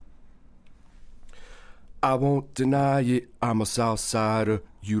I won't deny it, I'm a Southsider.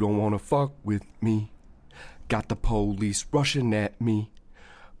 You don't wanna fuck with me. Got the police rushing at me,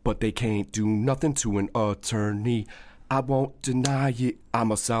 but they can't do nothing to an attorney. I won't deny it,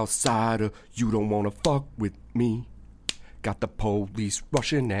 I'm a Southsider. You don't wanna fuck with me. Got the police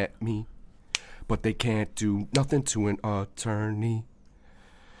rushing at me, but they can't do nothing to an attorney.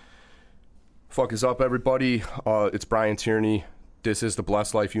 Fuck is up, everybody? It's Brian Tierney. This is the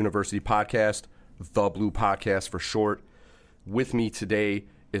Blessed Life University podcast, the Blue Podcast for short. With me today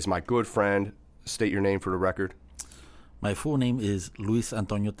is my good friend. State your name for the record. My full name is Luis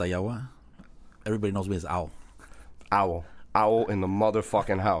Antonio Tayawa. Everybody knows me as Owl. Owl in the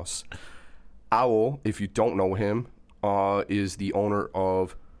motherfucking house. Owl, if you don't know him, is the owner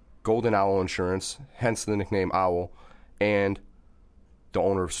of Golden Owl Insurance, hence the nickname Owl, and the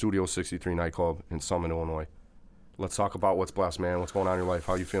owner of Studio 63 Nightclub in Summit, Illinois. Let's talk about what's blessed, man. What's going on in your life?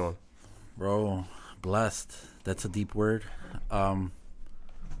 How you feeling? Bro, blessed. That's a deep word.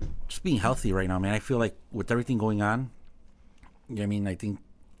 Just being healthy right now, man. I feel like with everything going on, you know what I mean? I think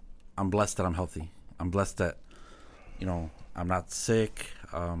I'm blessed that I'm healthy. I'm blessed that, you know, I'm not sick.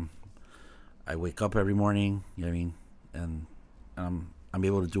 I wake up every morning, you know what I mean? And I'm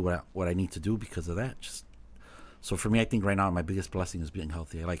able to do what I need to do because of that. So for me, I think right now my biggest blessing is being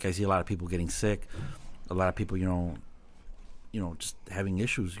healthy. Like, I see a lot of people getting sick, a lot of people, you know, just having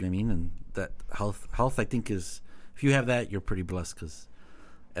issues, you know what I mean? And that health, I think, is, if you have that, you're pretty blessed, because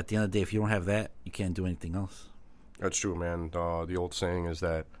at the end of the day, if you don't have that, you can't do anything else. That's true, man. The old saying is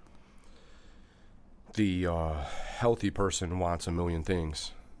that the healthy person wants a million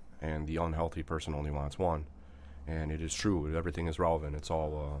things, and the unhealthy person only wants one. And it is true. Everything is relevant. It's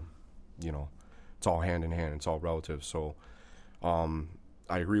all, it's all hand in hand. It's all relative. So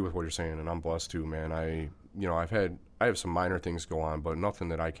I agree with what you're saying, and I'm blessed too, man. I have some minor things go on, but nothing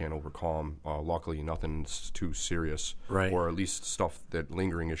that I can't overcome. Luckily, nothing's too serious, right? Or at least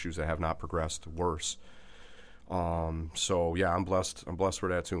lingering issues that have not progressed worse. So yeah, I'm blessed. I'm blessed for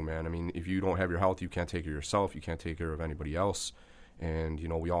that too, man. I mean, if you don't have your health, you can't take care of yourself. You can't take care of anybody else. And, you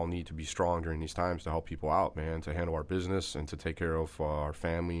know, we all need to be strong during these times to help people out, man, to handle our business and to take care of our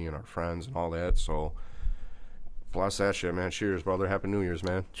family and our friends and all that. So bless that shit, man. Cheers, brother. Happy New Year's,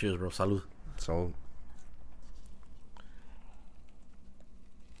 man. Cheers, bro. Salud. So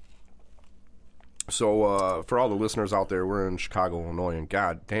for all the listeners out there, we're in Chicago, Illinois, and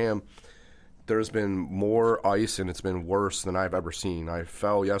god damn, there's been more ice and it's been worse than I've ever seen. I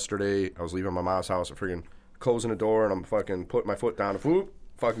fell yesterday. I was leaving my mom's house. I freaking closing the door, and I'm fucking putting my foot down, and whoop,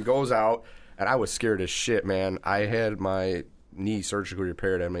 fucking goes out, and I was scared as shit, man. I had my knee surgically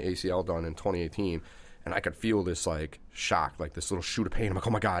repaired, I had my ACL done in 2018, and I could feel this, like, shock, like this little shoot of pain. I'm like, oh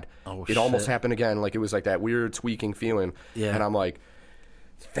my god, it almost happened again. Like, it was like that weird tweaking feeling, and I'm like,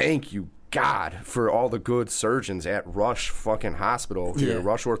 thank you, God, for all the good surgeons at Rush fucking Hospital here,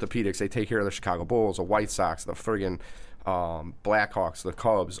 Rush Orthopedics. They take care of the Chicago Bulls, the White Sox, the friggin' Blackhawks, the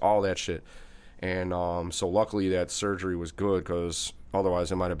Cubs, all that shit. And so luckily that surgery was good, because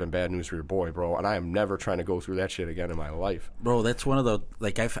otherwise it might have been bad news for your boy, bro. And I am never trying to go through that shit again in my life. Bro, that's one of the,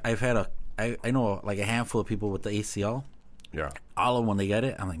 like, I've had I know, like, a handful of people with the ACL. Yeah. All of them, when they get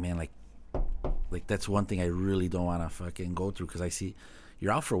it, I'm like, man, like that's one thing I really don't want to fucking go through, because I see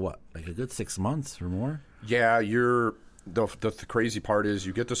you're out for what, like a good 6 months or more? Yeah, the crazy part is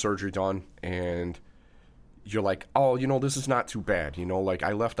you get the surgery done, and you're like, oh, you know, this is not too bad. You know, like,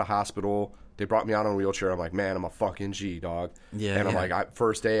 I left the hospital. They brought me out on a wheelchair. I'm like, man, I'm a fucking G, dog. Yeah. And I'm like,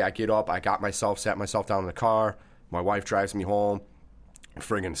 first day, I get up, I sat myself down in the car. My wife drives me home.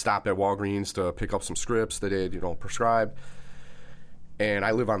 Friggin' stopped at Walgreens to pick up some scripts that they had, prescribed. And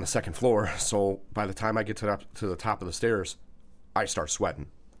I live on the second floor, so by the time I get to the top of the stairs, I start sweating.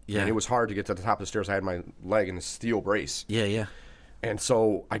 Yeah. And it was hard to get to the top of the stairs. I had my leg in a steel brace. Yeah, yeah. And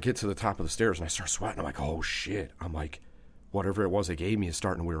so I get to the top of the stairs, and I start sweating. I'm like, oh, shit. I'm like, whatever it was they gave me is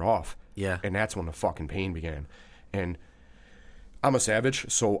starting to wear off. Yeah. And that's when the fucking pain began. And I'm a savage,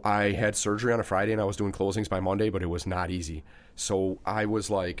 so I had surgery on a Friday, and I was doing closings by Monday, but it was not easy. So I was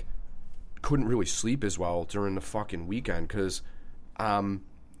like, couldn't really sleep as well during the fucking weekend, because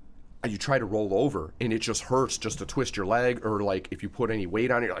you try to roll over, and it just hurts just to twist your leg, or like if you put any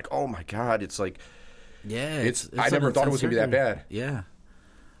weight on it, you're like, oh my God, it's like, yeah, it's I never thought it was gonna be that bad. Yeah.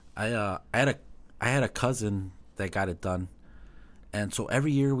 I had a cousin that got it done. And so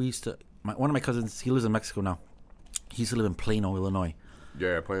every year we used to, one of my cousins, he lives in Mexico now. He used to live in Plano, Illinois.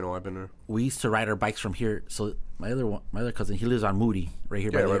 Yeah, Plano, I've been there. We used to ride our bikes from here. So my other cousin, he lives on Moody, right here.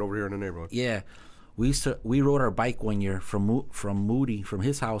 Yeah, right over here in the neighborhood. Yeah. We rode our bike one year from Moody, from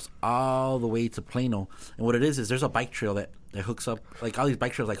his house all the way to Plano. And what it is there's a bike trail that It hooks up like all these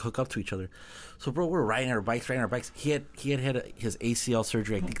bike trails like hook up to each other. So bro, we're riding our bikes. He had his ACL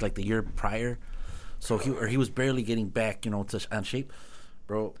surgery I think like the year prior, so he was barely getting back on shape,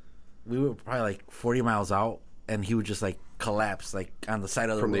 bro. We were probably like 40 miles out, and he would just like collapse like on the side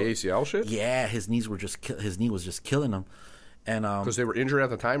of the From road. the ACL shit? Yeah, his knee was just killing him, and Because they were injured at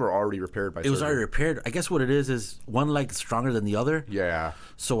the time or already repaired by surgery? It was already repaired. I guess what it is one leg is stronger than the other. Yeah.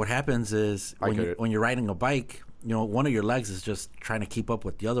 So what happens is when you're riding a bike, one of your legs is just trying to keep up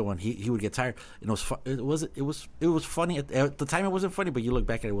with the other one. He would get tired. It was funny at the time. It wasn't funny, but you look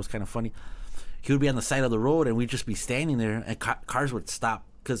back at it, it was kind of funny. He would be on the side of the road, and we'd just be standing there, and cars would stop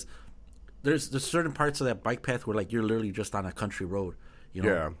because there's certain parts of that bike path where like you're literally just on a country road,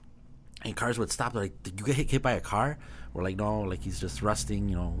 Yeah. And cars would stop. They're like, did you get hit by a car? We're like, no, like he's just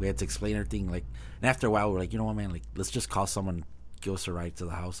rusting. We had to explain everything. Like, and after a while, we're like, you know what, man? Like, let's just call someone, give us a ride to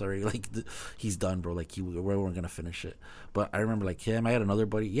the house already. Like, he's done, bro. Like, we weren't gonna finish it. But I remember like him. I had another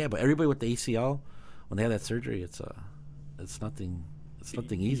buddy. Yeah, but everybody with the ACL, when they have that surgery, it's nothing. It's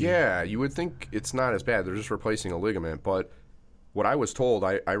nothing easy. Yeah, you would think it's not as bad. They're just replacing a ligament. But what I was told,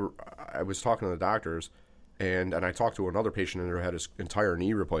 I was talking to the doctors, and I talked to another patient who had his entire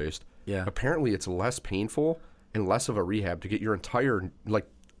knee replaced. Yeah. Apparently, it's less painful and less of a rehab to get your entire, like,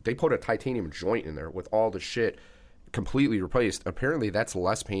 they put a titanium joint in there with all the shit completely replaced. Apparently, that's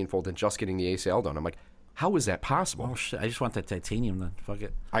less painful than just getting the ACL done. I'm like, how is that possible? Oh shit! I just want that titanium then. Fuck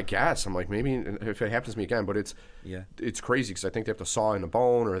it. I guess. I'm like, maybe if it happens to me again, but it's crazy because I think they have to saw in the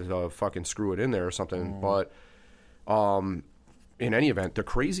bone or fucking screw it in there or something. But in any event, the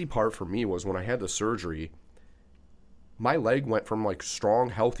crazy part for me was when I had the surgery, my leg went from like strong,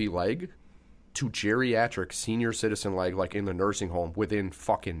 healthy leg to geriatric senior citizen leg, like in the nursing home within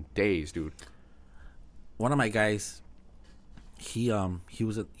fucking days, dude. One of my guys, he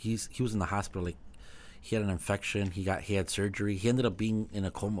was in the hospital. Like, he had an infection. He had surgery. He ended up being in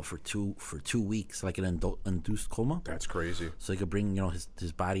a coma for 2 weeks, like an induced coma. That's crazy. So he could bring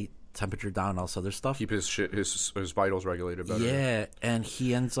his body temperature down and all this other stuff. Keep his vitals regulated better. Yeah, and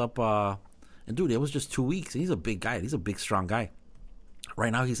he ends up and dude, it was just 2 weeks. And he's a big guy. He's a big, strong guy.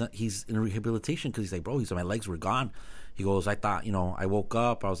 Right now he's in rehabilitation because he's like, bro, my legs were gone. He goes, I thought, I woke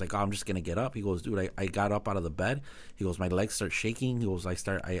up. I was like, oh, I'm just going to get up. He goes, dude, I got up out of the bed. He goes, my legs start shaking. He goes, I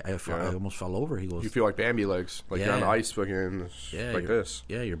almost fell over. He goes, you feel like Bambi legs. Like you're on the ice fucking like this.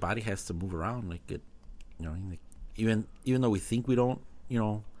 Yeah, your body has to move around. Like it, like, even though we think we don't,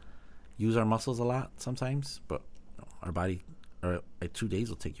 use our muscles a lot sometimes, but our body, like 2 days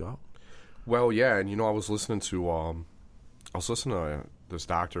will take you out. Well, yeah, and I was listening to this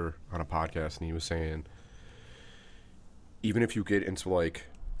doctor on a podcast, and he was saying, even if you get into like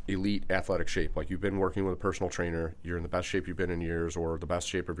elite athletic shape, like you've been working with a personal trainer, you're in the best shape you've been in years, or the best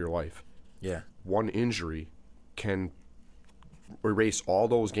shape of your life. Yeah, one injury can erase all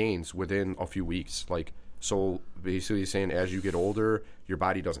those gains within a few weeks. Like, so basically saying as you get older, your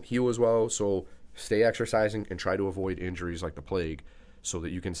body doesn't heal as well. So stay exercising and try to avoid injuries like the plague, so that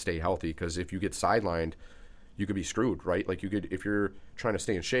you can stay healthy. Because if you get sidelined, you could be screwed, right? Like if you're trying to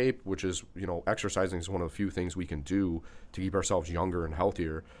stay in shape, which is, exercising is one of the few things we can do to keep ourselves younger and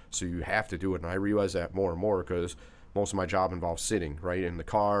healthier. So you have to do it. And I realize that more and more because most of my job involves sitting, right? In the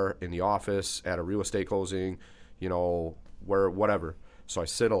car, in the office, at a real estate closing, whatever. So I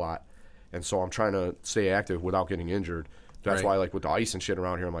sit a lot. And so I'm trying to stay active without getting injured. That's why, like, with the ice and shit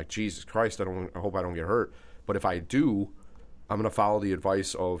around here, I'm like, Jesus Christ, I hope I don't get hurt. But if I do, I'm going to follow the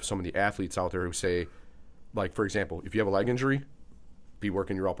advice of some of the athletes out there who say, like, for example, if you have a leg injury, be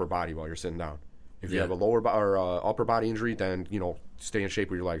working your upper body while you're sitting down. If you have a lower upper body injury, then, stay in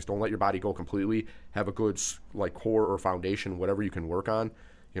shape with your legs. Don't let your body go completely. Have a good, like, core or foundation, whatever you can work on.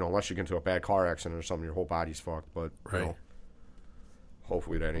 Unless you get into a bad car accident or something, your whole body's fucked. But,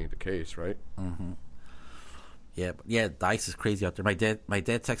 hopefully that ain't the case, right? Mm-hmm. Yeah, the ice is crazy out there. My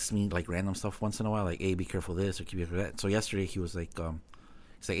dad texts me like random stuff once in a while, like, "Hey, be careful this or keep careful that." So yesterday he was like,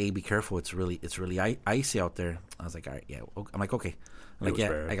 he's like, "Hey, be careful. It's really icy out there." I was like, "All right, yeah." I'm like, "Okay." I'm like, "Yeah,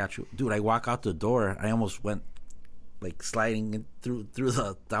 bad. I got you, dude." I walk out the door. I almost went like sliding through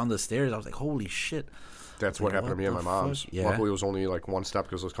down the stairs. I was like, "Holy shit!" That's what happened to me and my mom's. Yeah. Luckily, it was only like one step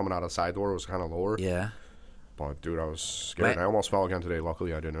because it was coming out of the side door. It was kind of lower. Yeah. But, dude, I was scared. I almost fell again today.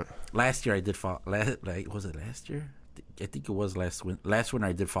 Luckily, I didn't. Last year, I did fall. Was it last year? I think it was last winter.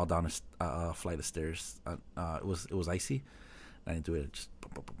 I did fall down a flight of stairs. It was icy. I didn't do it. Just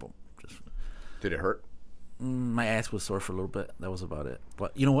boom, boom, boom, boom. Did it hurt? My ass was sore for a little bit. That was about it.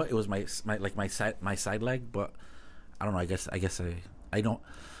 But you know what? It was my side leg. But I don't know. I guess I don't.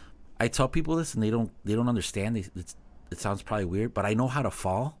 I tell people this and they don't understand. It sounds probably weird, but I know how to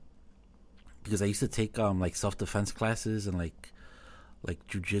fall. because I used to take like self-defense classes and like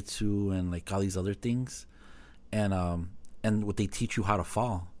jujitsu and like all these other things, and what they teach you how to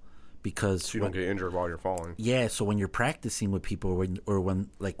fall, because so you don't get injured while you're falling. Yeah, so when you're practicing with people, when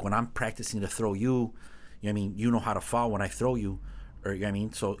I'm practicing to throw you, you know what I mean, you know how to fall when I throw you, or you know what I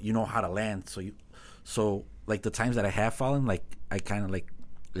mean, so you know how to land. So like the times that I have fallen, like I kind of like,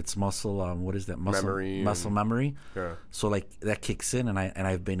 it's muscle what is that, muscle memory. Yeah. So like that kicks in, and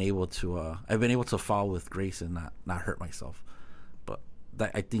I've been able to fall with grace and not hurt myself. But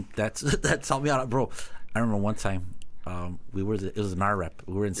I think that's helped me out, bro. I remember one time it was an R rep.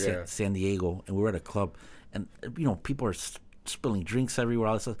 We were in San Diego, and we were at a club, and you know, people are spilling drinks everywhere,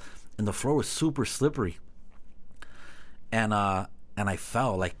 all this stuff, and the floor was super slippery. And I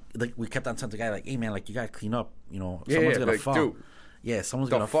fell, like we kept on telling the guy, like, hey man, like you gotta clean up, you know, someone's gonna fall. Dude, yeah, someone's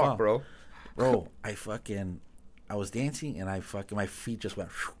gonna fall, bro. I was dancing, and my feet just went,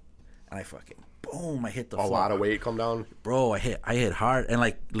 and I boom, I hit the floor. A lot of weight come down, bro. I hit hard, and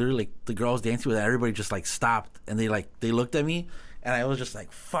like literally, like, the girls dancing with, everybody just like stopped, and they looked at me, and I was just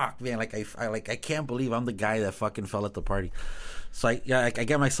like, fuck, man, like I can't believe I'm the guy that fucking fell at the party. So I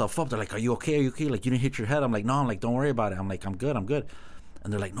get myself up. They're like, are you okay? Like, you didn't hit your head? I'm like, no. I'm like, don't worry about it. I'm like, I'm good. And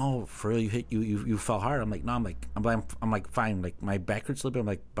they're like, no, for real, you fell hard. I'm like, no. I'm like, fine. Like, my back hurts a little bit. I'm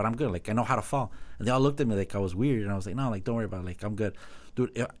like, but I'm good. Like, I know how to fall. And they all looked at me like I was weird. And I was like, no, like, don't worry about it. Like, I'm good,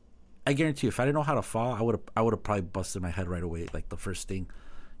 dude. I guarantee you, if I didn't know how to fall, I would have probably busted my head right away, like the first thing.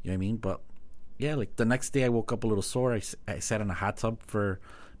 You know what I mean? But yeah, like the next day I woke up a little sore. I sat in a hot tub for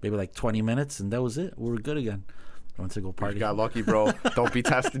maybe like 20 minutes, and that was it. We were good again. I went to go party. You got lucky, bro. Don't be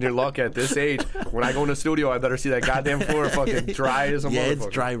testing your luck at this age. When I go in the studio, I better see that goddamn floor fucking dry as a motherfucker. Yeah, it's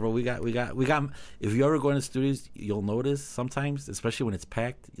dry, bro. We got. If you ever go in the studios, you'll notice sometimes, especially when it's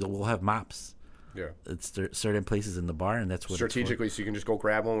packed, we'll have mops. Yeah. It's certain places in the bar, and that's what strategically, so you can just go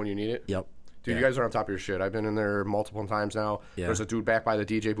grab one when you need it. Yep. Dude, you guys are on top of your shit. I've been in there multiple times now. Yeah. There's a dude back by the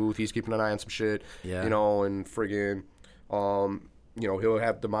DJ booth. He's keeping an eye on some shit. Yeah. You know, and friggin', you know, he'll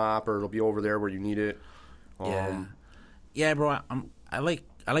have the mop, or it'll be over there where you need it. Yeah, bro. I like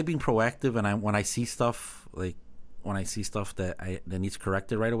being proactive, and when I see stuff that needs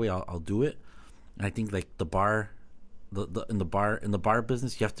corrected right away, I'll do it. And I think like the bar. In the bar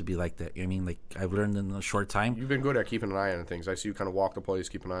business, you have to be like that. You know what I mean? Like, I've learned in a short time. You've been good at keeping an eye on things. I see you kind of walk the place,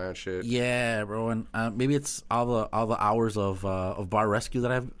 keep an eye on shit. Yeah, bro. And maybe it's all the hours of bar rescue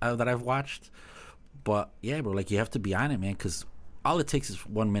that I've watched. But yeah, bro, like you have to be on it, man, because all it takes is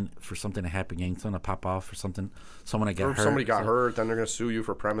 1 minute for something to happen. You know, something to pop off, or someone to get hurt. Somebody got hurt, then they're gonna sue you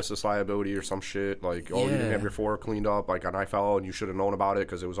for premises liability or some shit. Like, you didn't have your floor cleaned up, like, and I fell, and you should have known about it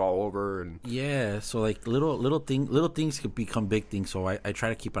because it was all over. And yeah, so like little things could become big things. So I try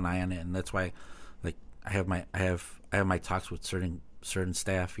to keep an eye on it, and that's why, like, I have my talks with certain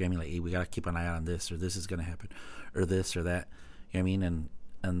staff. You know what I mean? Like, hey, we gotta keep an eye on this, or this is gonna happen, or this or that. You know what I mean?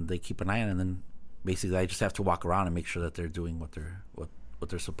 And they keep an eye on it, and then basically I just have to walk around and make sure that they're doing what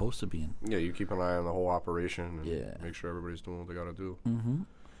they're supposed to be in. Yeah, you keep an eye on the whole operation and make sure everybody's doing what they got to do. Mm-hmm.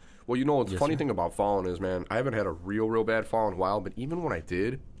 Well, you know, the funny thing about falling is, man, I haven't had a real bad fall in a while, but even when I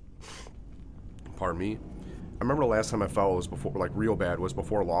did, pardon me, I remember the last time I fell was before, like, real bad, was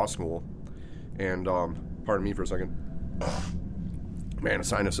before law school. And, pardon me for a second. Man, the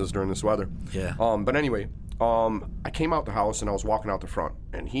sinuses during this weather. Yeah. But anyway, I came out the house and I was walking out the front,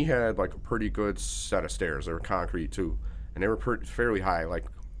 and he had like a pretty good set of stairs. They were concrete too, and they were fairly high, like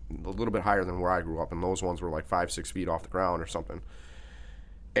a little bit higher than where I grew up, and those ones were like 5-6 feet off the ground or something.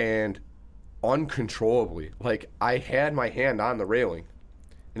 And uncontrollably, like, I had my hand on the railing,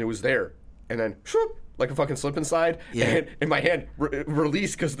 and it was there, and then shoop, like a fucking slip and slide, and my hand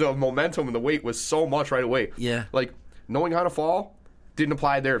released because the momentum and the weight was so much right away. Yeah, like, knowing how to fall didn't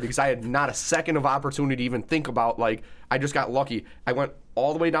apply there because I had not a second of opportunity to even think about, like, I just got lucky. I went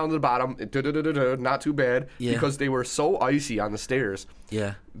all the way down to the bottom, not too bad, because they were so icy on the stairs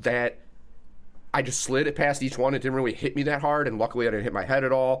that I just slid it past each one. It didn't really hit me that hard, and luckily I didn't hit my head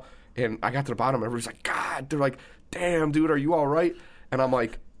at all. And I got to the bottom, everybody's like, God, they're like, damn, dude, are you all right? And I'm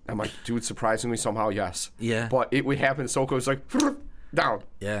like, dude, surprisingly, somehow, yes. Yeah. But it would happen so close, like, down.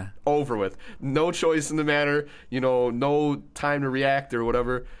 Yeah. Over with. No choice in the matter. You know, no time to react or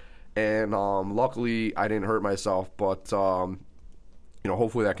whatever. And luckily, I didn't hurt myself. But, you know,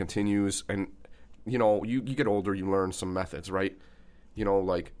 hopefully that continues. And, you know, you get older, you learn some methods, right? You know,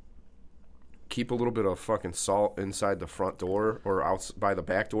 like, keep a little bit of fucking salt inside the front door or out by the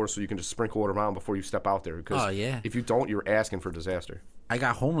back door so you can just sprinkle it around before you step out there. Because if you don't, you're asking for disaster. I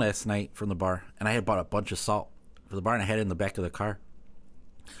got home last night from the bar, and I had bought a bunch of salt for the bar, and I had it in the back of the car.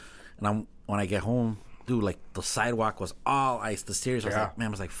 And when I get home, dude, like the sidewalk was all ice. The stairs, I was like, man,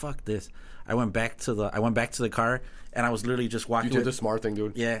 I was like, fuck this. I went back to the car, and I was literally just walking. You did the smart thing,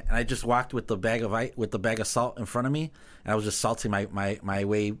 dude. Yeah, and I just walked with the bag of salt in front of me, and I was just salting my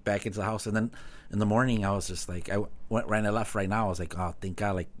way back into the house. And then in the morning, I was just like, I went right and left right now. I was like, oh, thank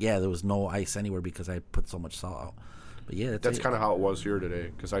God. Like, yeah, there was no ice anywhere because I put so much salt out. But yeah, that's kind of how it was here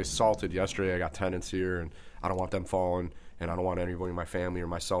today. Because I salted yesterday. I got tenants here, and I don't want them falling, and I don't want anybody in my family or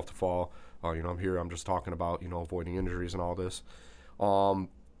myself to fall. I'm here. I'm just talking about avoiding injuries and all this.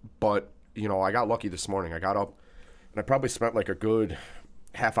 But I got lucky this morning. I got up, and I probably spent like a good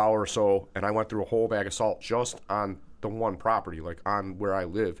half hour or so, and I went through a whole bag of salt just on the one property, like on where I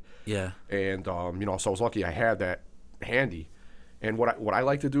live. Yeah. And so I was lucky I had that handy. And what I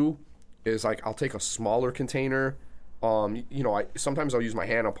like to do is like I'll take a smaller container. Sometimes I'll use my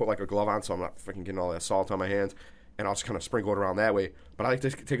hand. I'll put like a glove on so I'm not freaking getting all that salt on my hands, and I'll just kind of sprinkle it around that way. But I like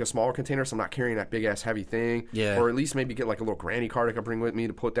to take a smaller container so I'm not carrying that big ass heavy thing. Yeah. Or at least maybe get like a little granny card I can bring with me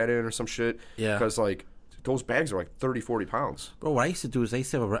to put that in or some shit. Yeah. Because like those bags are like 30, 40 pounds. Bro, what I used to do is I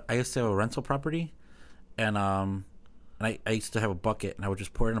used to have a rental property, and I used to have a bucket, and I would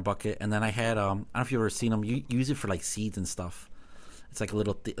just pour it in a bucket, and then I had I don't know if you've ever seen them. You use it for like seeds and stuff. It's like a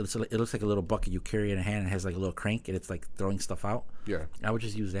little. It looks like a little bucket you carry in a hand, and it has like a little crank, and it's like throwing stuff out. Yeah. I would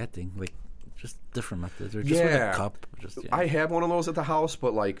just use that thing, like just different methods, or just with a cup. I have one of those at the house,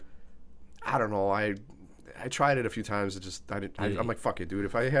 but like I don't know. I tried it a few times. It just I'm like, fuck it, dude.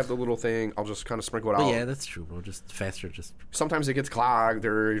 If I have the little thing, I'll just kind of sprinkle it out. Yeah, that's true, bro. Just faster. Just sometimes it gets clogged,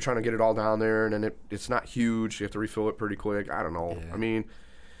 or you're trying to get it all down there, and then it's not huge. You have to refill it pretty quick. I don't know. Yeah. I mean,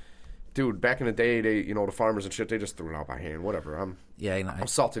 dude, back in the day, they the farmers and shit, they just threw it out by hand. Whatever. I'm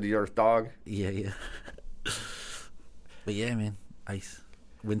salt to the earth, dog. Yeah. But yeah, man, ice,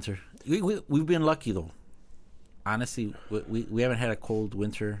 winter. We've been lucky though. Honestly, we haven't had a cold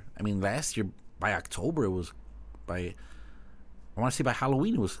winter. I mean, last year by October it was I want to say by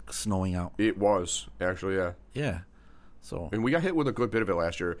Halloween it was snowing out. It was actually, yeah. Yeah. So. And we got hit with a good bit of it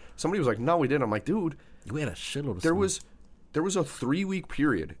last year. Somebody was like, "No, we didn't." I'm like, "Dude, we had a shitload of there snow. There was a 3-week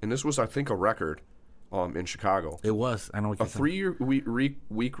period, and this was, I think, a record in Chicago. It was. I know what you're saying.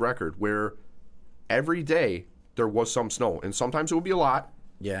 3-week record where every day there was some snow, and sometimes it would be a lot,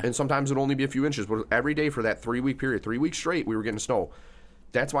 and sometimes it would only be a few inches. But every day for that 3-week period, 3 weeks straight, we were getting snow.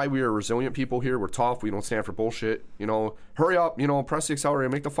 That's why we are resilient people here. We're tough. We don't stand for bullshit. Hurry up. Press the accelerator,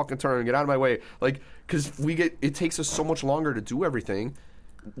 make the fucking turn, get out of my way. Like, because it takes us so much longer to do everything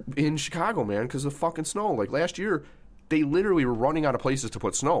in Chicago, man, because of the fucking snow. Like last year, they literally were running out of places to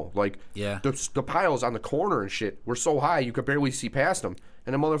put snow. Like, the piles on the corner and shit were so high you could barely see past them.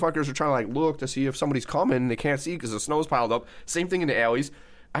 And the motherfuckers are trying to, like, look to see if somebody's coming, and they can't see because the snow's piled up. Same thing in the alleys.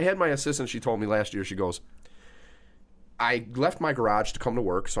 I had my assistant, she told me last year, she goes, I left my garage to come to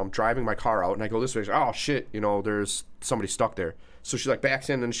work, so I'm driving my car out, and I go this way. She's like, oh, shit, there's somebody stuck there. So she, like, backs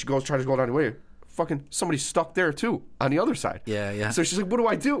in, and she tries to go down the way. Fucking somebody's stuck there, too, on the other side. Yeah. So she's like, what do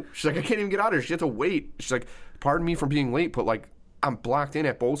I do? She's like, I can't even get out of here. She had to wait. She's like, pardon me for being late, but, like, I'm blocked in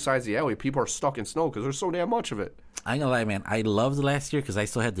at both sides of the alley. People are stuck in snow because there's so damn much of it. I ain't gonna lie, man. I loved last year because I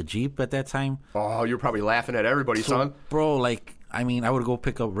still had the Jeep at that time. Oh, you're probably laughing at everybody, son. Bro, like, I mean, I would go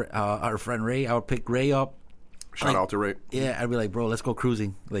pick up our friend Ray. I would pick Ray up. Shout out to Ray. Yeah, I'd be like, bro, let's go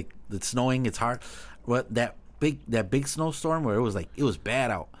cruising. Like, it's snowing, it's hard. But that big snowstorm where it was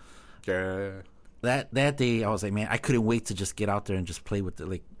bad out. Yeah. That day, I was like, man, I couldn't wait to just get out there and just play with it.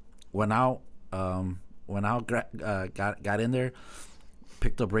 Like, went out, got in there,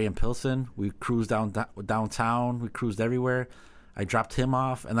 picked up Ray and Pilsen. We cruised downtown. We cruised everywhere. I dropped him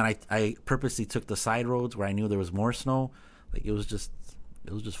off, and then I purposely took the side roads where I knew there was more snow. Like, it was just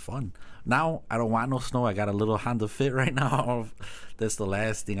fun. Now I don't want no snow. I got a little Honda Fit right now. That's the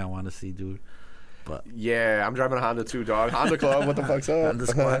last thing I want to see, dude. But yeah, I'm driving a Honda too, dog. Honda Club, what the fuck's up? Honda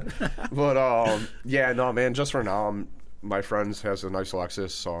Squad. But yeah, no, man. Just for now, my friend has a nice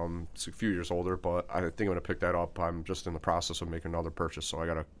Lexus. It's a few years older, but I think I'm gonna pick that up. I'm just in the process of making another purchase, so I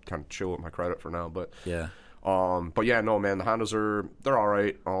gotta kind of chill with my credit for now. But yeah. But yeah, no, man. The Hondas they're all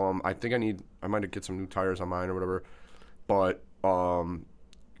right. I think I might get some new tires on mine or whatever. But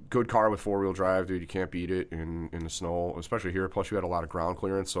good car with 4-wheel drive, dude. You can't beat it in the snow, especially here. Plus, you had a lot of ground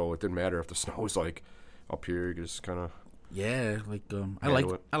clearance, so it didn't matter if the snow was like up here. You just kind of like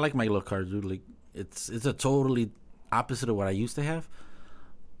I like my little car, dude. Like it's a totally opposite of what I used to have.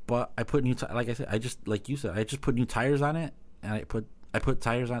 But I put like I said, I just like you said, I just put new tires on it, and I put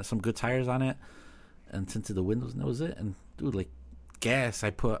tires on it, some good tires on it, and tinted the windows, and that was it. And dude, like gas,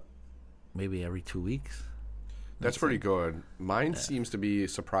 I put maybe every 2 weeks. That's pretty good. Mine seems to be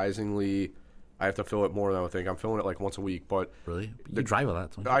surprisingly, I have to fill it more than I would think. I'm filling it like once a week, but Really? You drive a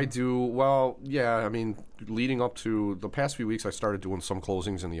lot, don't you? I do. Well, yeah. I mean, leading up to the past few weeks, I started doing some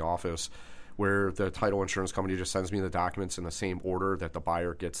closings in the office where the title insurance company just sends me the documents in the same order that the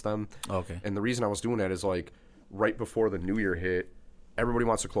buyer gets them. Okay. And the reason I was doing that is like right before the new year hit, everybody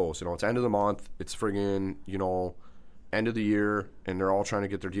wants to close. You know, it's end of the month. It's friggin', you know, end of the year, and they're all trying to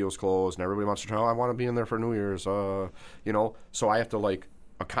get their deals closed, and everybody wants to try, I want to be in there for New Year's, you know. So I have to, like,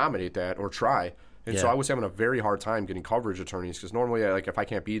 accommodate that or try. And so I was having a very hard time getting coverage attorneys because normally, like, if I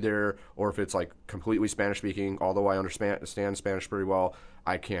can't be there or if it's, like, completely Spanish-speaking, although I understand Spanish pretty well,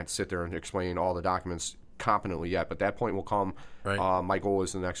 I can't sit there and explain all the documents competently yet. But that point will come. Right. My goal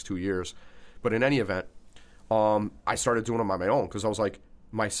is the next 2 years. But in any event, I started doing them on my own because I was like,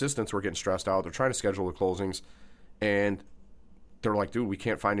 my assistants were getting stressed out. They're trying to schedule the closings, and they're like, dude, we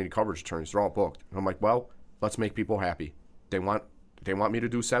can't find any coverage attorneys. They're all booked. And I'm like, well, let's make people happy. They want me to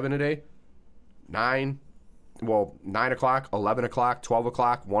do 7 a day, 9 o'clock, 11 o'clock, 12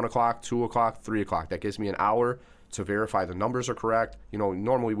 o'clock, 1 o'clock, 2 o'clock, 3 o'clock. That gives me an hour to verify the numbers are correct. You know,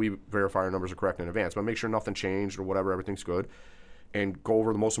 normally we verify our numbers are correct in advance, but make sure nothing changed or whatever, everything's good, and go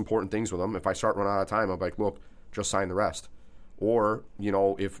over the most important things with them. If I start running out of time, I'm like, look, just sign the rest. Or, you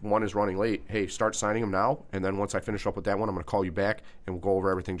know, if one is running late, hey, start signing them now, and then once I finish up with that one, I'm going to call you back, and we'll go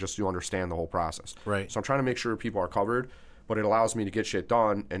over everything just so you understand the whole process. Right. So I'm trying to make sure people are covered, but it allows me to get shit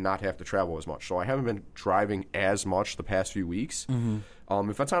done and not have to travel as much. So I haven't been driving as much the past few weeks. Mm-hmm.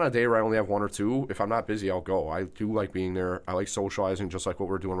 If it's on a day where I only have 1 or 2, if I'm not busy, I'll go. I do like being there. I like socializing just like what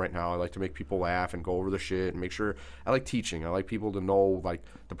we're doing right now. I like to make people laugh and go over the shit and make sure. I like teaching. I like people to know like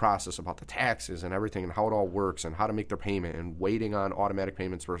the process about the taxes and everything and how it all works and how to make their payment and waiting on automatic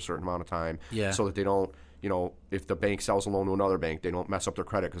payments for a certain amount of time so that they don't, you know, if the bank sells a loan to another bank, they don't mess up their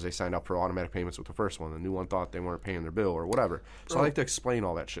credit because they signed up for automatic payments with the first one. The new one thought they weren't paying their bill or whatever. So I like to explain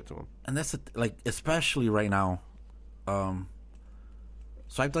all that shit to them. And that's like, especially right now.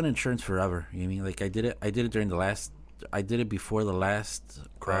 So I've done insurance forever. You know what I mean? Like I did it during I did it before the last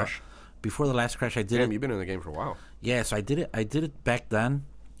Crash. Before the last crash, I did it. Damn, you've been in the game for a while. Yeah, so I did it back then,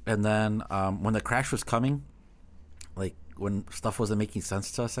 and then when the crash was coming, like when stuff wasn't making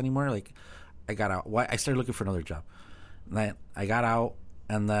sense to us anymore, like I got out. I started looking for another job. And I got out,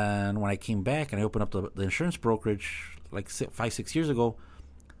 and then when I came back and I opened up the insurance brokerage like 5-6 years ago,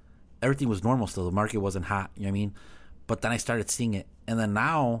 everything was normal still. The market wasn't hot. You know what I mean? But then I started seeing it, and then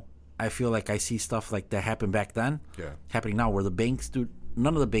now I feel like I see stuff like that happen back then happening now, where the banks do.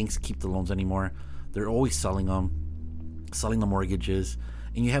 None of the banks keep the loans anymore. They're always selling the mortgages,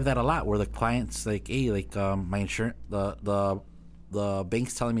 and you have that a lot where the clients like, hey, like my insurance, the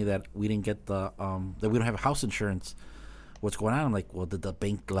bank's telling me that we didn't get that we don't have house insurance. What's going on? I'm like, well, did the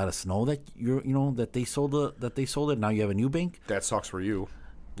bank let us know that that they sold it? Now you have a new bank. That sucks for you.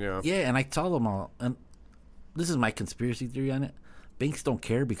 Yeah. Yeah, and I tell them all, and this is my conspiracy theory on it. Banks don't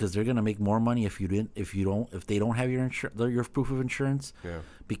care because they're gonna make more money if they don't have your proof of insurance. Yeah.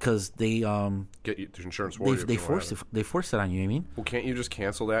 Because they get you the insurance. They force it on you. I mean. Well, can't you just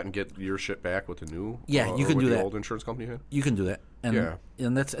cancel that and get your shit back with the new? Yeah, you can do that. The old insurance company had. You can do that.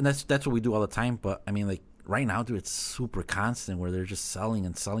 And that's what we do all the time. But I mean, like right now, dude, it's super constant where they're just selling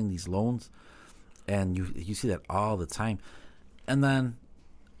these loans, and you see that all the time. And then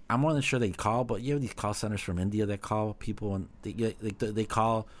I'm more than sure they call, but you have these call centers from India that call people, and they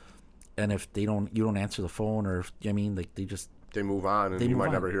call, and if you don't answer the phone, or if, I mean, like they move on, and you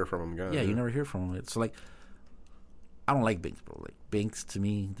might never hear from them again. Yeah, you never hear from them. It's like, I don't like banks, bro. Like banks to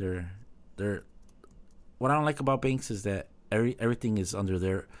me, they're what I don't like about banks is that everything is under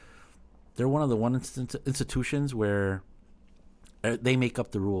they're one of the institutions where they make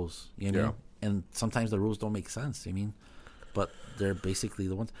up the rules. You know what I mean? And sometimes the rules don't make sense. I mean. But they're basically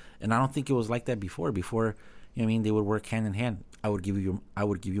the ones, and I don't think it was like that before. Before, you know what I mean, they would work hand in hand. I would give you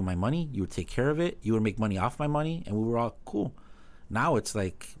my money. You would take care of it. You would make money off my money, and we were all cool. Now it's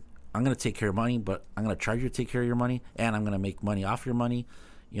like I'm gonna take care of money, but I'm gonna charge you to take care of your money, and I'm gonna make money off your money.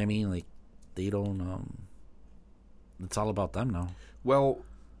 You know what I mean? Like they don't. It's all about them now. Well,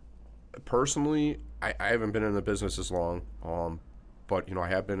 personally, I haven't been in the business as long, but I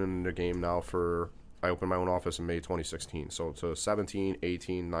have been in the game now for. I opened my own office in May 2016. So to 17,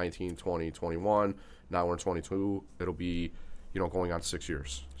 18, 19, 20, 21. Now we're in 22. It'll be, going on 6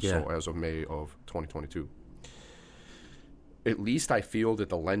 years. Yeah. So as of May of 2022. At least I feel that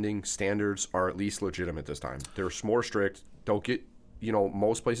the lending standards are at least legitimate this time. They're more strict. Don't get,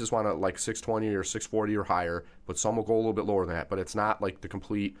 most places want to like 620 or 640 or higher, but some will go a little bit lower than that. But it's not like the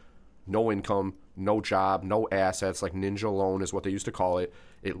complete no income, no job, no assets, like ninja loan is what they used to call it.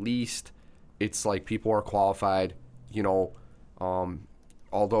 At least it's like people are qualified,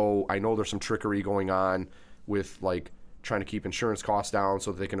 although I know there's some trickery going on with like trying to keep insurance costs down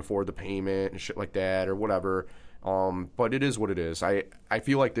so that they can afford the payment and shit like that or whatever. But it is what it is. I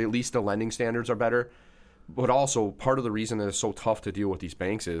feel like at least the lending standards are better. But also part of the reason that it's so tough to deal with these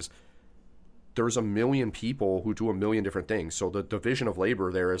banks is there's a million people who do a million different things. So the division of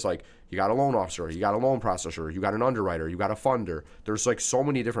labor there is like, you got a loan officer, you got a loan processor, you got an underwriter, you got a funder. There's like so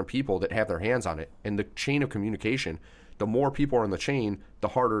many different people that have their hands on it. And the chain of communication, the more people are in the chain, the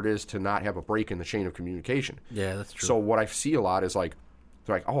harder it is to not have a break in the chain of communication. Yeah, that's true. So what I see a lot is like,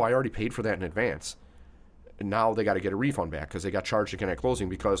 they're like, oh, I already paid for that in advance. And now they got to get a refund back because they got charged again at closing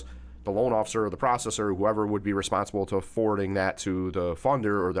because the loan officer or the processor, whoever would be responsible to forwarding that to the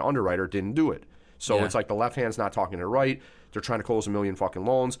funder or the underwriter, didn't do it. So it's like the left hand's not talking to the right. They're trying to close a million fucking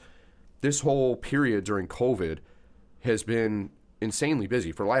loans. This whole period during COVID has been insanely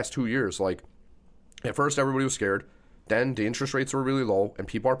busy for the last 2 years. Like, at first everybody was scared. Then the interest rates were really low and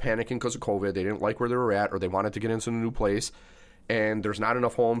people are panicking because of COVID. They didn't like where they were at or they wanted to get into a new place. And there's not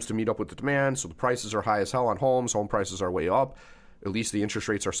enough homes to meet up with the demand. So the prices are high as hell on homes. Home prices are way up. At least the interest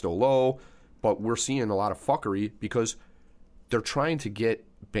rates are still low. But we're seeing a lot of fuckery because they're trying to get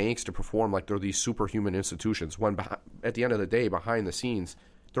banks to perform like they're these superhuman institutions when at the end of the day, behind the scenes,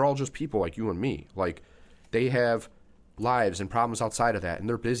 they're all just people like you and me. Like, they have lives and problems outside of that, and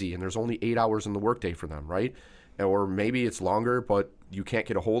they're busy, and there's only 8 hours in the workday for them, right? Or maybe it's longer, but you can't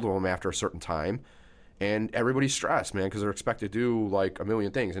get a hold of them after a certain time. And everybody's stressed, man, because they're expected to do like a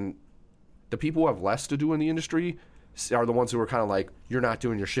million things. And the people who have less to do in the industry are the ones who are kind of like, you're not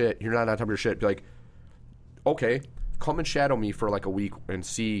doing your shit. You're not on top of your shit. Be like, okay, come and shadow me for like a week and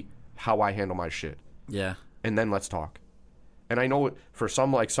see how I handle my shit. Yeah. And then let's talk. And I know for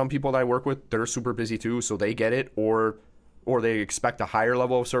some people that I work with, they're super busy too, so they get it, or they expect a higher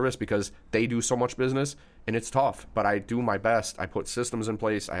level of service because they do so much business, and it's tough. But I do my best. I put systems in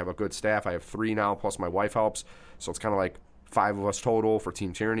place. I have a good staff. I have 3 now, plus my wife helps. So it's kind of like 5 of us total for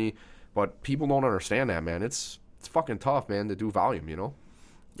Team Tyranny. But people don't understand that, man. It's fucking tough, man, to do volume, you know?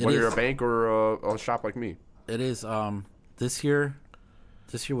 Whether you're a bank or a shop like me. It is. This year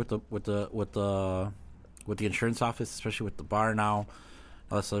with the insurance office, especially with the bar now,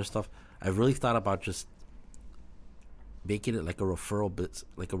 all this other stuff, I've really thought about just making it like a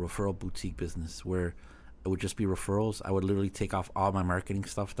referral boutique business where it would just be referrals. I would literally take off all my marketing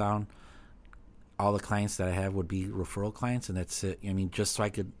stuff down. All the clients that I have would be referral clients, and that's it. I mean, just so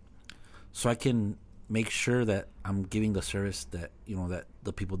I can make sure that I'm giving the service that that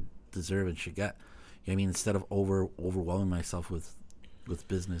the people deserve and should get. I mean, instead of overwhelming myself with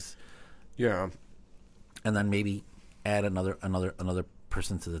business. Yeah. And then maybe add another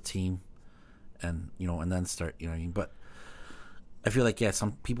person to the team, and and then start. You know what I mean? But I feel like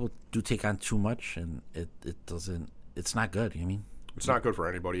some people do take on too much, and it doesn't. It's not good. I mean, it's not good for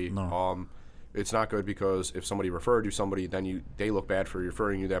anybody. No. It's not good because if somebody referred you somebody, then they look bad for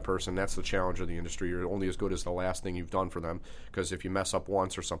referring you that person. That's the challenge of the industry. You're only as good as the last thing you've done for them. Because if you mess up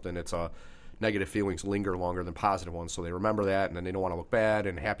once or something, it's negative feelings linger longer than positive ones. So they remember that, and then they don't want to look bad.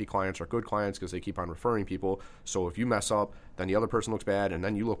 And happy clients are good clients because they keep on referring people. So if you mess up, then the other person looks bad, and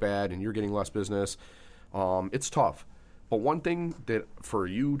then you look bad, and you're getting less business. It's tough. But one thing that for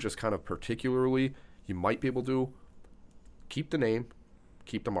you, just kind of particularly, you might be able to do, keep the name,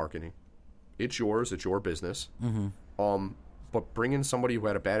 keep the marketing. It's yours. It's your business. Mm-hmm. But bring in somebody who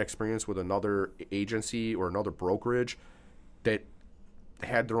had a bad experience with another agency or another brokerage that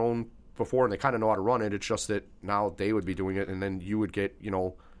had their own before and they kind of know how to run it. It's just that now they would be doing it, and then you would get,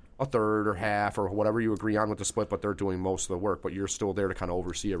 a third or half or whatever you agree on with the split, but they're doing most of the work, but you're still there to kind of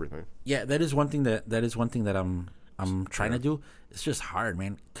oversee everything. Yeah, that is one thing that I'm trying to do. It's just hard,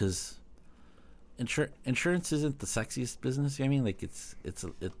 man, because insurance isn't the sexiest business. You know what I mean? Like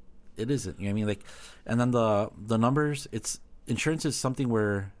it isn't. You know what I mean? Like, and then the numbers. Insurance is something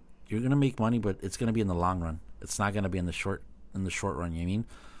where you're gonna make money, but it's gonna be in the long run. It's not gonna be in the short run. You know what I mean?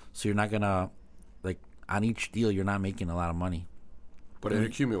 So you're not gonna, like, on each deal, you're not making a lot of money. But it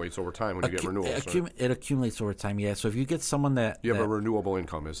accumulates over time when you get renewals. It accumulates over time, yeah. So if you get someone that you have a renewable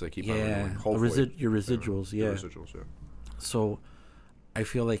income as they keep on renewing. Hopefully, your residuals, yeah. Your residuals, yeah. So I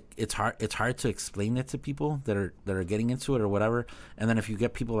feel like it's hard to explain it to people that are getting into it or whatever. And then if you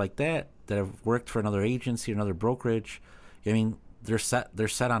get people like that have worked for another agency, another brokerage, I mean, they're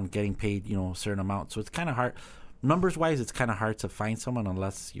set on getting paid, a certain amount. So it's kind of hard. Numbers wise, it's kind of hard to find someone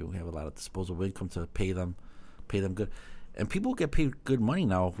unless you have a lot of disposable income to pay them good. And people get paid good money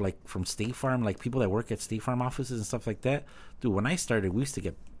now, like from State Farm, like people that work at State Farm offices and stuff like that. Dude, when I started, we used to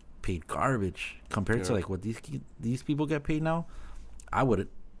get paid garbage compared to like what these people get paid now. I would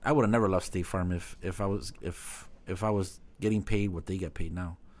have never left State Farm if I was getting paid what they get paid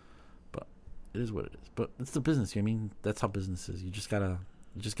now. But it is what it is. But it's the business. I mean, that's how business is. You just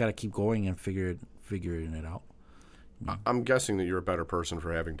gotta keep going and figuring it out. I'm guessing that you're a better person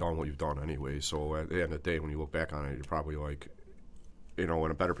for having done what you've done anyway. So at the end of the day, when you look back on it, you're probably like, in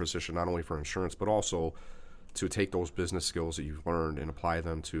a better position not only for insurance but also to take those business skills that you've learned and apply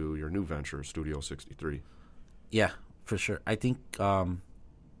them to your new venture, Studio 63. Yeah, for sure. I think I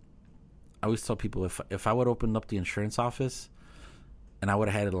always tell people if I would have opened up the insurance office and I would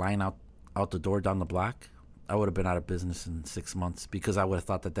have had a line out the door down the block, I would have been out of business in 6 months because I would have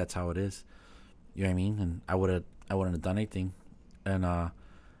thought that that's how it is. You know what I mean? And I wouldn't have done anything. And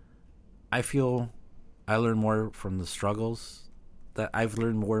I feel I learned more from the struggles. That I've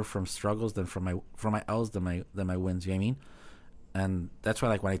learned more from struggles than from my L's than my wins. You know what I mean? And that's why,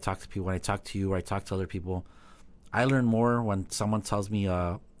 like, when I talk to people, when I talk to you, or I talk to other people, I learn more when someone tells me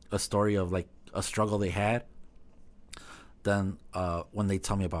a story of like a struggle they had than when they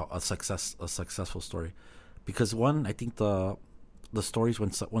tell me about a successful story. Because one, I think the stories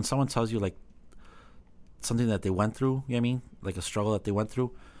when someone tells you like something that they went through, you know what I mean, like a struggle that they went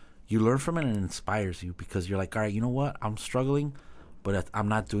through, you learn from it and it inspires you because you're like, all right, you know what, I'm struggling, but I'm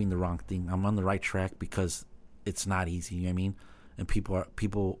not doing the wrong thing. I'm on the right track because it's not easy. You know what I mean? And people are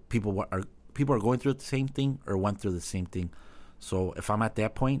going through the same thing or went through the same thing. So if I'm at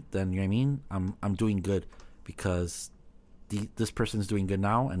that point, then you know what I mean, I'm doing good because this person's doing good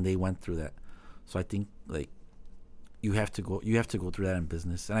now and they went through that. So I think like you have to go through that in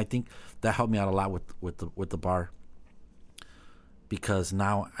business, and I think that helped me out a lot with the bar because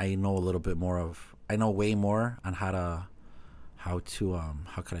now I know a little bit more I know way more on how to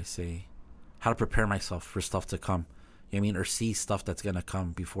prepare myself for stuff to come. You know what I mean? Or see stuff that's gonna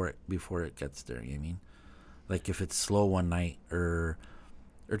come before it gets there. You know what I mean? Like if it's slow one night or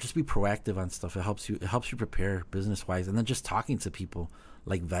just be proactive on stuff. It helps you prepare business wise, and then just talking to people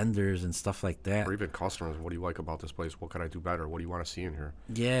like vendors and stuff like that, or even customers. What do you like about this place? What can I do better? What do you want to see in here?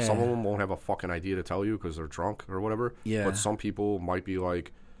 Yeah, some of them won't have a fucking idea to tell you because they're drunk or whatever. Yeah, but some people might be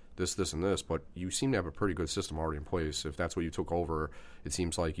like this, and this. But you seem to have a pretty good system already in place. If that's what you took over, it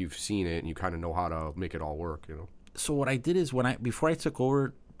seems like you've seen it and you kind of know how to make it all work. You know. So what I did is before I took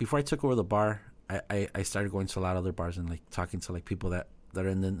over the bar, I started going to a lot of other bars and like talking to like people that are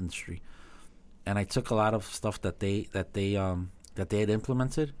in the industry, and I took a lot of stuff that they had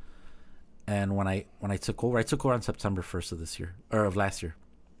implemented. And when I took over on September 1st of last year.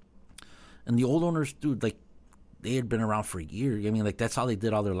 And the old owners, dude, like they had been around for a year. I mean, like that's how they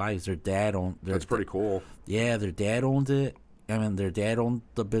did all their lives. Their dad owned. That's pretty cool. Yeah, their dad owned it. I mean, their dad owned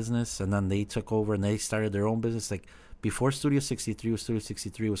the business, and then they took over and they started their own business. Like before Studio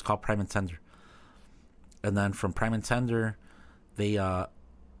 63 was called Prime and Tender. And then from Prime and Tender, they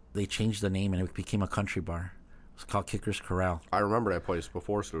changed the name and it became a country bar. It was called Kicker's Corral. I remember that place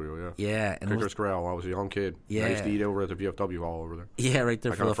before Studio, yeah. Yeah. And Kicker's Corral when I was a young kid. Yeah. I used to eat over at the VFW all over there. Yeah, right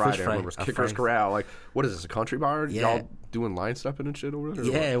there like for on the a Friday, fish I fry. remember Kicker's Corral. Like, what is this, a country bar? Yeah. Y'all doing line stepping and shit over there?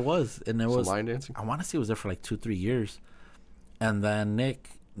 Yeah, it was. And there was line dancing? I want to say it was there for like 2-3 years. And then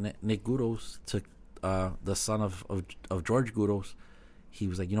Nick Gudos took the son of George Gudos. He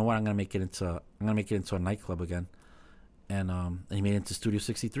was like, you know what, I'm gonna make it into a nightclub again. And he made it into Studio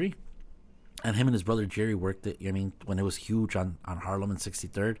 63. And him and his brother Jerry worked it. I mean, when it was huge on Harlem and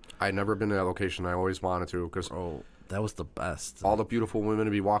 63rd. I'd never been to that location. I always wanted to because that was the best. All the beautiful women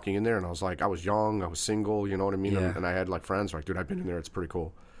to be walking in there, and I was like, I was young, I was single, you know what I mean? Yeah. And I had like friends like, dude, I've been in there. It's pretty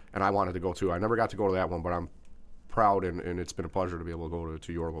cool. And I wanted to go too. I never got to go to that one, but I'm proud, and it's been a pleasure to be able to go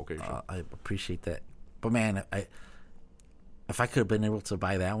to your location. I appreciate that. But man, if I could have been able to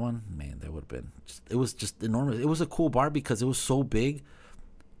buy that one, man, that would have been it was just enormous. It was a cool bar because it was so big,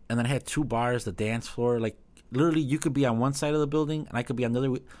 and then it had 2 bars, the dance floor. Like literally, you could be on one side of the building, and I could be on the other.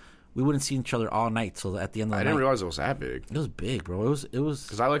 We wouldn't see each other all night till at the end of the night. I didn't realize it was that big. It was big, bro. It was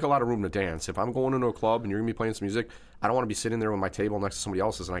because I like a lot of room to dance. If I'm going into a club and you're gonna be playing some music, I don't want to be sitting there with my table next to somebody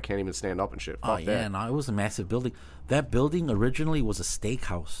else's and I can't even stand up and shit. Fuck yeah, that. No, it was a massive building. That building originally was a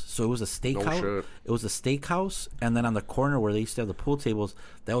steakhouse. So it was a steakhouse. No shit. It was a steakhouse, and then on the corner where they used to have the pool tables,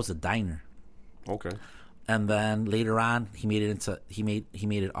 that was a diner. Okay. And then later on, he made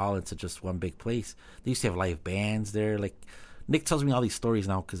it all into just one big place. They used to have live bands there. Like Nick tells me all these stories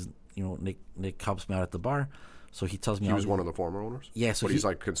now because you know Nick helps me out at the bar, so he tells me. He was one of the former owners. Yeah, so he's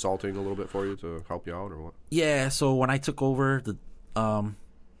like consulting a little bit for you to help you out, or what? Yeah, so when I took over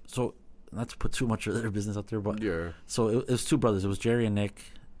so not to put too much of their business out there, but yeah. So it was 2 brothers. It was Jerry and Nick.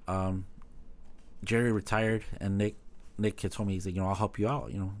 Jerry retired, and Nick had told me, he's like, you know, I'll help you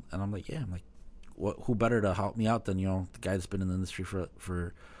out, you know, and I'm like, yeah, I'm like, who better to help me out than, you know, the guy that's been in the industry for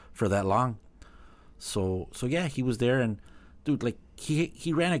that long. So yeah, he was there, and dude, like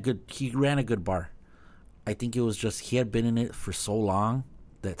he ran a good bar. I think it was just he had been in it for so long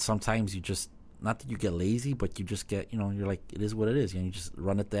that sometimes you just, not that you get lazy, but you just get, you're like, it is what it is. You just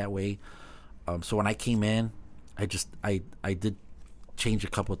run it that way. So when I came in, I did change a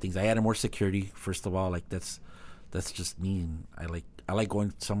couple of things. I added more security. First of all, like that's just me, and I like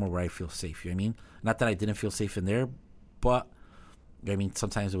going somewhere where I feel safe. You know what I mean? Not that I didn't feel safe in there, but I mean,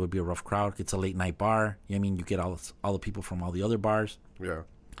 sometimes it would be a rough crowd. It's a late night bar. You know what I mean? You get all the people from all the other bars. Yeah.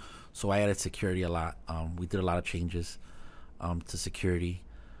 So I added security a lot. We did a lot of changes to security.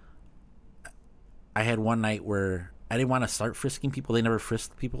 I had one night where I didn't want to start frisking people. They never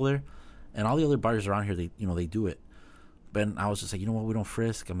frisked people there, and all the other bars around here, they do it. But I was just like, you know what, we don't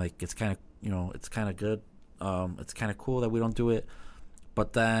frisk. I'm like, it's kind of, it's kind of good. It's kind of cool that we don't do it.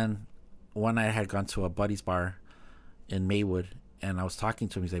 But then one night I had gone to a buddy's bar in Maywood, and I was talking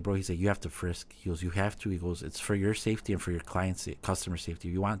to him. He's like, bro, you have to frisk. He goes, you have to. He goes, it's for your safety and for your clients' customer safety.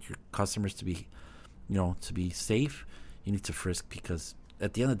 If you want your customers to be, to be safe, you need to frisk, because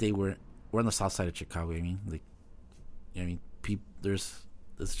at the end of the day, we're on the south side of Chicago. I mean, like,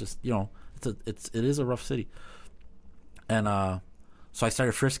 it's just, it is a rough city. And so I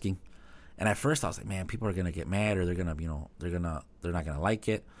started frisking, and at first I was like, man, people are gonna get mad, or they're not gonna like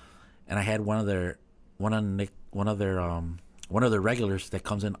it. And I had one of their regulars that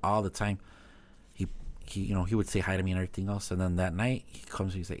comes in all the time. He would say hi to me and everything else. And then that night he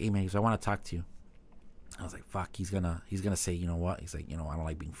comes, he's like, hey man, I want to talk to you. I was like, fuck, he's gonna say, you know what? He's like, I don't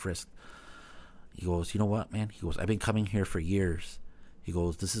like being frisked. He goes, you know what, man? He goes, I've been coming here for years. He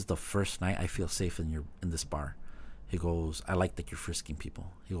goes, this is the first night I feel safe in this bar. He goes, I like that you're frisking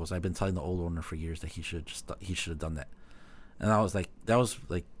people. He goes, I've been telling the old owner for years that he should have done that. And I was like,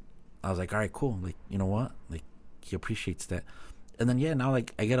 all right, cool. Like, you know what? Like, he appreciates that. And then, yeah, now,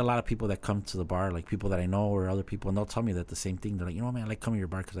 like, I get a lot of people that come to the bar, like people that I know or other people, and they'll tell me that the same thing. They're like, you know, man, I like coming to your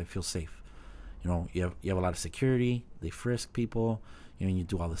bar because I feel safe. You have a lot of security. They frisk people. You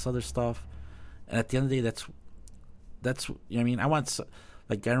do all this other stuff. And at the end of the day, that's I mean, I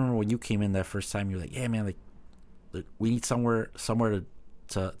remember when you came in that first time, you're like, yeah, man, like we need somewhere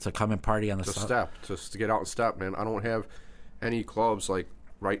to come and party on the side. To get out and step, man. I don't have any clubs like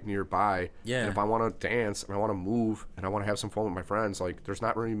right nearby. Yeah. And if I want to dance and I want to move and I want to have some fun with my friends, like there's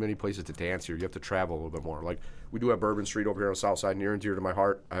not really many places to dance here. You have to travel a little bit more. Like we do have Bourbon Street over here on the south side, near and dear to my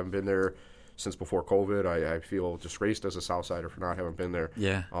heart. I haven't been there since before COVID. I feel disgraced as a Southsider for not having been there.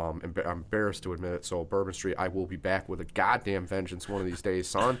 Yeah. I'm embarrassed to admit it. So Bourbon Street, I will be back with a goddamn vengeance one of these days,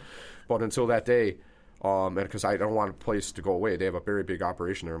 son. But until that day, and because I don't want a place to go away. They have a very big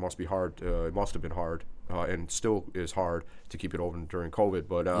operation there. It must be hard. It must have been hard, and still is hard to keep it open during COVID.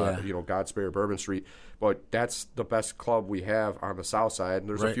 But God spare Bourbon Street. But that's the best club we have on the south side.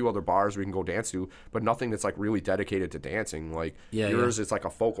 There's a few other bars we can go dance to, but nothing that's like really dedicated to dancing. Like yours, it's like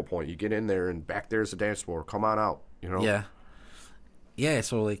a focal point. You get in there, and back there's the dance floor. Come on out. Yeah.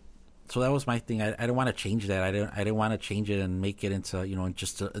 So that was my thing. I didn't want to change that. I didn't want to change it and make it into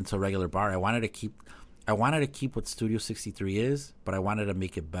into a regular bar. I wanted to keep what Studio 63 is, but I wanted to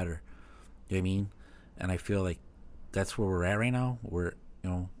make it better. You know what I mean? And I feel like that's where we're at right now.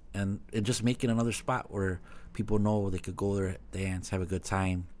 And it just making another spot where people know they could go there, dance, have a good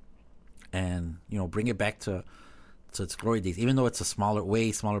time, and bring it back to its glory days. Even though it's a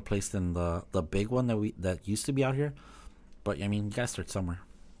way smaller place than the big one that used to be out here. But I mean, you gotta start somewhere.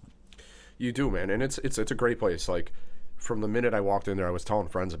 You do, man, and it's a great place. Like, from the minute I walked in there, I was telling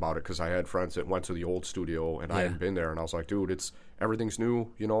friends about it because I had friends that went to the old studio and I hadn't been there, and I was like, dude, everything's new,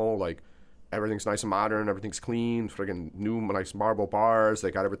 like everything's nice and modern, everything's clean, freaking new, nice marble bars.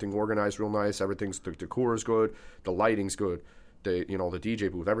 They got everything organized real nice. The decor is good, the lighting's good. The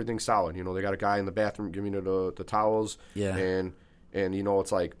DJ booth, everything's solid. They got a guy in the bathroom giving you the towels. Yeah. And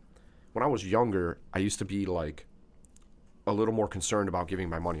it's like when I was younger, I used to be like a little more concerned about giving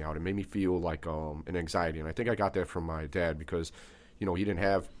my money out. It made me feel like an anxiety, and I think I got that from my dad because, he didn't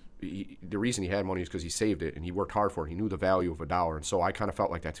have. The reason he had money is because he saved it and he worked hard for it. He knew the value of a dollar, and so I kind of felt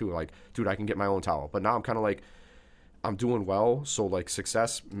like that too. Like, dude, I can get my own towel. But now I'm kind of like, I'm doing well, so like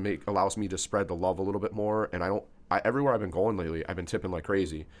success allows me to spread the love a little bit more. And everywhere I've been going lately, I've been tipping like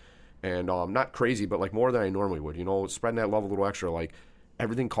crazy, and not crazy, but like more than I normally would. Spreading that love a little extra. Like,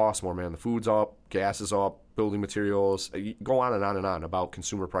 everything costs more, man. The food's up, gas is up, building materials. You go on and on and on about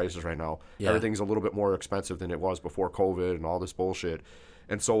consumer prices right now. Yeah. Everything's a little bit more expensive than it was before COVID and all this bullshit.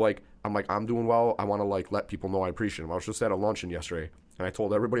 And so, like, I'm doing well. I want to, like, let people know I appreciate them. I was just at a luncheon yesterday, and I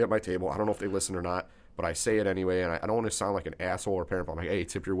told everybody at my table, I don't know if they listen or not, but I say it anyway, and I don't want to sound like an asshole or parent, but I'm like, hey,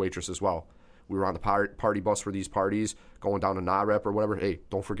 tip your waitress as well. we were on the party bus for these parties, going down to NAREP or whatever. Hey,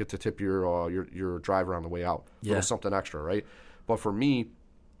 don't forget to tip your driver on the way out. Yeah. Little something extra, right? But for me,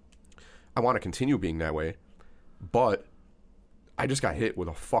 I want to continue being that way, but I just got hit with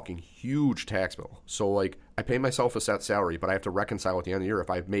a fucking huge tax bill. So, like, I pay myself a set salary, but I have to reconcile at the end of the year. If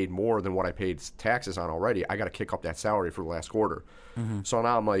I've made more than what I paid taxes on already, I got to kick up that salary for the last quarter. So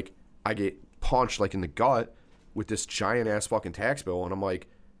now I'm like, I get punched, like, in the gut with this giant-ass fucking tax bill, and I'm like,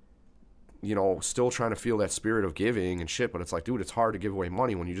 you know, still trying to feel that spirit of giving and shit, but it's like, dude, it's hard to give away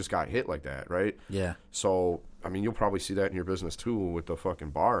money when you just got hit like that, right? Yeah. So, I mean, you'll probably see that in your business, too, with the fucking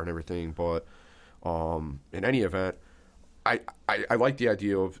bar and everything, but in any event, I like the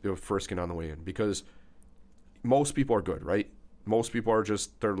idea of frisking on the way in, because most people are good, right? Most people are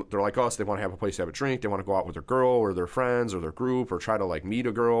just, they're like us. They want to have a place to have a drink. They want to go out with their girl or their friends or their group or try to, like, meet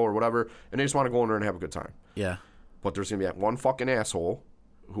a girl or whatever, and they just want to go in there and have a good time. Yeah. But there's going to be that one fucking asshole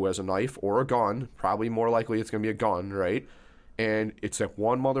who has a knife or a gun. Probably more likely it's going to be a gun, right? And it's that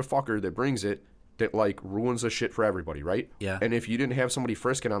one motherfucker that brings it that, like, ruins the shit for everybody, right? Yeah. And if you didn't have somebody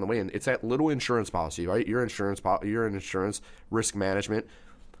frisking on the way in, it's that little insurance policy, right? Your insurance, risk management.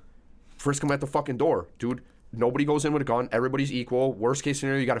 Frisk them at the fucking door, dude. Nobody goes in with a gun. Everybody's equal. Worst case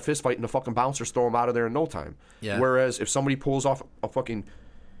scenario, you got a fist fight and the fucking bouncers throw them out of there in no time. Yeah. Whereas if somebody pulls off a fucking...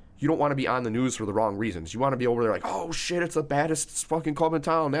 You don't want to be on the news for the wrong reasons. You want to be over there like, oh, shit, it's the baddest fucking club in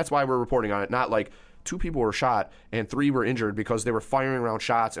town. That's why we're reporting on it. Not like 2 people were shot and 3 were injured because they were firing around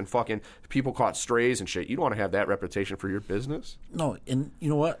shots and fucking people caught strays and shit. You don't want to have that reputation for your business. No, and you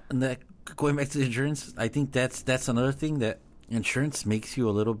know what? And that, going back to the insurance, I think that's another thing that insurance makes you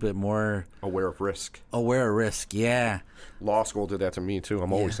a little bit more Aware of risk. Yeah. Law school did that to me, too.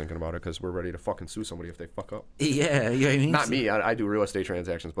 I'm always thinking about it because we're ready to fucking sue somebody if they fuck up. Yeah, you know what I mean? Not me. I do real estate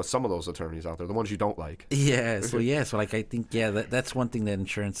transactions, but some of those attorneys out there, the ones you don't like. Yeah, so like I think, that's one thing that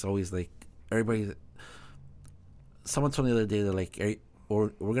insurance always, like, everybody... Someone told me the other day, they're like, we're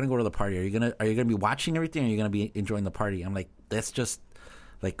going to go to the party. Are you gonna be watching everything, or are you going to be enjoying the party? I'm like, that's just,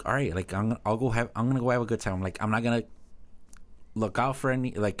 like, all right, like, I'm going to go have a good time. I'm like, I'm not going to look out for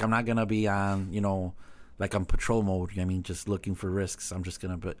any, like, I'm not gonna be on, you know, like, I'm patrol mode, you know what I mean, just looking for risks. I'm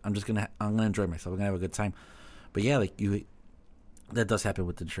gonna enjoy myself. I'm gonna have a good time. But yeah, like, that does happen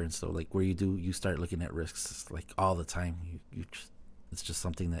with insurance though, like, where you start looking at risks, like, all the time. You just, it's just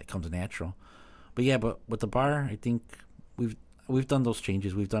something that comes natural. But yeah, but with the bar, I think we've done those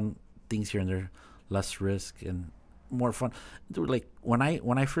changes. We've done things here and there, less risk and more fun. Like, when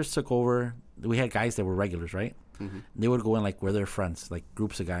I first took over, we had guys that were regulars, right? Mm-hmm. They would go in, like, where they're friends, like,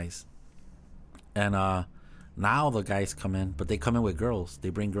 groups of guys. And now the guys come in, but they come in with girls.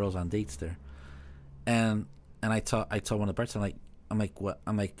 They bring girls on dates there. And I tell one of the bartenders,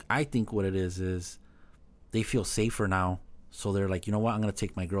 I think what it is they feel safer now. So they're like, you know what, I'm going to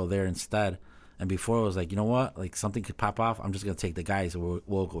take my girl there instead. And before it was like, you know what, like, something could pop off, I'm just going to take the guys and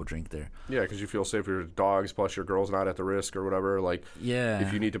we'll go drink there. Yeah, because you feel safe for your dogs, plus your girl's not at the risk or whatever. Like,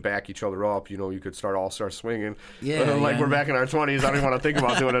 if you need to back each other up, you know, you could start swinging. We're back in our 20s. I don't even want to think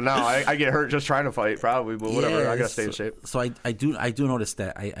about doing it now. I get hurt just trying to fight, probably, but whatever. I got to stay in shape. So I do notice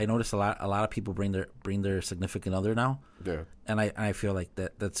that. I notice a lot of people bring their significant other now. Yeah. And I feel like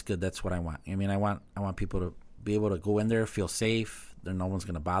that's good. That's what I want. I mean, I want people to be able to go in there, feel safe. No one's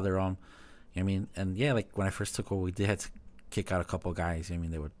going to bother them. I mean, and yeah, like, when I first took over, we did have to kick out a couple of guys. I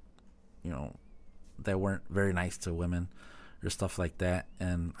mean, they would, you know, that weren't very nice to women or stuff like that.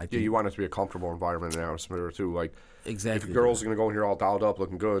 And I think, you want it to be a comfortable environment now, too. Like, exactly. If a girl's going to go in here all dialed up,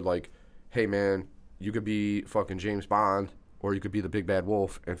 looking good, like, hey, man, you could be fucking James Bond, or you could be the big bad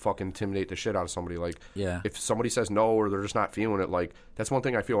wolf and fucking intimidate the shit out of somebody. Like, if somebody says no or they're just not feeling it, like, that's one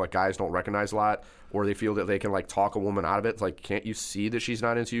thing I feel like guys don't recognize a lot, or they feel that they can, like, talk a woman out of it. It's like, can't you see that she's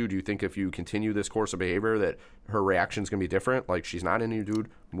not into you? Do you think if you continue this course of behavior that her reaction's going to be different? Like, she's not into you, dude.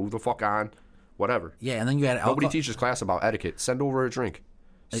 Move the fuck on. Whatever. Yeah, and then you had alcohol. Nobody teaches class about etiquette. Send over a drink.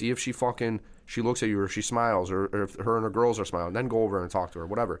 See if she looks at you or she smiles or if her and her girls are smiling. Then go over and talk to her,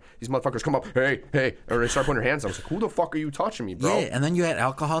 whatever. These motherfuckers come up, hey, or they start putting their hands up. I was like, who the fuck are you touching me, bro? Yeah, and then you add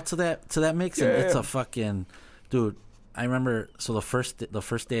alcohol to that mix, and it's a fucking... Dude, I remember, so the first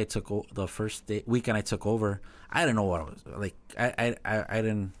weekend I took over, I didn't know what I was... Like, I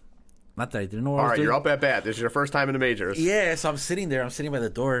didn't... Not that I didn't know what I was doing. All right, you're up at bat. This is your first time in the majors. Yeah, so I'm sitting by the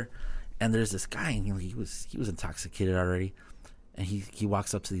door, and there's this guy, and he was intoxicated already. And he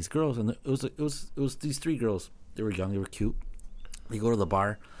walks up to these girls, and it was these 3 girls. They were young, they were cute. They go to the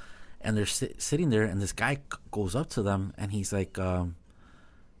bar, and they're sitting there, and this guy goes up to them, and he's like, you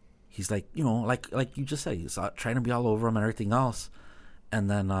know, like you just said, he's trying to be all over them and everything else. And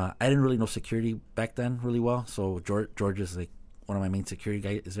then I didn't really know security back then really well, so George is like, one of my main security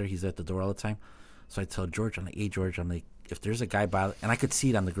guys is there. He's at the door all the time. So I tell George, I'm like, hey George, I'm like, if there's a guy and I could see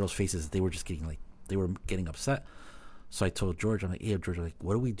it on the girls' faces, they were just getting upset. So I told George, I'm like, hey George, I'm like,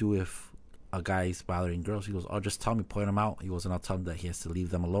 what do we do if a guy's bothering girls? He goes, oh, just tell me, point him out. He goes, and I'll tell him that he has to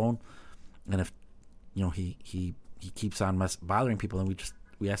leave them alone. And if he keeps on bothering people, then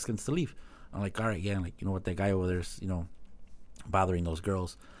we ask him to leave. I'm like, all right, yeah. I'm like, you know what, that guy over there's bothering those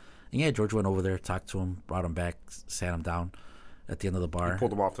girls. And yeah, George went over there, talked to him, brought him back, sat him down at the end of the bar. You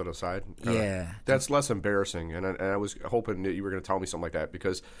pulled him off to the side. Yeah, that's less embarrassing. And I was hoping that you were going to tell me something like that,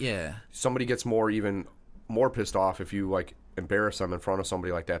 because somebody gets even more pissed off if you like embarrass them in front of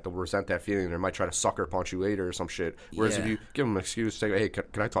somebody like that. They'll resent that feeling. They might try to sucker punch you later or some shit. Whereas if you give them an excuse, say, hey,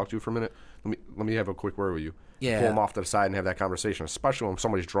 can I talk to you for a minute? Let me have a quick word with you. Yeah, pull them off to the side and have that conversation. Especially when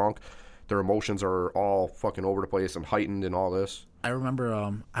somebody's drunk, their emotions are all fucking over the place and heightened and all this. I remember.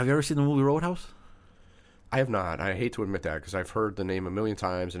 Have you ever seen the movie Roadhouse? I have not. I hate to admit that because I've heard the name a million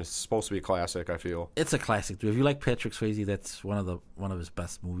times and it's supposed to be a classic. I feel it's a classic, dude. If you like Patrick Swayze, that's one of his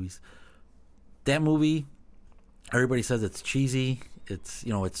best movies. That movie, everybody says it's cheesy. It's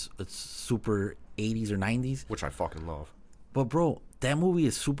it's super 80s or 90s, which I fucking love. But bro, that movie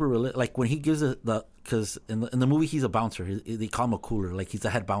is super like when he gives it because in the movie he's a bouncer. They call him a cooler, like he's the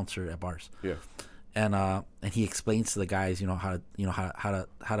head bouncer at bars. Yeah. And he explains to the guys, how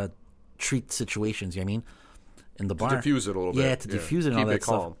to treat situations. You know what I mean? In the bar, to diffuse it a little bit. Yeah, to diffuse it and all that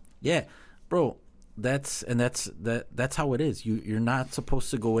calm. Stuff. Yeah, bro, that's how it is. You're not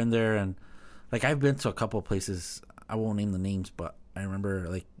supposed to go in there and like I've been to a couple of places. I won't name the names, but I remember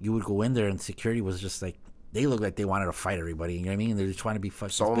like you would go in there and security was just like they looked like they wanted to fight everybody. You know what I mean? They're just trying to be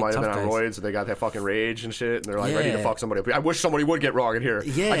fucking. Someone might have been on roids and they got that fucking rage and shit, and they're like ready to fuck somebody up. I wish somebody would get wrong in here.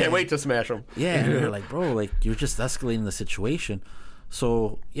 Yeah, I can't wait to smash them. Yeah, and you're like, bro, like you're just escalating the situation.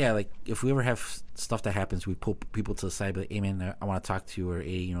 So yeah, like if we ever have stuff that happens, we pull people to the side, be like, hey man, I want to talk to you, or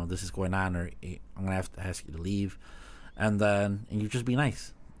hey, this is going on, or hey, I'm gonna have to ask you to leave, and you just be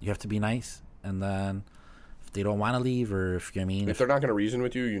nice. You have to be nice, and then if they don't want to leave, or if you know what I mean, if they're not gonna reason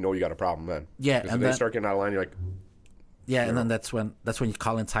with you, you know you got a problem then. Yeah, and if they start getting out of line, you're like, and then that's when you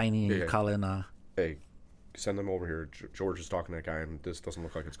call in Tiny and you call in. Hey, send them over here. George is talking to that guy, and this doesn't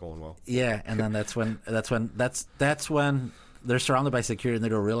look like it's going well. Yeah, and then that's when they're surrounded by security and they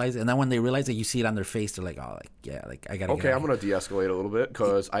don't realize it. And then when they realize it, you see it on their face. They're like, oh, like, yeah, like I gotta. Okay, I'm gonna de-escalate a little bit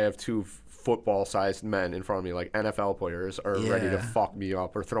because I have two football-sized men in front of me, like NFL players, are ready to fuck me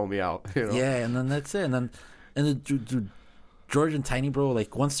up or throw me out. Yeah, and then that's it. And then George and Tiny, bro,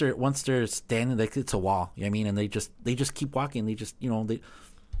 like once they're standing, like it's a wall. You know what I mean? And they just keep walking. They just they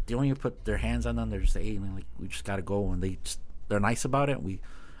don't even put their hands on them. They're just hey, like we just gotta go. And they're nice about it. We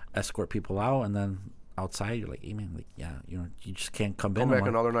escort people out, and then outside you're like, hey man, like yeah, you just can't come in. Come back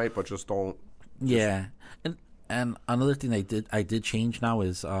another night, but just don't. Yeah, and another thing I did change now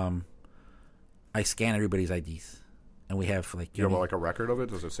is I scan everybody's IDs, and we have like you have like a record of it.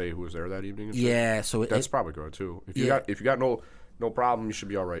 Does it say who was there that evening? Yeah, so that's probably good too. If you got no problem, you should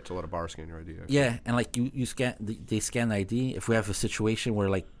be all right to let a bar scan your ID. Actually. Yeah, and like you scan, they scan the ID. If we have a situation where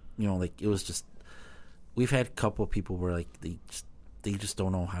like like it was just, we've had a couple of people where like they just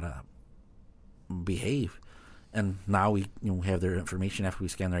don't know how to behave, and now we have their information after we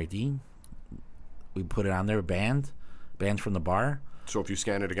scan their ID. We put it on there, banned from the bar. So if you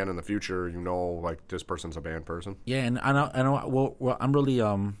scan it again in the future, like this person's a banned person. Yeah, and I know. Well, I'm really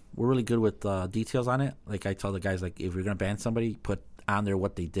we're really good with details on it. Like I tell the guys, like if you're gonna ban somebody, put on there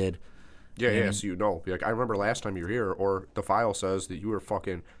what they did. Yeah, so like I remember last time you were here, or the file says that you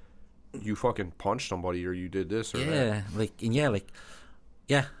fucking punched somebody, or you did this, or that.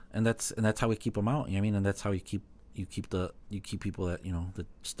 And that's how we keep them out. You know what I mean? And that's how you keep people that that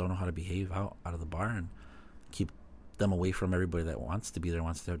just don't know how to behave out of the bar, and keep them away from everybody that wants to be there,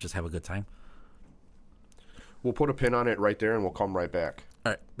 wants to just have a good time. We'll put a pin on it right there, and we'll come right back.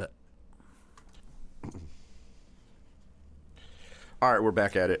 All right, bet. All right, we're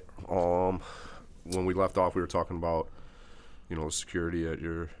back at it. When we left off, we were talking about security at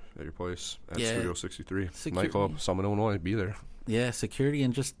your place at Studio 63 Nightclub, Summit, Illinois. Be there. Yeah, security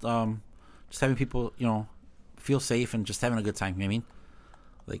and just having people feel safe and just having a good time. You know what I mean?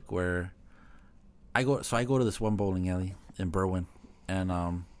 Like where I go to this one bowling alley in Berwyn, and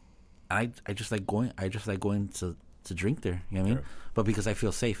I just like going. I just like going to drink there. You know what I mean? But because I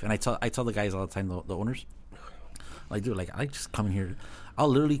feel safe, and I tell the guys all the time, the owners, like dude, like I just come in here. I'll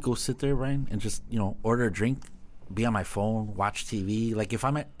literally go sit there, Brian, and just order a drink, be on my phone, watch TV. Like if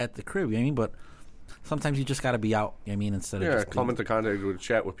I'm at the crib, you know what I mean? But sometimes you just got to be out. You know what I mean? Instead of just come into contact with,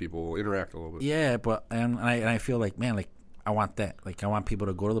 chat with people, interact a little bit. Yeah, but and I feel like, man, like I want that. Like I want people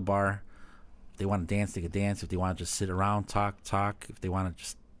to go to the bar. they want to dance, they could dance. If they want to just sit around, talk. If they want to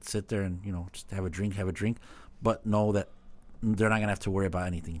just sit there and, just have a drink. But know that they're not going to have to worry about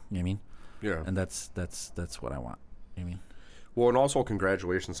anything. You know what I mean? Yeah. And that's what I want. You know what I mean? Well, and also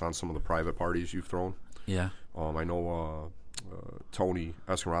congratulations on some of the private parties you've thrown. Yeah. I know Tony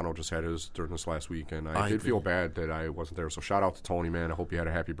Escarano just had his during this last week, and I did feel bad that I wasn't there. So shout out to Tony, man. I hope you had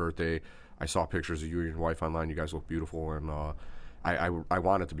a happy birthday. I saw pictures of you and your wife online. You guys look beautiful, and I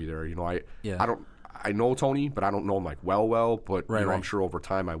wanted to be there. I know Tony, but I don't know him like well. But I'm sure over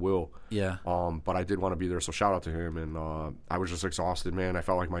time I will. Yeah. But I did want to be there, so shout out to him. And I was just exhausted, man. I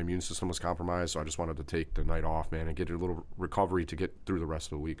felt like my immune system was compromised, so I just wanted to take the night off, man, and get a little recovery to get through the rest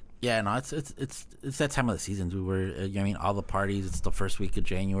of the week. Yeah, no, it's that time of the season, dude. Where all the parties. It's the first week of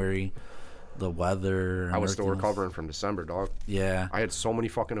January. The weather. I was still recovering from December, dog. Yeah. I had so many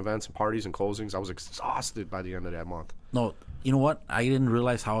fucking events and parties and closings. I was exhausted by the end of that month. No, you know what? I didn't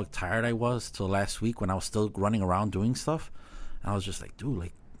realize how tired I was till last week when I was still running around doing stuff. And I was just like, dude,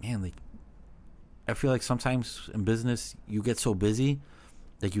 man, I feel like sometimes in business you get so busy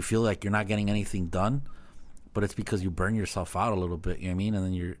that you feel like you're not getting anything done. But it's because you burn yourself out a little bit, you know what I mean? And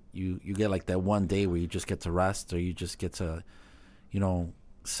then you get like that one day where you just get to rest or you just get to,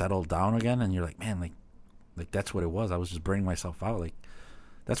 settle down again, and you're like, man, like that's what it was. I was just burning myself out. Like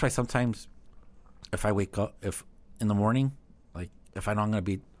that's why sometimes if I wake up, if in the morning, like if I know I'm gonna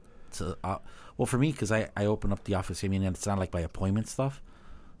be well, for me, because I open up the office, I mean, and it's not like by appointment stuff.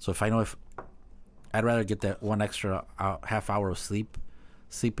 So if I know I'd rather get that one extra half hour of sleep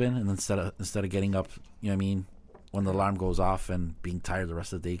in, and instead of getting up, you know what I mean, when the alarm goes off and being tired the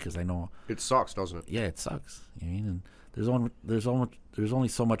rest of the day, because I know it sucks, doesn't it? Yeah, it sucks. You know what I mean? And there's only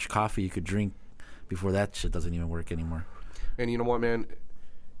so much coffee you could drink before that shit doesn't even work anymore. And you know what, man?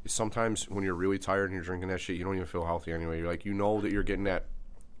 Sometimes when you're really tired and you're drinking that shit, you don't even feel healthy anyway. You're like, that you're getting that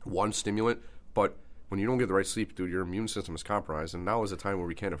one stimulant, but when you don't get the right sleep, dude, your immune system is compromised. And now is a time where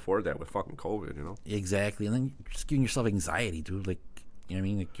we can't afford that with fucking COVID, Exactly. And then you're just giving yourself anxiety, dude. Like, you know what I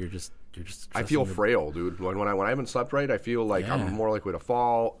mean? Like you're just I feel frail, dude. When I haven't slept right, I feel like I'm more likely to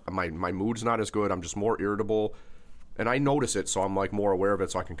fall. My mood's not as good. I'm just more irritable. And I notice it, so I'm like more aware of it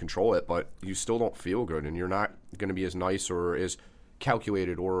so I can control it, but you still don't feel good, and you're not going to be as nice or as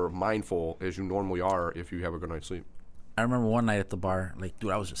calculated or mindful as you normally are if you have a good night's sleep. I remember one night at the bar, like,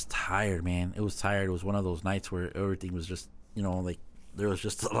 dude, I was just tired, man. It was tired. It was one of those nights where everything was just, like, there was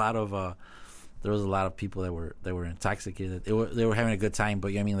just a lot of people that were intoxicated. They were having a good time,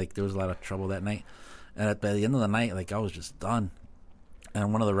 but I mean, like, there was a lot of trouble that night. And by the end of the night, like, I was just done.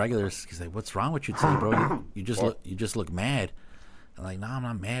 And one of the regulars, he's like, "What's wrong with you today, bro? You just look mad." I'm like, "No, I'm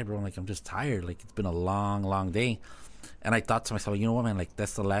not mad, bro. I'm just tired. Like, it's been a long, long day." And I thought to myself, you know what, man? Like,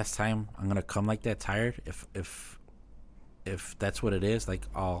 that's the last time I'm gonna come like that tired. If that's what it is, like,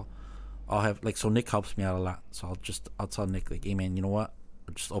 I'll have, like, so Nick helps me out a lot. So I'll tell Nick, like, "Hey, man, you know what?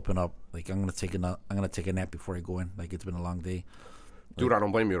 Just open up. Like, I'm gonna take a nap before I go in. Like, it's been a long day." Dude, I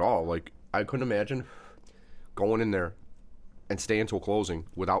don't blame you at all. Like, I couldn't imagine going in there and stay until closing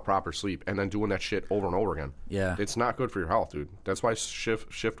without proper sleep and then doing that shit over and over again. Yeah. It's not good for your health, dude. That's why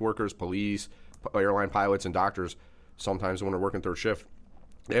shift workers, police, airline pilots, and doctors, sometimes when they're working third shift,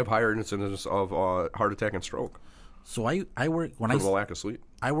 they have higher incidence of heart attack and stroke. So I work when the lack of sleep.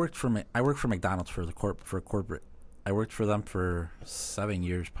 I worked for McDonald's for corporate. I worked for them for 7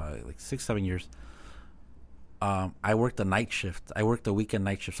 years, probably like 6-7 years. I worked a night shift. I worked a weekend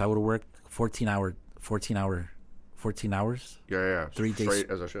night shift. So I would work 14 hours. 3 days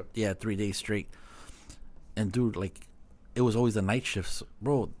straight as a shift. Yeah, 3 days straight. And dude, like, it was always the night shifts,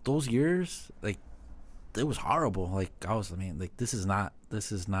 bro. Those years, like, it was horrible. Like, this is not.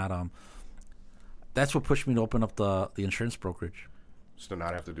 That's what pushed me to open up the insurance brokerage. Just to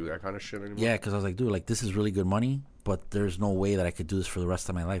not have to do that kind of shit anymore. Yeah, because I was like, dude, like, this is really good money, but there's no way that I could do this for the rest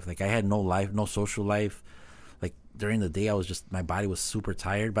of my life. Like, I had no life, no social life. Like, during the day, my body was super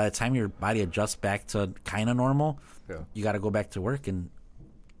tired. By the time your body adjusts back to kind of normal, you got to go back to work, and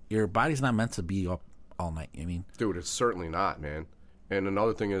your body's not meant to be up all night. I mean, dude, it's certainly not, man. And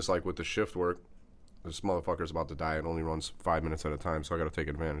another thing is, like, with the shift work, this motherfucker's about to die. It only runs 5 minutes at a time, so I got to take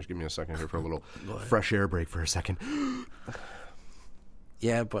advantage. Give me a second here for a little fresh air break for a second.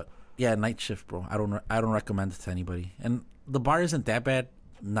 Yeah, night shift, bro. I don't recommend it to anybody. And the bar isn't that bad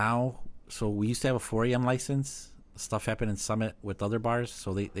now. So we used to have a 4 a.m. license. Stuff happened in Summit with other bars,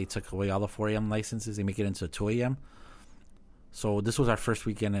 so they took away all the 4 a.m. licenses. They make it into a 2 a.m. So this was our first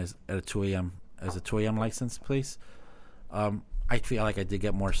weekend as a 2 a.m. license place. I feel like I did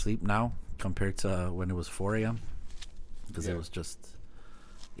get more sleep now compared to when it was 4 a.m. because it was just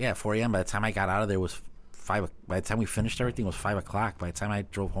 4 a.m. By the time I got out of there, it was By the time we finished everything, it was 5 o'clock. By the time I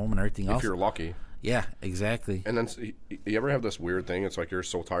drove home and everything else, if you're lucky. Yeah, exactly. And then you ever have this weird thing? It's like you're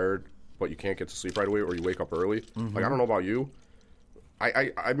so tired, but you can't get to sleep right away, or you wake up early. Mm-hmm. Like I don't know about you.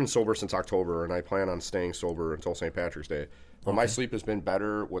 I've been sober since October, and I plan on staying sober until St. Patrick's Day. But my sleep has been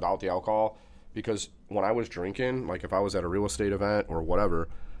better without the alcohol because when I was drinking, like if I was at a real estate event or whatever,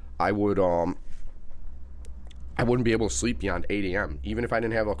 I wouldn't be able to sleep beyond 8 a.m. Even if I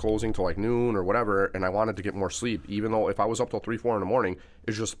didn't have a closing till like noon or whatever, and I wanted to get more sleep, even though if I was up till 3, 4 in the morning,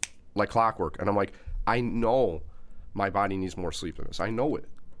 it's just like clockwork. And I'm like, I know my body needs more sleep than this. I know it.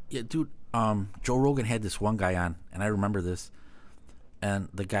 Yeah, dude. Joe Rogan had this one guy on, and I remember this. And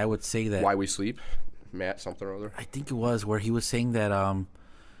the guy would say that Why We Sleep, Matt something or other. I think it was where he was saying that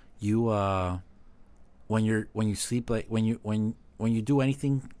you when you sleep, like when you do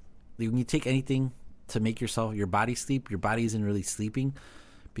anything, when you take anything to make your body sleep, your body isn't really sleeping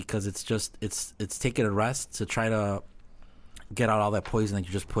because it's taking a rest to try to get out all that poison that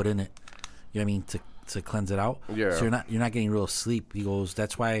you just put in it. You know what I mean, to cleanse it out. Yeah. So you're not getting real sleep. He goes,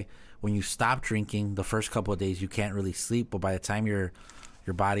 that's why when you stop drinking the first couple of days you can't really sleep, but by the time your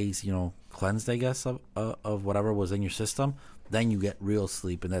body's cleansed, I guess, of whatever was in your system, then you get real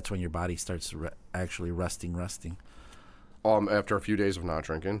sleep, and that's when your body starts actually resting. After a few days of not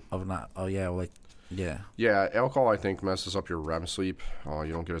drinking. Yeah, alcohol I think messes up your REM sleep.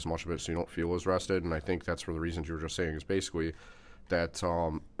 You don't get as much of it, so you don't feel as rested, and I think that's for the reasons you were just saying. Is basically that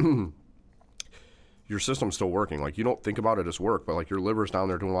your system's still working. Like you don't think about it as work, but like your liver's down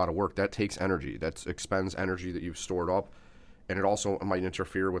there doing a lot of work. That takes energy. That expends energy that you've stored up. And it also might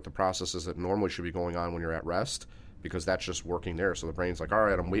interfere with the processes that normally should be going on when you're at rest because that's just working there. So the brain's like, all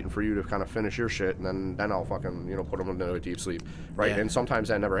right, I'm waiting for you to kind of finish your shit, and then I'll fucking, put them into a deep sleep, right? Yeah. And sometimes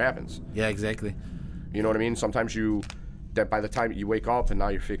that never happens. Yeah, exactly. You know what I mean? Sometimes that by the time you wake up and now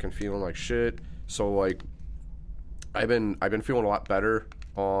you're feeling like shit. So like, I've been feeling a lot better,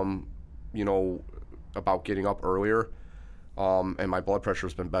 about getting up earlier, and my blood pressure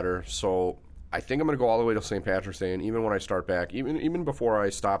has been better. So I think I'm going to go all the way to St. Patrick's Day, and even when I start back, even before I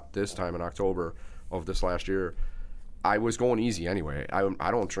stopped this time in October of this last year, I was going easy anyway.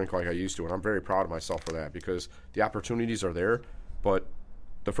 I don't drink like I used to, and I'm very proud of myself for that because the opportunities are there, but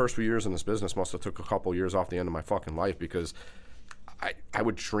the first few years in this business must have took a couple years off the end of my fucking life because I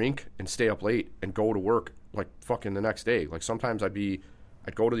would drink and stay up late and go to work like fucking the next day. Like sometimes I'd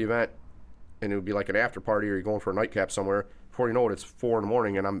go to the event, and it would be like an after party or you're going for a nightcap somewhere. Before you know it, it's 4 in the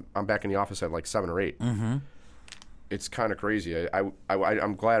morning, and I'm back in the office at like 7 or 8. Mm-hmm. It's kind of crazy.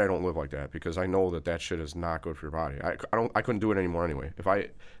 I'm glad I don't live like that because I know that shit is not good for your body. I couldn't do it anymore anyway. If I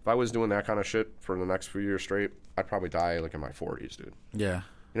was doing that kind of shit for the next few years straight, I'd probably die like in my 40s, dude. Yeah. You know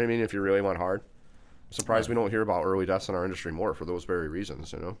what I mean? If you really went hard. I'm surprised we don't hear about early deaths in our industry more for those very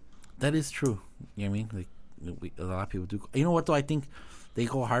reasons, That is true. You know what I mean? Like a lot of people do. You know what though? I think they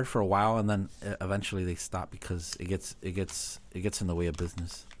go hard for a while and then eventually they stop because it gets in the way of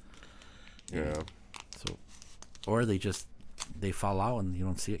business. Yeah. So, or they fall out and you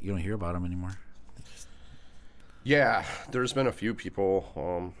don't hear about them anymore. Yeah, there's been a few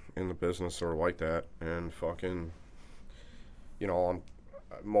people in the business that are like that, and fucking,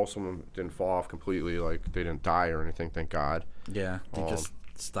 most of them didn't fall off completely. Like they didn't die or anything, thank God. Yeah, they just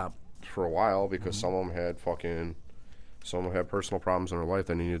stopped for a while because some of them had personal problems in their life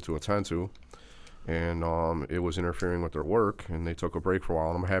they needed to attend to, and it was interfering with their work, and they took a break for a while,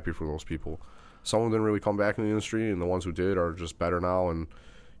 and I'm happy for those people. Some of them didn't really come back in the industry, and the ones who did are just better now, and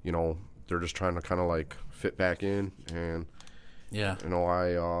they're just trying to kind of like fit back in, and yeah,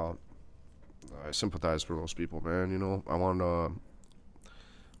 I sympathize for those people, man. I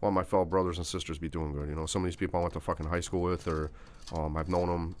want my fellow brothers and sisters to be doing good. Some of these people I went to fucking high school with, or I've known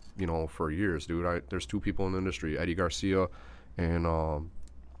them, for years, dude. There's 2 people in the industry, Eddie Garcia and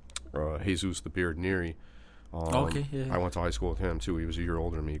Jesus the Beard Neary. Okay, yeah. I went to high school with him, too. He was a year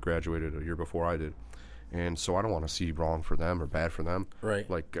older than me. He graduated a year before I did. And so I don't want to see wrong for them or bad for them. Right.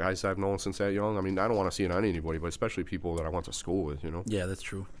 Like, guys I've known since that young. I mean, I don't want to see it on anybody, but especially people that I went to school with, Yeah, that's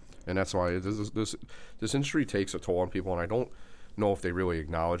true. And that's why this industry takes a toll on people, and I don't know if they really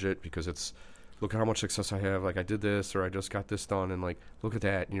acknowledge it because it's, look at how much success I have. Like, I did this, or I just got this done, and, like, look at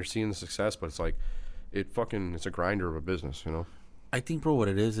that. And you're seeing the success, but it's like, it's a grinder of a business, I think, bro, what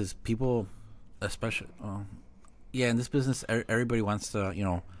it is people, especially, in this business, everybody wants to,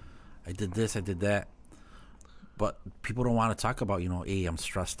 I did this, I did that. But people don't want to talk about, hey, I'm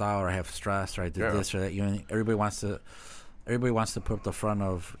stressed out, or I have stress, or I did this or that. Everybody wants to put up the front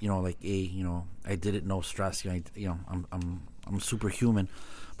of, like, hey, I did it, no stress. I'm superhuman.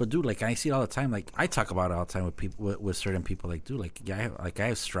 But dude, like I see it all the time. Like I talk about it all the time with people, with certain people. Like, dude, like I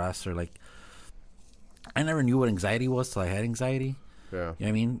have stress, or like I never knew what anxiety was till I had anxiety. Yeah. You know what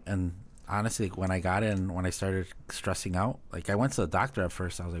I mean? And honestly, like, when I got it and when I started stressing out, like, I went to the doctor at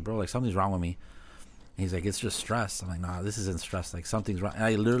first. I was like, bro, like, something's wrong with me. And he's like, it's just stress. I'm like, nah, this isn't stress. Like, something's wrong. And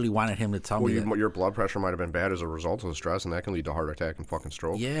I literally wanted him to tell me that. Your blood pressure might have been bad as a result of the stress, and that can lead to heart attack and fucking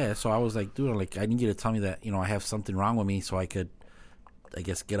stroke. Yeah, so I was like, dude, like, I need you to tell me that, you know, I have something wrong with me so I could, I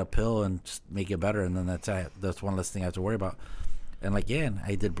guess, get a pill and just make it better. And then that's one less thing I have to worry about. And, like, yeah, and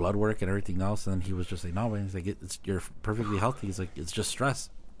I did blood work and everything else. And then he was just like, no, man. He's like, you're perfectly healthy. He's like, it's just stress.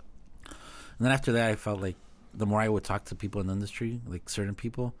 And then after that, I felt like the more I would talk to people in the industry, like certain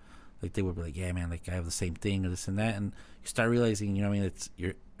people, like they would be like, yeah, man, like I have the same thing or this and that. And you start realizing, you know what I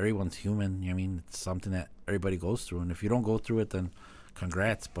mean, everyone's human. You know what I mean? It's something that everybody goes through. And if you don't go through it, then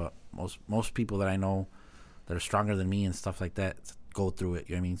congrats. But most people that I know that are stronger than me and stuff like that go through it.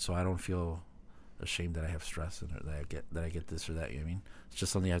 You know what I mean? So I don't feel ashamed that I have stress and that I get this or that. You know what I mean? It's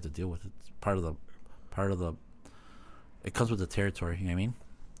just something I have to deal with. It's part of the. It comes with the territory. You know what I mean?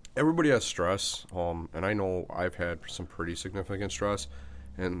 Everybody has stress, and I know I've had some pretty significant stress,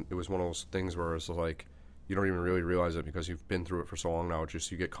 and it was one of those things where it's like you don't even really realize it because you've been through it for so long now.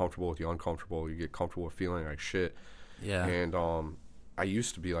 Just you get comfortable with the uncomfortable, you get comfortable with feeling like shit. Yeah. And I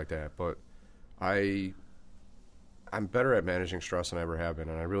used to be like that, but I'm better at managing stress than I ever have been,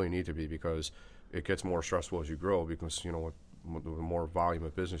 and I really need to be because it gets more stressful as you grow because, you know, the more volume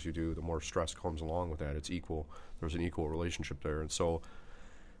of business you do, the more stress comes along with that. It's equal. There's an equal relationship there. And so,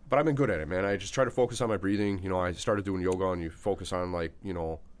 but I've been good at it, man. I just try to focus on my breathing. You know, I started doing yoga, and you focus on, like, you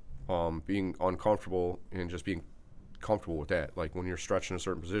know, being uncomfortable and just being comfortable with that. Like when you're stretching a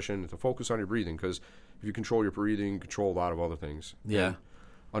certain position, to focus on your breathing, because if you control your breathing, you control a lot of other things. Yeah. And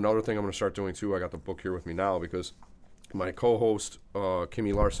another thing I'm going to start doing too, I got the book here with me now because my co-host,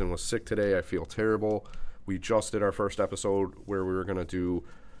 Kimmy Larson, was sick today. I feel terrible. We just did our first episode where we were going to do,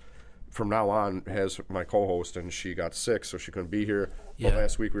 from now on, has my co-host, and she got sick, so she couldn't be here. Yeah. But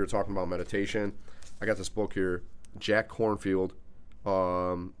last week we were talking about meditation. I got this book here, Jack Kornfield.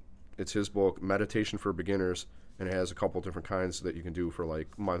 It's his book, Meditation for Beginners, and it has a couple different kinds that you can do for,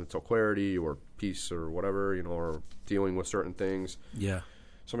 like, mental clarity or peace or whatever, you know, or dealing with certain things. Yeah.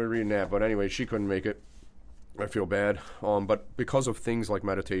 So I'm reading that. But anyway, she couldn't make it. I feel bad. But because of things like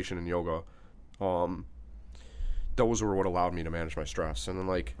meditation and yoga, those were what allowed me to manage my stress. And then,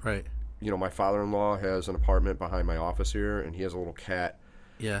 like, Right. you know, my father-in-law has an apartment behind my office here, and he has a little cat.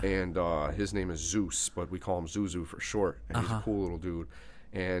 Yeah. And his name is Zeus, but we call him Zuzu for short. And he's a cool little dude.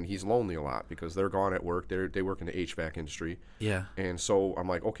 And he's lonely a lot because they're gone at work. They work in the HVAC industry. Yeah. And so I'm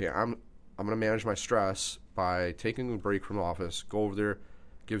like, okay, I'm going to manage my stress by taking a break from the office, go over there,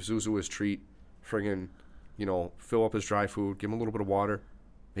 give Zuzu his treat, friggin', you know, fill up his dry food, give him a little bit of water,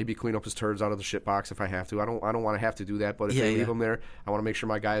 maybe clean up his turds out of the shit box if I have to. I don't want to have to do that, but if they leave him there, I want to make sure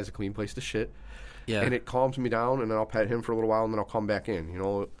my guy has a clean place to shit. Yeah. And it calms me down, and then I'll pet him for a little while, and then I'll come back in. You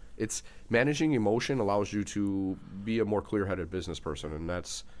know, it's managing emotion allows you to be a more clear-headed business person, and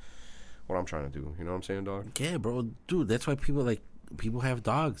that's what I'm trying to do. You know what I'm saying, dog? Yeah, bro, dude. That's why people have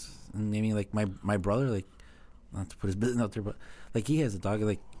dogs. And I mean, like my brother, like, not to put his business out there, but like he has a dog,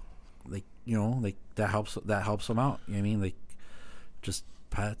 like you know, like that helps him out. You know what I mean? Like just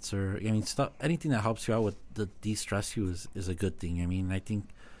pets or I mean stuff, anything that helps you out with the de-stress you is a good thing. I mean, I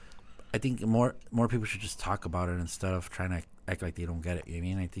think more people should just talk about it instead of trying to act like they don't get it. You know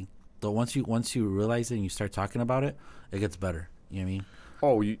what I mean? I think though once you realize it and you start talking about it, it gets better. You know what I mean?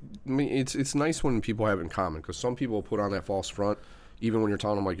 Oh, I mean, it's nice when people have it in common, because some people put on that false front, even when you're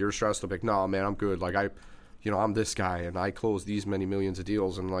telling them, like, you're stressed. They're like, no, man, I'm good. Like, I'm this guy, and I close these many millions of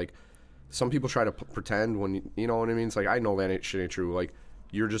deals. And, like, some people try to pretend when, you know what I mean? It's like, I know that shit ain't true. Like,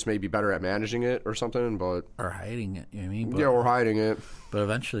 you're just maybe better at managing it or something, but... Or hiding it, you know what I mean? But, yeah, or hiding it. But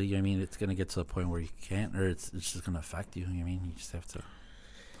eventually, you know what I mean, it's going to get to the point where you can't, or it's just going to affect you, you know what I mean? You just have to...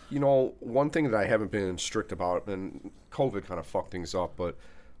 You know, one thing that I haven't been strict about, and COVID kind of fucked things up, but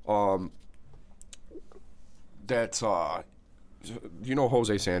you know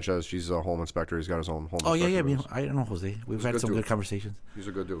Jose Sanchez? He's a home inspector. He's got his own home inspector. Oh, yeah, I mean, I know Jose. We've had some good conversations. He's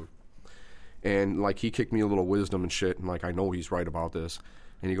a good dude. And, like, he kicked me a little wisdom and shit, and, like, I know he's right about this.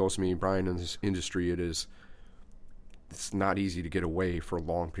 And he goes to me, Brian, in this industry, it's not easy to get away for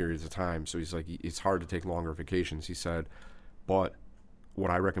long periods of time. So he's like, it's hard to take longer vacations. He said, but what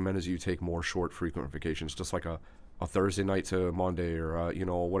I recommend is you take more short, frequent vacations, just like a Thursday night to Monday, or you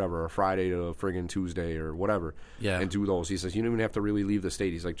know, whatever, a Friday to friggin' Tuesday or whatever. Yeah. And do those. He says you don't even have to really leave the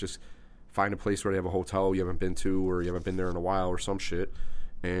state. He's like, just find a place where they have a hotel you haven't been to, or you haven't been there in a while, or some shit,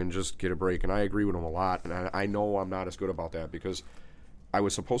 and just get a break. And I agree with him a lot. And I know I'm not as good about that, because I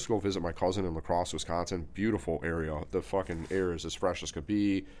was supposed to go visit my cousin in La Crosse, Wisconsin. Beautiful area. The fucking air is as fresh as could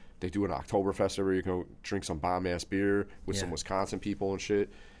be. They do an Oktoberfest every year. You can go drink some bomb-ass beer with some Wisconsin people and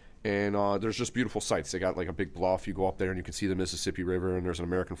shit. And there's just beautiful sights. They got like a big bluff. You go up there and you can see the Mississippi River, and there's an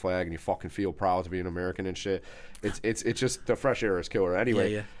American flag, and you fucking feel proud to be an American and shit. It's just the fresh air is killer.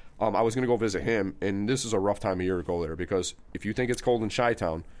 Anyway, I was gonna go visit him, and this is a rough time of year to go there because if you think it's cold in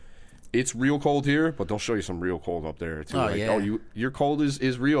Chi-Town, it's real cold here, but they'll show you some real cold up there too. Your cold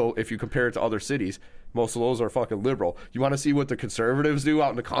is real if you compare it to other cities. Most of those are fucking liberal. You want to see what the conservatives do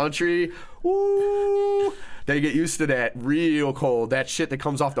out in the country? Woo! They get used to that real cold. That shit that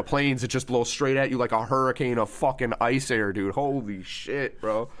comes off the planes, it just blows straight at you like a hurricane of fucking ice air, dude. Holy shit,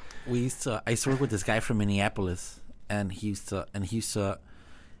 bro. I used to work with this guy from Minneapolis, and he used to.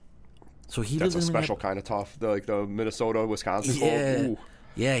 So he That's lived a in special kind of tough, like the Minnesota, Wisconsin cold. Ooh.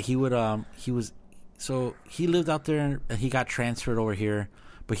 Yeah, he lived out there, and he got transferred over here.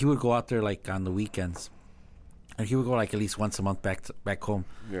 But he would go out there like on the weekends, and he would go like at least once a month back home.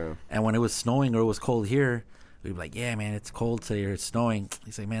 Yeah. And when it was snowing or it was cold here, we'd be like, "Yeah, man, it's cold today or it's snowing."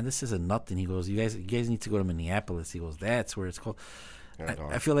 He's like, "Man, this isn't nothing." He goes, "You guys need to go to Minneapolis." He goes, "That's where it's cold." Yeah,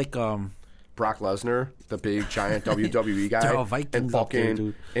 I feel like Brock Lesnar, the big giant WWE guy,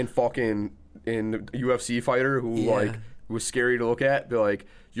 and fucking UFC fighter who was scary to look at. Be like,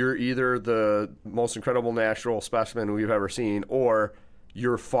 you're either the most incredible natural specimen we've ever seen, or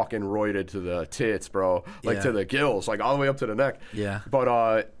you're fucking roided to the tits, bro. Like to the gills, like all the way up to the neck. Yeah.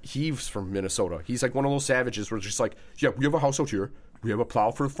 But he's from Minnesota. He's like one of those savages where it's just like, yeah, we have a house out here. We have a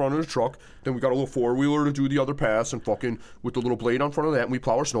plow for the front of the truck. Then we got a little four-wheeler to do the other pass and fucking with the little blade on front of that. And we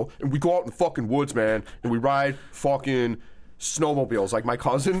plow our snow. And we go out in the fucking woods, man. And we ride fucking snowmobiles. Like my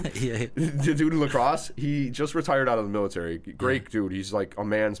cousin, the dude in lacrosse, he just retired out of the military. Great dude. He's like a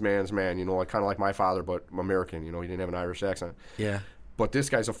man's man, you know, like kind of like my father, but American. You know, he didn't have an Irish accent. Yeah. But this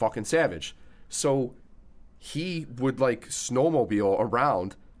guy's a fucking savage. So he would like snowmobile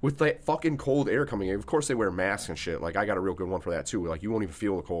around with that fucking cold air coming in. Of course they wear masks and shit. Like I got a real good one for that too. Like you won't even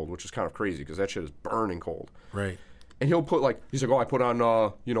feel the cold, which is kind of crazy because that shit is burning cold. Right. And he'll put like, he's like, oh, I put on,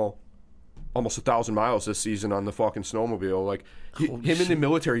 almost 1,000 miles this season on the fucking snowmobile. Like him and the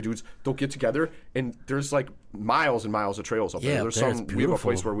military dudes, they'll get together and there's like miles and miles of trails up there. We have a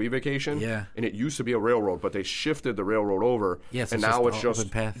place where we vacation, and it used to be a railroad, but they shifted the railroad over, and now it's just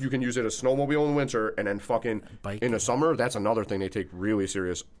you can use it as snowmobile in the winter, and then fucking in the summer. That's another thing they take really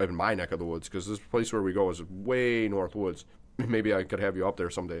serious in my neck of the woods because this place where we go is way north woods. Maybe I could have you up there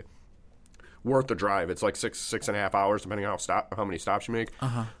someday. Worth the drive. It's like 6.5 hours, depending on how many stops you make.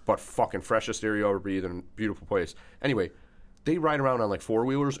 But fucking freshest air you ever breathe and beautiful place. Anyway, they ride around on like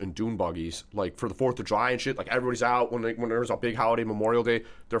four-wheelers and dune buggies, like for the 4th of July and shit. Like everybody's out when there's a big holiday, Memorial Day,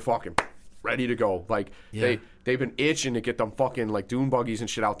 they're fucking ready to go. Like they've been itching to get them fucking like dune buggies and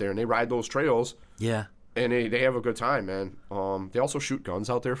shit out there, and they ride those trails. Yeah. And they have a good time, man. They also shoot guns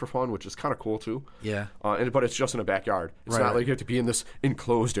out there for fun, which is kind of cool too. Yeah. But it's just in a backyard. It's not like you have to be in this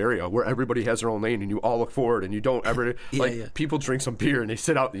enclosed area where everybody has their own lane and you all look forward and you don't ever people drink some beer and they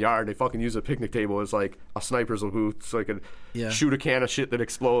sit out in the yard and they fucking use a picnic table as like a sniper's booth so they can shoot a can of shit that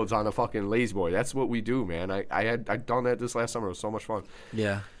explodes on a fucking lazy boy. That's what we do, man. I'd done that this last summer. It was so much fun.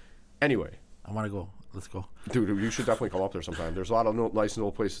 Yeah. Anyway, I want to go. Let's go. Dude, you should definitely come up there sometime. There's a lot of nice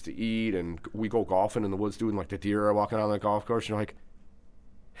little places to eat, and we go golfing in the woods, dude, and like the deer are walking on the golf course, and you're like,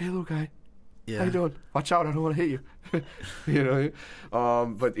 hey, little guy, how you doing? Watch out, I don't want to hit you. You know?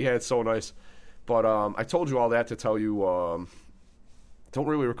 But yeah, it's so nice. But I told you all that to tell you, don't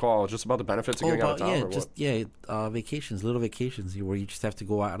really recall, just about the benefits of getting out of town, vacations, little vacations, where you just have to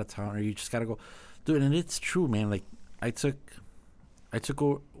go out of town, or you just got to go. Dude, and it's true, man. Like, when I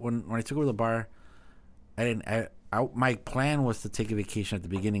took over the bar, my plan was to take a vacation at the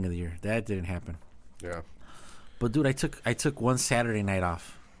beginning of the year. That didn't happen. Yeah. But dude, I took one Saturday night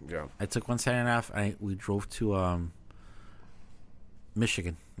off. Yeah. I took one Saturday night off. We drove to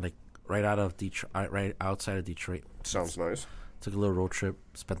Michigan, like right outside of Detroit. Sounds nice. Took a little road trip,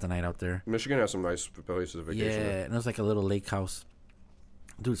 spent the night out there. Michigan has some nice places of vacation. Yeah, and it was like a little lake house.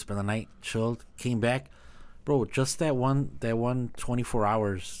 Dude, spent the night, chilled, came back. Bro, just that one 24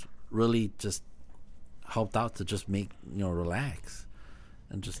 hours really just helped out to just make, relax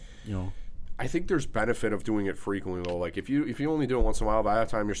and just, I think there's benefit of doing it frequently though. Like if you only do it once in a while, by that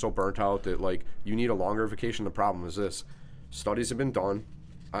time you're so burnt out that like you need a longer vacation. The problem is this: studies have been done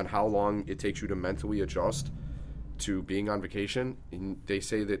on how long it takes you to mentally adjust to being on vacation, and they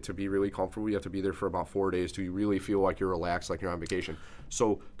say that to be really comfortable you have to be there for about 4 days to really feel like you're relaxed, like you're on vacation.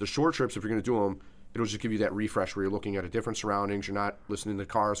 So the short trips, if you're going to do them, it'll just give you that refresh where you're looking at a different surroundings. You're not listening to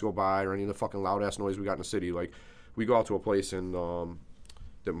cars go by or any of the fucking loud ass noise we got in the city. Like we go out to a place in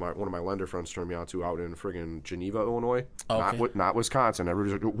that one of my lender friends turned me on to out in friggin' Geneva, Illinois. Okay. Not Wisconsin.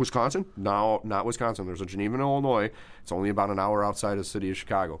 Everybody's like, Wisconsin? No, not Wisconsin. There's a Geneva, Illinois. It's only about an hour outside of the city of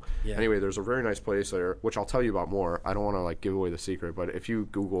Chicago. Yeah. Anyway, there's a very nice place there, which I'll tell you about more. I don't want to like give away the secret, but if you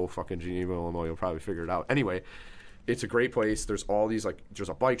Google fucking Geneva, Illinois, you'll probably figure it out. Anyway, it's a great place. There's all these like, there's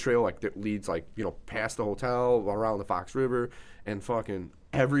a bike trail like that leads like, you know, past the hotel, around the Fox River, and fucking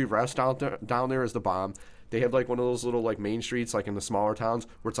every restaurant down there is the bomb. They have like one of those little like main streets like in the smaller towns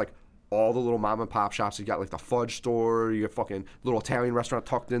where it's like all the little mom and pop shops. You got like the fudge store, you got fucking little Italian restaurant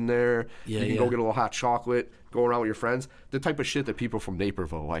tucked in there. You can go get a little hot chocolate, go around with your friends. The type of shit that people from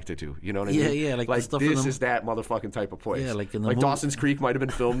Naperville like to do. You know what I mean? Yeah, like stuff this is that motherfucking type of place. Yeah, like in the like Dawson's Creek might have been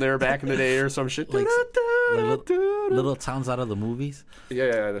filmed there back in the day or some shit. like little towns out of the movies.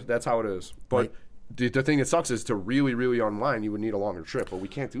 Yeah, that's how it is. But the thing that sucks is to really, really unwind, you would need a longer trip, but we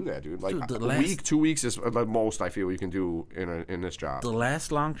can't do that, dude. Like a week, 2 weeks is the most I feel you can do in this job. The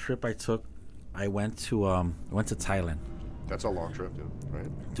last long trip I took, I went to Thailand. That's a long trip, dude.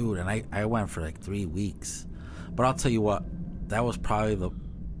 Right? Dude, and I went for like 3 weeks, but I'll tell you what, that was probably the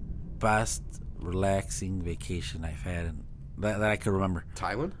best relaxing vacation I've had that I could remember.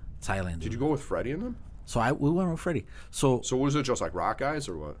 Thailand. Dude. Did you go with Freddie and them? So we went with Freddie. So was it just like rock guys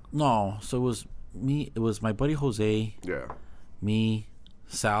or what? No, so it was me. It was my buddy Jose. Yeah. Me,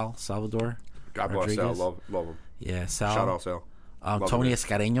 Salvador. God bless Sal. Love him. Yeah, Sal. Shout out Sal. Tony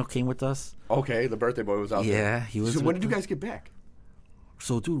Escareño came with us. Okay, the birthday boy was out there. Yeah, he was. So when did you guys get back?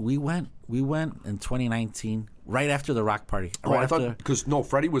 So, dude, we went in 2019, right after the rock party. Oh, I thought because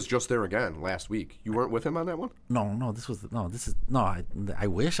Freddie was just there again last week. You weren't with him on that one? No. I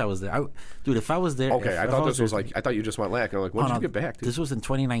wish I was there, dude. If I was there, okay. I thought this was like I thought you just went back. I'm like, when did you get back? Dude? This was in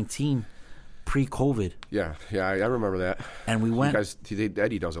 2019, pre-COVID. Yeah, I remember that. And we went. You guys,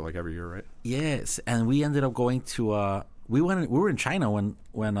 Eddie does it like every year, right? Yes, and we ended up going to. We were in China when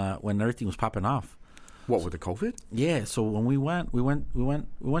everything was popping off. What, with the COVID? Yeah, so when we went to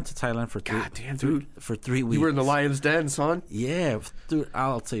Thailand for for 3 weeks. You were in the lion's den, son. Yeah, dude.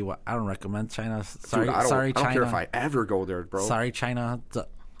 I'll tell you what. I don't recommend China. Sorry, dude, sorry, China. I don't care if I ever go there, bro. Sorry, China.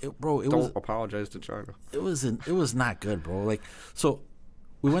 Don't apologize to China. It was not good, bro. Like, so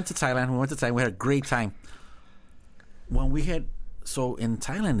we went to Thailand. We had a great time. In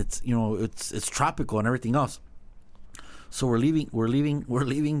Thailand, it's tropical and everything else. So we're leaving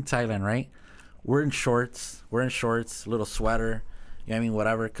Thailand, right? We're in shorts, little sweater, you know what I mean,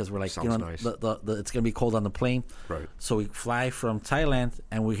 whatever, because we're like, sounds nice. It's gonna be cold on the plane, right? So we fly from Thailand,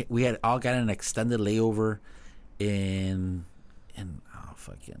 and we had all got an extended layover in I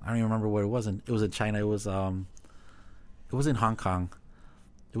don't even remember where it was. It was in China. It was in Hong Kong.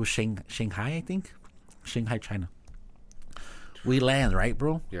 It was Shanghai, I think, Shanghai, China. We land, right,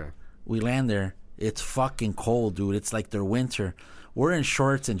 bro? Yeah. We land there. It's fucking cold, dude. It's like their winter. We're in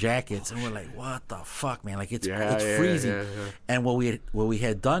shorts and jackets, and we're like, "What the fuck, man?" Like it's freezing. Yeah. And what we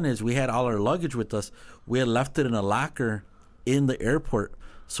had done is we had all our luggage with us. We had left it in a locker in the airport,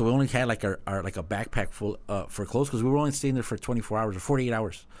 so we only had like our like a backpack full for clothes because we were only staying there for 24 hours or 48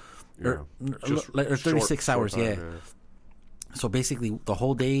 hours, or 36 hours. Short time, yeah. So basically, the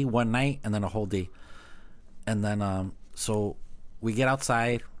whole day, one night, and then a whole day, and then so we get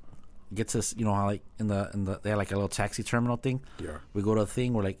outside. Get to, how like in the they had like a little taxi terminal thing. Yeah. We go to a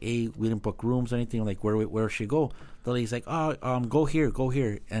thing. We're like, hey, we didn't book rooms or anything. We're like, where should she go? The lady's like, go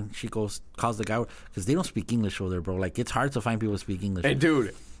here, and she calls the guy because they don't speak English over there, bro. Like it's hard to find people who speak English. Hey,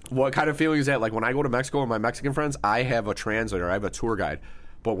 dude, what kind of feeling is that? Like when I go to Mexico with my Mexican friends, I have a translator, I have a tour guide.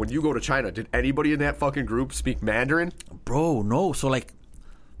 But when you go to China, did anybody in that fucking group speak Mandarin? Bro, no. So like,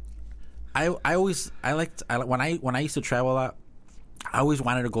 when I used to travel a lot. I always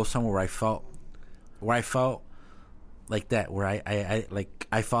wanted to go somewhere where I felt like that, where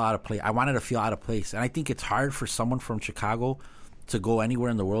I felt out of place. I wanted to feel out of place, and I think it's hard for someone from Chicago to go anywhere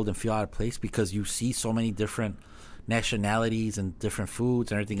in the world and feel out of place because you see so many different nationalities and different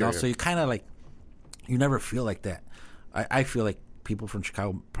foods and everything else. Yeah. So you kind of like you never feel like that. I feel like people from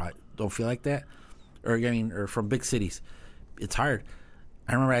Chicago probably don't feel like that, or from big cities. It's hard.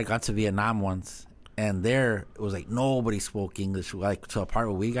 I remember I got to Vietnam once. And there, it was like nobody spoke English, like to a part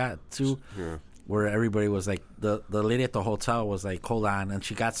where we got to, where everybody was like, the lady at the hotel was like, hold on. And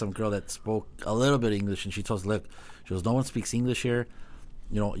she got some girl that spoke a little bit of English. And she told us, look, she goes, no one speaks English here.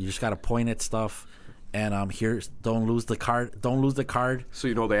 You just got to point at stuff. And don't lose the card. So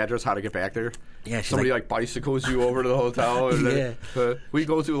you know the address, how to get back there? Yeah, she's somebody like, like bicycles you over to the hotel. And Yeah. then, we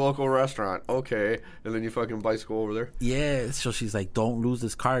go to a local restaurant. Okay, and then you fucking bicycle over there. yeah. So she's like, don't lose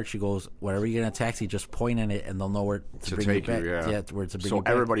this card. She goes, wherever you get in a taxi, just point in it, and they'll know where to bring take you back. you, yeah. Where to bring So you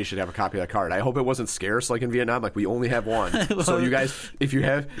back. everybody should have a copy of that card. I hope it wasn't scarce like in Vietnam. Like we only have one. So you guys, if you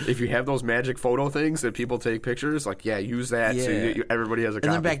have those magic photo things that people take pictures, like use that. So everybody has a copy.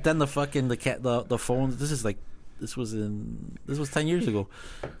 And then back then, the fucking the phones. This was 10 years ago.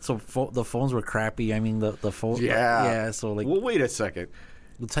 So the phones were crappy. I mean, the phone. Yeah. So like, well, wait a second.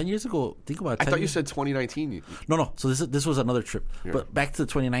 10 years ago. Think about it. I thought you said 2019. No. So this was another trip. Yeah. But back to the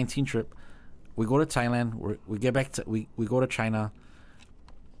 2019 trip, we go to Thailand. We get back to we go to China.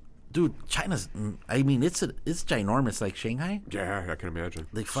 Dude, China's. I mean, it's ginormous, like Shanghai. Yeah, I can imagine.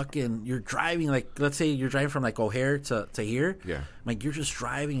 Like fucking, you're driving. Like, let's say you're driving from like O'Hare to here. Yeah. Like you're just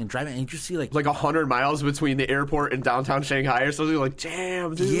driving, and you just see like 100 miles between the airport and downtown Shanghai or something. Like,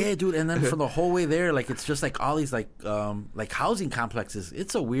 damn, dude. Yeah, dude. And then for the whole way there, like it's just like all these like housing complexes.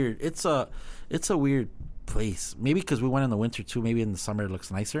 It's a weird place. Maybe because we went in the winter too. Maybe in the summer it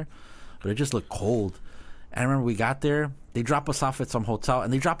looks nicer, but it just looked cold. And I remember we got there. They drop us off at some hotel,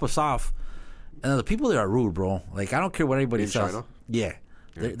 and they drop us off. And the people there are rude, bro. Like I don't care what anybody says. China? Yeah.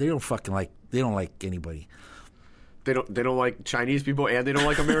 They don't fucking like. They don't like anybody. They don't like Chinese people, and they don't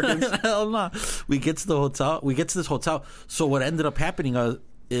like Americans. Hell no. We get to the hotel. We get to this hotel. So what ended up happening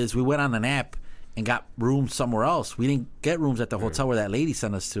is we went on an app and got rooms somewhere else. We didn't get rooms at the hotel where that lady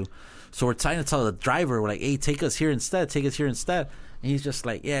sent us to. So we're trying to tell the driver, we're like, "Hey, take us here instead. And he's just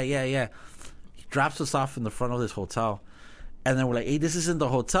like, "Yeah." Drops us off in the front of this hotel, and then we're like, "Hey, this isn't the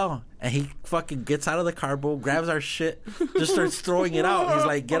hotel." And he fucking gets out of the car, bro, grabs our shit, just starts throwing it out. He's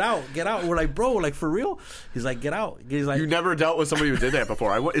like, "Get out!" We're like, "Bro, like for real?" He's like, "Get out!" He's like, "You never dealt with somebody who did that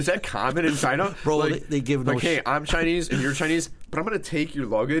before? Is that common in China, bro?" Like, they give no. Hey, I'm Chinese and you're Chinese, but I'm gonna take your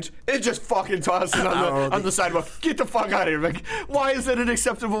luggage and just fucking toss it on the sidewalk. Get the fuck out of here! Like, why is that an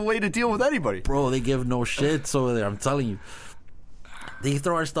acceptable way to deal with anybody, bro? They give no shits over there. I'm telling you. They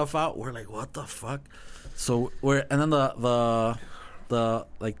throw our stuff out. We're like, "What the fuck?" So and then the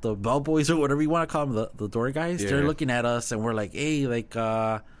bellboys or whatever you want to call them, the door guys, they're looking at us and we're like, "Hey, like,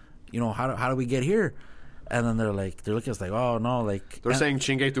 how do we get here?" And then they're looking at us like, "Oh no," like they're saying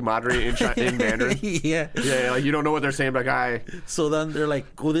 "Chingue tu madre" in Mandarin. Yeah, like you don't know what they're saying, but guy. So then they're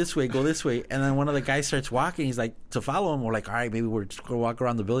like, "Go this way," and then one of the guys starts walking. He's like, to follow him. We're like, "All right, maybe we're just gonna walk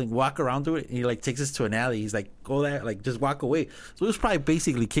around the building, walk around to it." And he like takes us to an alley. He's like, "Go there, like just walk away." So he was probably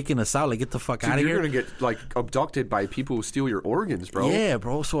basically kicking us out, like, "Get the fuck out of here." You're gonna get like abducted by people who steal your organs, bro. Yeah,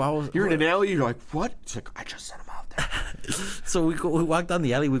 bro. So you're in an alley. You're like, "What?" It's like, I just sent him out there. So we walk down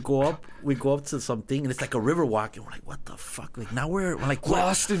the alley. We go up to something, and it's like a river walk, and we're like, "What the fuck?" Like now we're like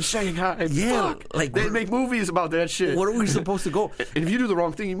lost in Shanghai. Yeah, fuck. Like they make movies about that shit. What are we supposed to go? And if you do the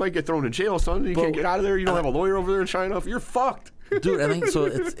wrong thing, you might get thrown in jail, son. You can't get out of there. You don't have a lawyer over there in China. You're fucked, dude. I think so.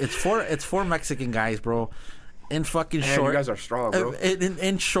 It's four Mexican guys, bro, in fucking shorts. You guys are strong, bro.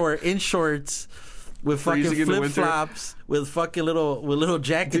 In shorts. With fucking flip flops, with fucking little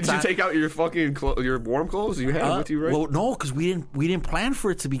jackets. Did you take out your fucking your warm clothes? You had it with you, right? Well, no, because we didn't plan for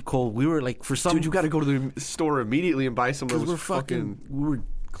it to be cold. We were like, for some. Dude, you got to go to the store immediately and buy some of those fucking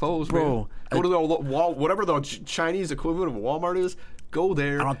clothes, bro. Man. Go to the wall, whatever the Chinese equivalent of Walmart is. Go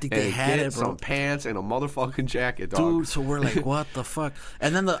there. I don't think they had it, bro. Some pants and a motherfucking jacket, dog. Dude, so we're like, what the fuck?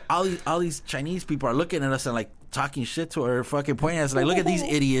 And then all these Chinese people are looking at us and like talking shit to her, fucking pointing at us like, "Look at these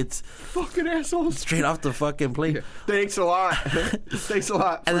idiots, fucking assholes!" Straight off the fucking plane. Yeah. Thanks a lot. Thanks a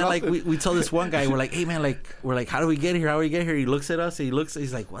lot. And then like we tell this one guy, we're like, "Hey man, like we're like, how do we get here? He looks at us.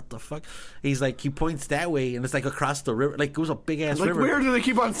 He's like, "What the fuck?" He's like, he points that way, and it's like across the river. Like it was a big ass river. Where do they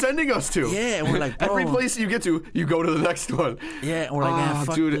keep on sending us to? Yeah, and we're like, bro. Every place you get to, you go to the next one. Yeah, and we're like, man,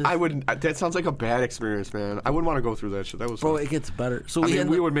 fuck dude, this. I wouldn't. That sounds like a bad experience, man. I wouldn't want to go through that shit. That was bro. It gets better. So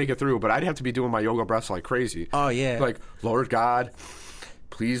we would make it through, but I'd have to be doing my yoga breaths like crazy. Oh yeah, like, Lord God,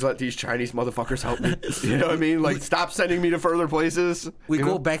 please let these Chinese motherfuckers help me. You know what I mean? Like, stop sending me to further places. We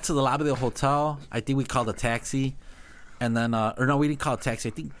go back to the lobby of the hotel. I think we called a taxi. And then, or no, we didn't call a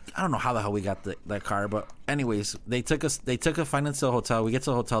taxi. I don't know how the hell we got that car. But anyways, they took us finance to the hotel. We get to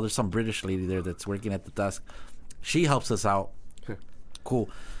the hotel. There's some British lady there that's working at the desk. She helps us out. Cool.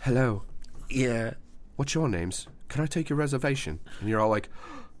 Hello. Yeah. What's your names? Can I take your reservation? And you're all like...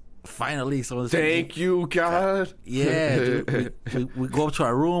 Finally, so thank you, God. Yeah, dude, we go up to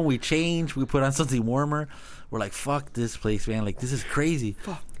our room, we change, we put on something warmer. We're like, fuck this place, man. Like, this is crazy.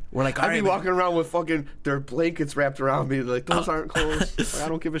 Fuck. We're like, I'd be walking around with fucking their blankets wrapped around me. Like, those aren't clothes. Like, I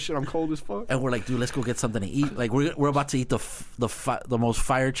don't give a shit. I'm cold as fuck. And we're like, dude, let's go get something to eat. Like, we're about to eat the most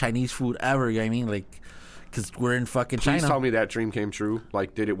fire Chinese food ever. You know what I mean? Like, because we're in fucking China. Please tell me that dream came true.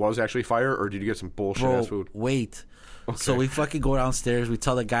 Like, did it was actually fire, or did you get some bullshit ass food? Wait. Okay. So we fucking go downstairs. We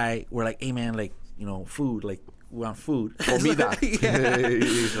tell the guy, we're like, hey man, like, you know, food, like, we want food. So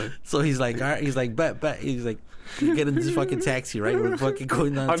he's like, all right. He's like, bet. He's like, you get in this fucking taxi, right? We're fucking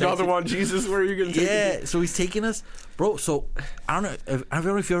going down. Another one, Jesus. Where are you gonna take me? Yeah. So he's taking us, bro. So I don't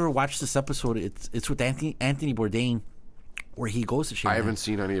know if you ever watched this episode. It's with Anthony Bourdain, where he goes to Shanghai. I haven't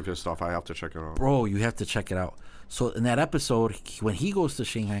seen any of his stuff. I have to check it out. Bro, you have to check it out. So in that episode, when he goes to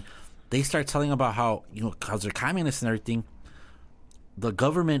Shanghai, they start telling about how, you know, because they're communists and everything, the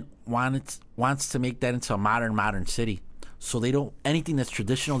government wants to make that into a modern city. So they don't, anything that's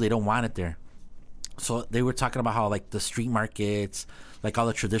traditional, they don't want it there. So they were talking about how, like, the street markets, like all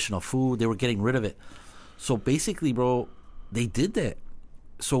the traditional food, they were getting rid of it. So basically, bro, they did that.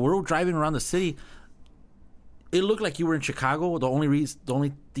 So we're driving around the city. It looked like you were in Chicago. The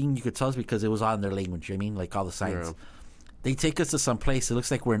only thing you could tell is because it was on their language. I mean, like all the signs. Yeah. They take us to some place. It looks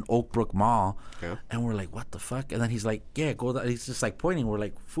like we're in Oak Brook Mall. Yeah. And we're like, what the fuck? And then he's like, yeah, go there. He's just like pointing. We're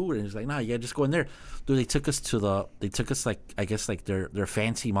like, food. And he's like, nah, yeah, just go in there. Dude, they took us like, I guess, like their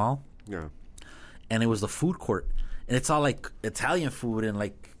fancy mall. Yeah. And it was the food court. And it's all like Italian food and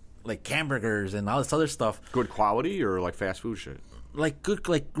like hamburgers and all this other stuff. Good quality or like fast food shit? Like good,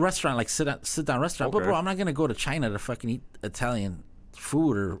 like restaurant, like sit down restaurant. Okay. But bro, I'm not gonna go to China to fucking eat Italian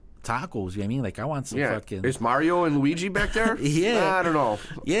food or tacos. You know what I mean? Like I want some fucking. Is Mario and Luigi back there? Yeah, I don't know.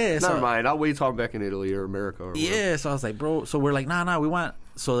 Yeah, never mind. I'll wait till I'm back in Italy or America. Or yeah, so I was like, bro. So we're like, nah, we want.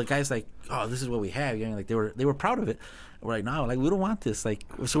 So the guy's like, oh, this is what we have. You know, like they were proud of it. We're like, no, like we don't want this. Like,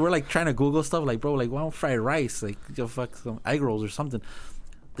 so we're like trying to Google stuff. Like, bro, like why don't fried rice? Like, you know, fuck some egg rolls or something.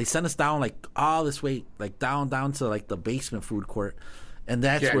 They sent us down like all this way, like down to like the basement food court. And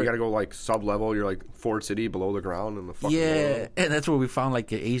that's where you gotta go like sub level. You're like Ford City below the ground in the fucking and that's where we found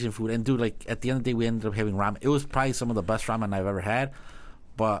like Asian food. And dude, like at the end of the day, we ended up having ramen. It was probably some of the best ramen I've ever had.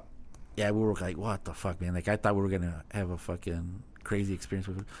 But yeah, we were like, what the fuck, man? Like I thought we were gonna have a fucking crazy experience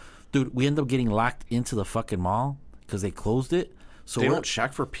with it. Dude, we ended up getting locked into the fucking mall because they closed it. So they don't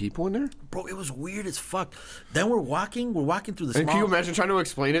check for people in there? Bro, it was weird as fuck. Then we're walking through this mall. And can you imagine trying to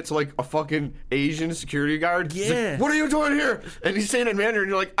explain it to like a fucking Asian security guard? Yeah. Like, what are you doing here? And he's saying in Mandarin, and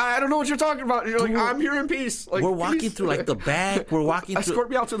you're like, I don't know what you're talking about. And you're like, I'm here in peace. Like, we're walking through like the back. We're walking through. Escort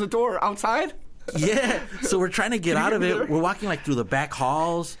me out to the door outside? Yeah. So we're trying to get out of it. We're walking like through the back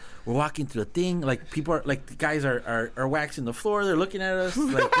halls. We're walking through the thing. Like people are like the guys are waxing the floor. They're looking at us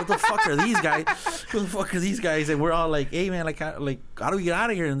like, what the fuck are these guys? Who the fuck are these guys? And we're all like, hey man, like how do we get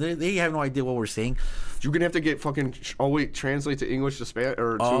out of here? And they have no idea what we're saying. You're gonna have to get fucking translate to English to Spanish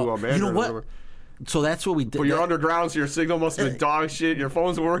or to Mandarin. You know what? Or So that's what we did. But you're underground, so your signal must have been dog shit. Your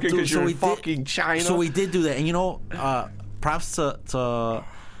phone's working because you're in fucking China. So we did do that, and you know, props to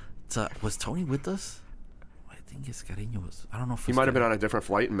was Tony with us? I think Escarino was. I don't know if he might have been on a different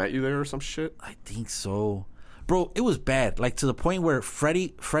flight and met you there or some shit. I think so, bro. It was bad, like to the point where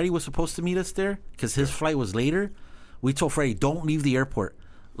Freddie was supposed to meet us there because his flight was later. We told Freddie, don't leave the airport.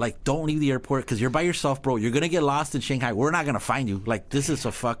 Like, don't leave the airport because you're by yourself, bro. You're gonna get lost in Shanghai. We're not gonna find you. Like, this is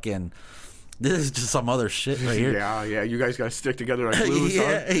just some other shit right here. Yeah. You guys gotta stick together like glue.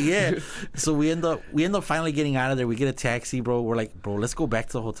 Yeah. So we end up finally getting out of there. We get a taxi, bro. We're like, bro, let's go back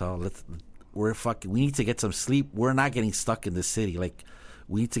to the hotel. We need to get some sleep. We're not getting stuck in this city. Like,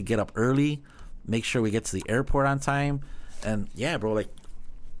 we need to get up early, make sure we get to the airport on time. And yeah, bro, like,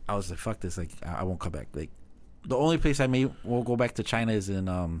 I was like, fuck this. Like, I won't come back. Like, the only place we'll go back to China is in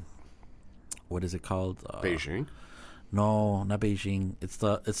what is it called? Beijing. No, not Beijing. It's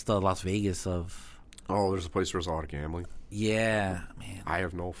the Las Vegas of. Oh, there's a place where there's a lot of gambling. Yeah, man. I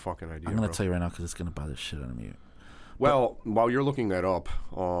have no fucking idea. I'm gonna tell you right now because it's gonna bother shit out of me. Well, while you're looking that up,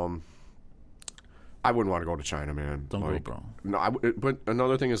 I wouldn't want to go to China, man. Don't go, bro. No, but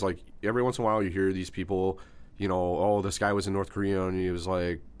another thing is, like, every once in a while you hear these people, you know, oh, this guy was in North Korea and he was,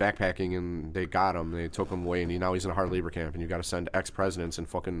 like, backpacking and they got him. They took him away and now he's in a hard labor camp and you got to send ex-presidents and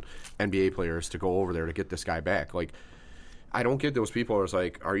fucking NBA players to go over there to get this guy back. Like, I don't get those people. It's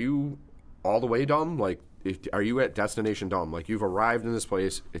like, are you all the way dumb? Like, are you at destination dumb? Like, you've arrived in this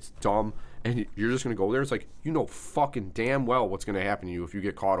place, it's dumb, and you're just going to go there? It's like, you know fucking damn well what's going to happen to you if you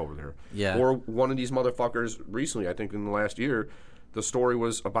get caught over there. Yeah. Or one of these motherfuckers recently, I think in the last year, the story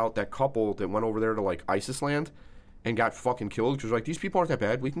was about that couple that went over there to, like, ISIS land and got fucking killed because, like, these people aren't that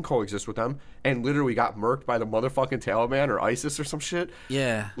bad. We can coexist with them. And literally got murked by the motherfucking Taliban or ISIS or some shit.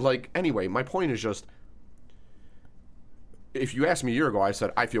 Yeah. Like, anyway, my point is just, if you asked me a year ago, I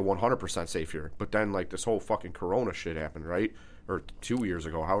said, I feel 100% safe here. But then, like, this whole fucking Corona shit happened, right? Or 2 years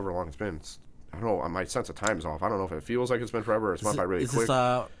ago, however long it's been. I don't know. My sense of time is off. I don't know if it feels like it's been forever or it's went by really quick.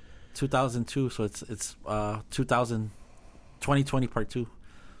 2002. So it's 2020 part 2.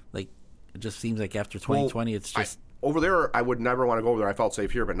 Like, it just seems like after 2020, it's just over there. I would never want to go over there. I felt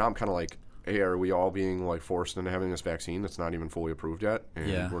safe here, but now I'm kind of like, hey, are we all being like forced into having this vaccine that's not even fully approved yet?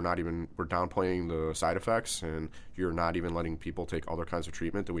 And we're downplaying the side effects, and you're not even letting people take other kinds of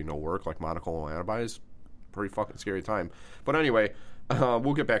treatment that we know work, like monoclonal antibodies. Pretty fucking scary time. But anyway,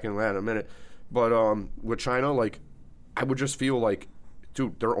 we'll get back into that in a minute. But with China, like, I would just feel like,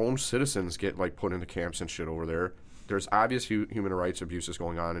 dude, their own citizens get like put into camps and shit over there. There's obvious human rights abuses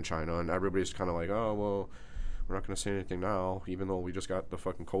going on in China, and everybody's kind of like, oh, well, we're not going to say anything now, even though we just got the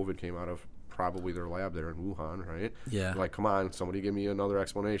fucking COVID came out of probably their lab there in Wuhan, right? Yeah. Like, come on, somebody give me another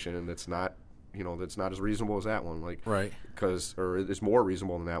explanation, and that's not, that's not as reasonable as that one. Like, right. Or it's more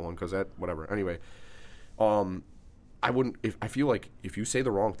reasonable than that one, because that, whatever. Anyway, I feel like if you say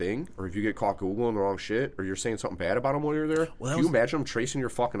the wrong thing, or if you get caught Googling the wrong shit, or you're saying something bad about them while you're there, can you imagine them tracing your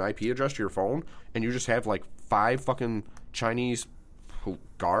fucking IP address to your phone, and you just have like 5 fucking Chinese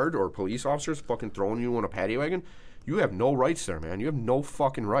guard or police officers fucking throwing you in a paddy wagon? You have no rights there, man. You have no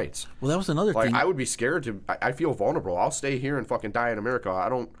fucking rights. Well, that was another thing. I would be scared to. I feel vulnerable. I'll stay here and fucking die in America. I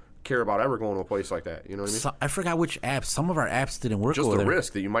don't care about ever going to a place like that. You know what I mean? So, I forgot which apps. Some of our apps didn't work. Just over the there.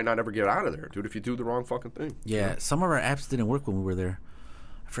 risk that you might not ever get out of there, dude, if you do the wrong fucking thing. Yeah, some of our apps didn't work when we were there.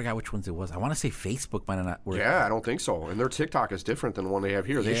 I forgot which ones it was. I want to say Facebook might have not worked. Yeah, I don't think so. And their TikTok is different than the one they have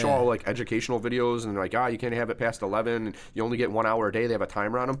here. They show all like educational videos, and they're like, you can't have it past 11, and you only get 1 hour a day. They have a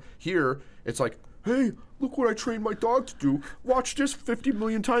timer on them. Here, it's like, hey, look what I trained my dog to do. Watch this 50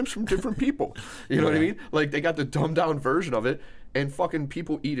 million times from different people. You know what I mean? Like, they got the dumbed down version of it, and fucking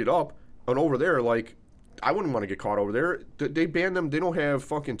people eat it up. And over there, like, I wouldn't want to get caught over there. They banned them. They don't have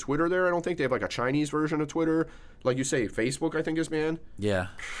fucking Twitter there, I don't think. They have like a Chinese version of Twitter. Like you say, Facebook, I think, is banned. Yeah.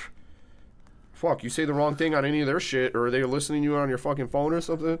 Fuck, you say the wrong thing on any of their shit, or are they listening to you on your fucking phone or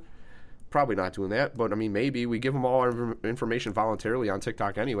something? Probably not doing that, but I mean, maybe. We give them all our information voluntarily on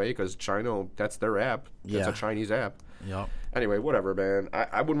TikTok anyway, because China, that's their app. That's a Chinese app. Yep. Anyway, whatever, man.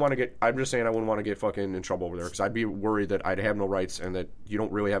 I wouldn't want to get, I'm just saying I wouldn't want to get fucking in trouble over there, because I'd be worried that I'd have no rights, and that you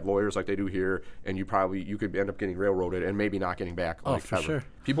don't really have lawyers like they do here, and you could end up getting railroaded and maybe not getting back. Oh, for sure.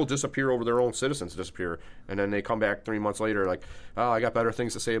 People disappear over their own citizens disappear, and then they come back 3 months later like, oh, I got better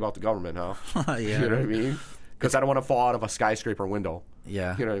things to say about the government now. Yeah. You know what I mean? Because I don't want to fall out of a skyscraper window.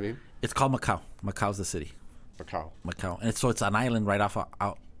 Yeah. You know what I mean? It's called Macau. Macau's the city. Macau. And it's an island right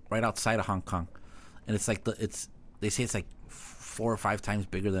outside of Hong Kong, and it's like they say it's like 4 or 5 times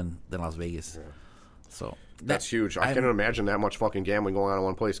bigger than Las Vegas. Yeah. So that's huge. I can't imagine that much fucking gambling going on in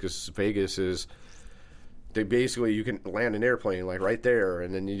one place, because Vegas is. They basically, you can land an airplane like right there,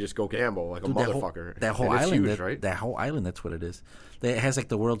 and then you just go gamble like a motherfucker. That whole island, huge, right? That whole island, that's what it is. It has like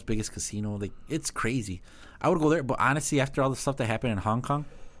the world's biggest casino. Like, it's crazy. I would go there, but honestly, after all the stuff that happened in Hong Kong,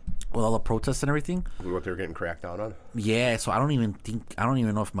 with all the protests and everything, what they're getting cracked down on. Yeah, so I don't even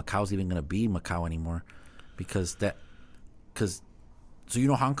know if Macau's even going to be Macau anymore, because so you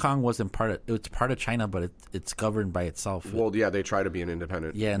know, Hong Kong wasn't it's part of China, but it's governed by itself. Well, yeah, they try to be an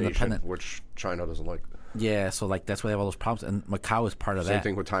independent nation, which China doesn't like. Yeah, so like that's why they have all those problems, and Macau is part of that. Same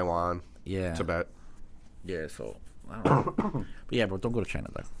thing with Taiwan. Yeah, Tibet. Yeah, so I don't know. But yeah, bro, don't go to China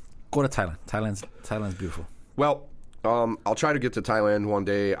though. Go to Thailand. Thailand's beautiful. Well, I'll try to get to Thailand one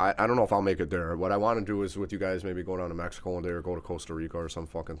day. I don't know if I'll make it there. What I want to do is with you guys maybe go down to Mexico one day, or go to Costa Rica or some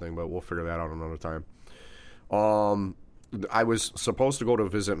fucking thing. But we'll figure that out another time. I was supposed to go to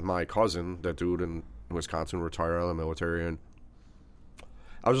visit my cousin, that dude in Wisconsin, retired out of the military, and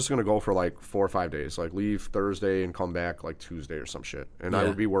I was just going to go for like 4 or 5 days, like leave Thursday and come back like Tuesday or some shit. And I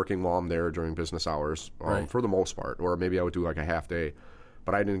would be working while I'm there during business hours for the most part, or maybe I would do like a half day,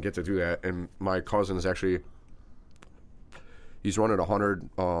 but I didn't get to do that. And my cousin is actually, he's running a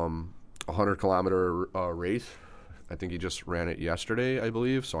 100-kilometer race. I think he just ran it yesterday, I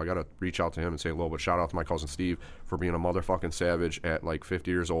believe. So I got to reach out to him and say hello. But shout out to my cousin Steve for being a motherfucking savage at like 50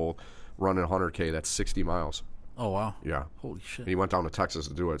 years old, running 100K. That's 60 miles. Oh, wow. Yeah. Holy shit. And he went down to Texas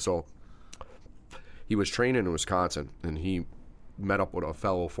to do it. So he was training in Wisconsin, and he met up with a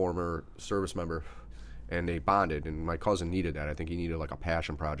fellow former service member, and they bonded. And my cousin needed that. I think he needed like a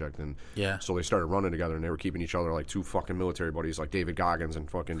passion project. And so they started running together, and they were keeping each other like 2 fucking military buddies, like David Goggins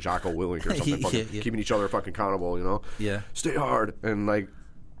and fucking Jocko Willink or something. Keeping each other fucking accountable, you know? Yeah. Stay hard. And like,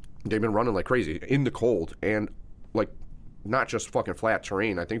 they've been running like crazy in the cold, and like not just fucking flat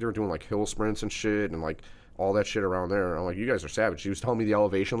terrain. I think they were doing like hill sprints and shit, and like all that shit around there. I'm like, you guys are savage. He was telling me the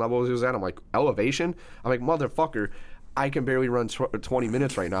elevation levels he was at. I'm like, elevation? I'm like, motherfucker, I can barely run 20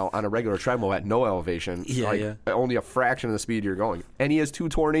 minutes right now on a regular treadmill at no elevation. Only a fraction of the speed you're going. And he has 2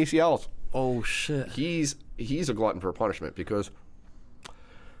 torn ACLs. Oh, shit. He's a glutton for punishment, because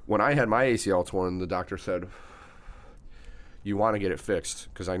when I had my ACL torn, the doctor said, you want to get it fixed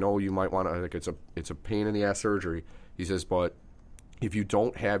because I know you might want to, like, it's a pain in the ass surgery. He says, but if you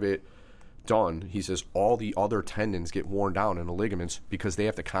don't have it done, he says, all the other tendons get worn down in the ligaments because they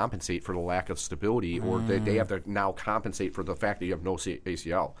have to compensate for the lack of stability, or they have to now compensate for the fact that you have no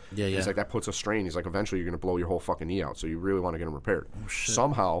ACL. Yeah. He's like, that puts a strain. He's like, eventually you're going to blow your whole fucking knee out, so you really want to get them repaired.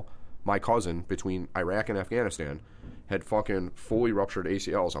 Somehow, my cousin, between Iraq and Afghanistan, had fucking fully ruptured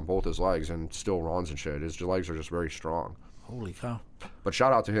ACLs on both his legs and still runs and shit. His legs are just very strong. Holy cow. But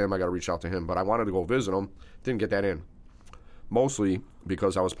shout out to him. I got to reach out to him. But I wanted to go visit him. Didn't get that in. Mostly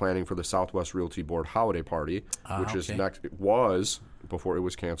because I was planning for the Southwest Realty Board holiday party, which is next. It was, before it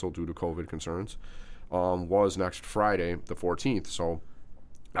was canceled due to COVID concerns, was next Friday, the 14th. So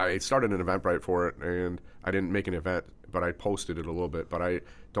I started an Eventbrite for it, and I didn't make an event, but I posted it a little bit. But I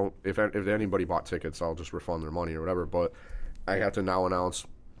don't. If anybody bought tickets, I'll just refund their money or whatever. But I have to now announce.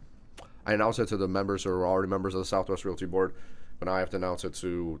 I announced it to the members who are already members of the Southwest Realty Board, but now I have to announce it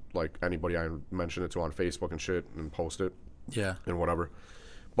to, like, anybody I mention it to on Facebook and shit and post it. Yeah. And whatever.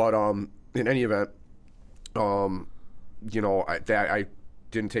 But in any event, you know, I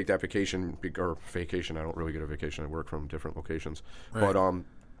didn't take that vacation, or vacation. I don't really get a vacation. I work from different locations. Right. But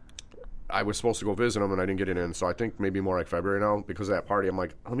I was supposed to go visit him, and I didn't get it in. So I think maybe more like February now because of that party. I'm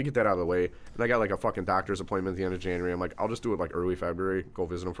like, let me get that out of the way. And I got like a fucking doctor's appointment at the end of January. I'm like, I'll just do it like early February. Go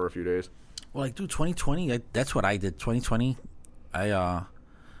visit him for a few days. Well, like, dude, 2020. That's what I did. 2020.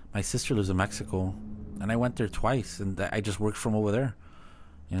 My sister lives in Mexico, and I went there twice, and I just worked from over there.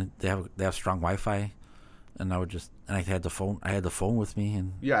 You know, they have strong Wi-Fi, and I had the phone. I had the phone with me,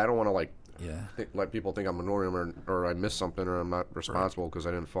 and yeah, I don't want to let people think I'm ignoring them or I missed something or I'm not responsible because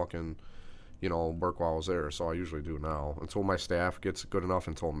I didn't fucking, you know, work while I was there. So I usually do now until my staff gets good enough.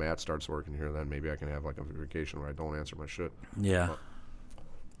 Until Matt starts working here, then maybe I can have like a vacation where I don't answer my shit. Yeah.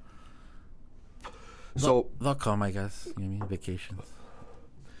 So they'll come, I guess. You know what I mean? Vacations.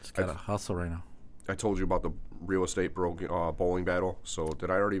 Just gotta hustle right now. I told you about the real estate bowling battle. So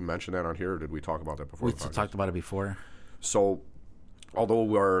did I already mention that on here, or did we talk about that before? We talked about it before. So, although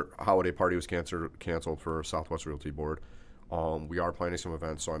our holiday party was canceled for Southwest Realty Board, we are planning some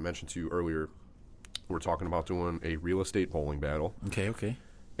events. So I mentioned to you earlier, we're talking about doing a real estate bowling battle. Okay.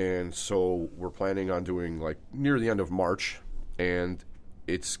 And so we're planning on doing like near the end of March, and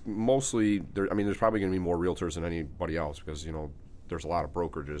it's mostly there. I mean, there's probably going to be more realtors than anybody else because, you know, there's a lot of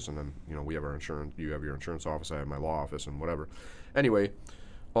brokerages, and then, you know, we have our insurance. You have your insurance office. I have my law office, and whatever. Anyway,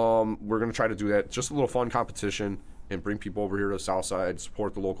 we're going to try to do that. Just a little fun competition and bring people over here to the South Side,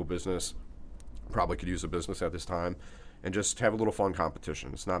 support the local business. Probably could use a business at this time, and just have a little fun competition.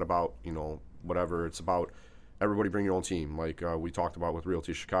 It's not about, you know, whatever. It's about everybody bring your own team. Like we talked about with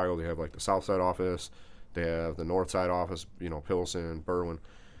Realty Chicago, they have like the South Side office. They have the North Side office, you know, Pilsen, Berwyn,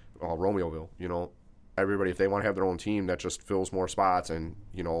 Romeoville, you know. Everybody, if they want to have their own team, that just fills more spots and,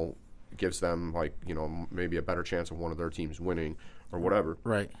 you know, gives them, like, you know, maybe a better chance of one of their teams winning or whatever.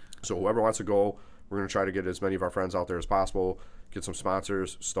 Right. So whoever wants to go, we're going to try to get as many of our friends out there as possible, get some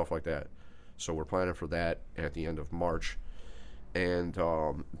sponsors, stuff like that. So we're planning for that at the end of March. And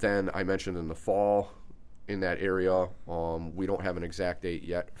then I mentioned in the fall in that area, we don't have an exact date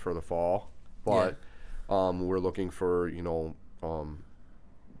yet for the fall, but we're looking for, you know,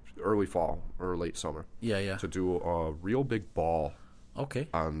 early fall or late summer. Yeah. To do a real big ball. Okay.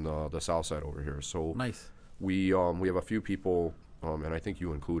 On the south side over here. So nice. We have a few people, and I think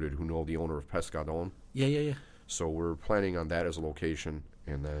you included, who know the owner of Pescadon. Yeah. So we're planning on that as a location,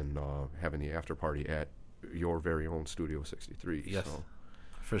 and then having the after party at your very own Studio 63. Yes, so.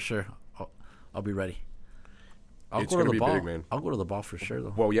 For sure. I'll be ready. It's going to be big, man. I'll go to the ball for sure,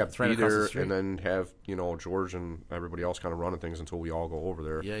 though. Well, yeah, it's right be there the and then have, you know, George and everybody else kind of running things until we all go over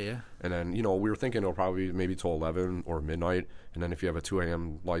there. Yeah. And then, you know, we were thinking it'll probably be maybe till 11 or midnight. And then if you have a 2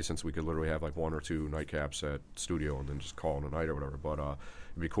 a.m. license, we could literally have like 1 or 2 nightcaps at Studio and then just call it a night or whatever. But it'd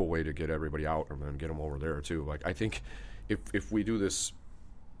be a cool way to get everybody out and then get them over there, too. Like, I think if we do this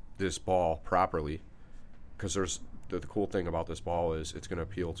ball properly, because there's the cool thing about this ball is it's going to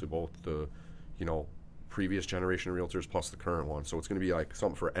appeal to both the, you know, previous generation of realtors plus the current one, so it's going to be like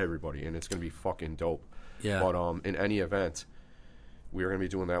something for everybody, and it's going to be fucking dope. Yeah. But in any event, we are going to be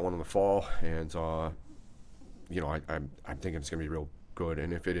doing that one in the fall, and you know, I'm thinking it's going to be real good.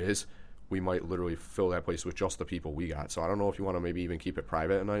 And if it is, we might literally fill that place with just the people we got. So I don't know if you want to maybe even keep it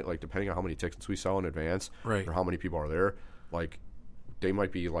private at night, like depending on how many tickets we sell in advance, right, or how many people are there. Like they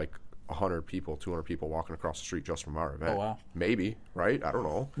might be like 100 people, 200 people walking across the street just from our event. Oh wow. Maybe, right? I don't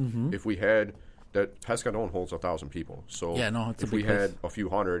know. Mm-hmm. If we had that, Pescadon holds 1,000 people. So yeah, no, it's if a big we had place. a few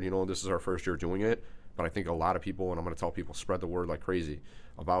hundred, you know, this is our first year doing it. But I think a lot of people, and I'm going to tell people, spread the word like crazy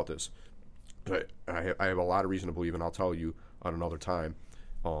about this. But I have a lot of reason to believe, and I'll tell you on another time,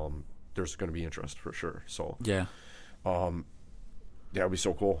 there's going to be interest for sure. So yeah, it'd be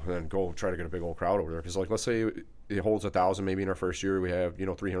so cool. And then go try to get a big old crowd over there. Because, like, let's say it holds 1,000, maybe in our first year we have,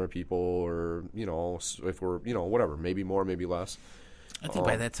 300 people, or, if we're, whatever, maybe more, maybe less. I think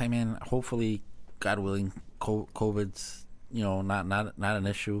by that time, man, hopefully, God willing, COVID's, not an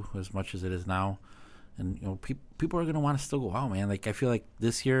issue as much as it is now. And, people are going to want to still go out, man. Like, I feel like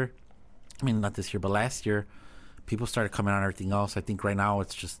this year, not this year, but last year, people started coming on everything else. I think right now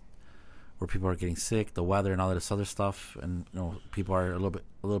it's just where people are getting sick, the weather and all this other stuff, and people are a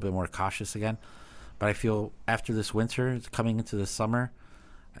little bit more cautious again. But I feel after this winter, coming into the summer,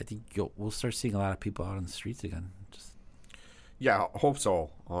 I think we'll start seeing a lot of people out on the streets again. Yeah, I hope so.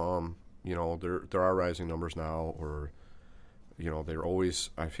 There are rising numbers now, or they're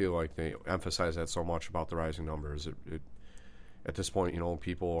always. I feel like they emphasize that so much about the rising numbers. It at this point,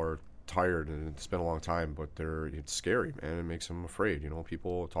 people are tired, and it's been a long time, but it's scary, man. It makes them afraid.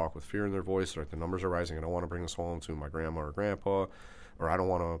 People talk with fear in their voice. Like, the numbers are rising. I don't want to bring this home to my grandma or grandpa, or I don't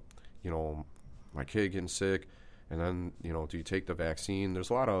want to, my kid getting sick. And then, do you take the vaccine?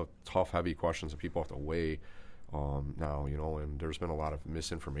 There's a lot of tough, heavy questions that people have to weigh now, and there's been a lot of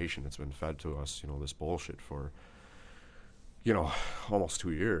misinformation that's been fed to us, this bullshit for, almost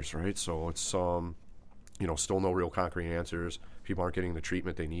 2 years, right? So it's, still no real concrete answers. People aren't getting the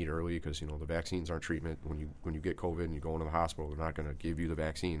treatment they need early because, the vaccines aren't treatment. When you get COVID and you go into the hospital, they're not going to give you the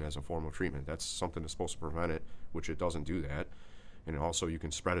vaccine as a form of treatment. That's something that's supposed to prevent it, which it doesn't do that. And also you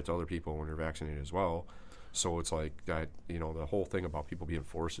can spread it to other people when you're vaccinated as well. So it's like that, the whole thing about people being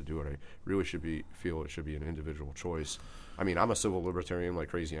forced to do it, I really feel it should be an individual choice. I'm a civil libertarian like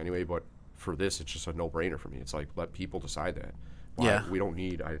crazy anyway, but for this, it's just a no-brainer for me. It's like, let people decide that. Yeah. We don't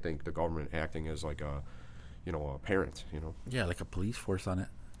need, I think, the government acting as like a parent, Yeah, like a police force on it.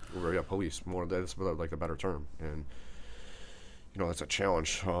 Or, yeah, police, more, that's like the better term. And, that's a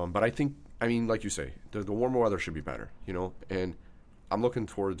challenge. But I think, like you say, the warmer weather should be better, and I'm looking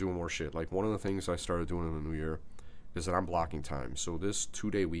forward to doing more shit. Like, one of the things I started doing in the new year is that I'm blocking time. So this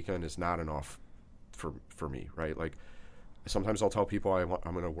 2-day weekend is not enough for me, right? Like, sometimes I'll tell people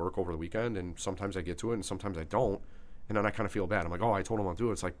I'm going to work over the weekend, and sometimes I get to it, and sometimes I don't. And then I kind of feel bad. I'm like, oh, I told them I'll do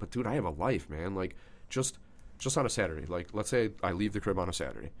it. It's like, but dude, I have a life, man. Like, just on a Saturday. Like, let's say I leave the crib on a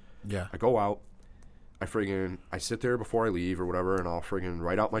Saturday. Yeah. I go out. I sit there before I leave or whatever, and I'll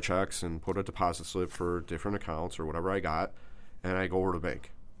write out my checks and put a deposit slip for different accounts or whatever I got, and I go over to the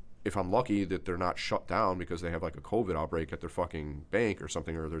bank. If I'm lucky that they're not shut down because they have like a COVID outbreak at their fucking bank or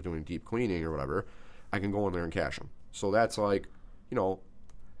something, or they're doing deep cleaning or whatever, I can go in there and cash them. So that's like,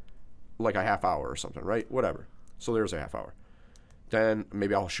 like a half hour or something, right? Whatever. So there's a half hour. Then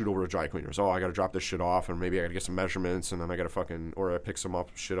maybe I'll shoot over to dry cleaners. Oh, I got to drop this shit off, and maybe I got to get some measurements, and then I got to or I pick some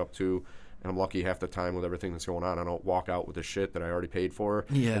shit up too. And I'm lucky half the time with everything that's going on, I don't walk out with the shit that I already paid for.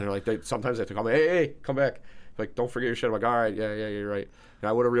 Yeah. And they're like, sometimes they have to call me, hey, come back. Like, don't forget your shit. I'm like, all right, yeah, you're right. And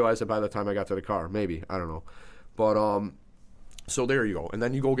I would have realized it by the time I got to the car. Maybe. I don't know. But, so there you go. And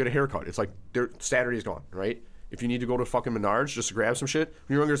then you go get a haircut. It's like, Saturday's gone, right? If you need to go to fucking Menards just to grab some shit,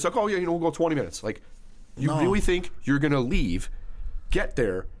 when you're going to say, oh, yeah, we'll go 20 minutes. Like, you really think you're going to leave, get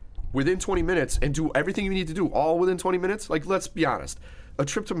there within 20 minutes, and do everything you need to do all within 20 minutes? Like, let's be honest. A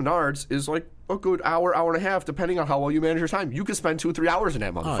trip to Menards is like a good hour and a half, depending on how well you manage your time. You could spend 2 or 3 hours in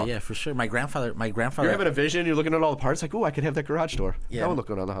that motherfucker. Oh, yeah, for sure. My grandfather. You're having a vision. You're looking at all the parts. Like, oh, I could have that garage door. Yeah. That would look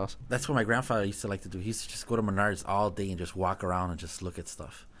good on the house. That's what my grandfather used to like to do. He used to just go to Menards all day and just walk around and just look at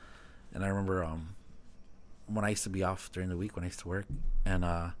stuff. And I remember when I used to be off during the week when I used to work, and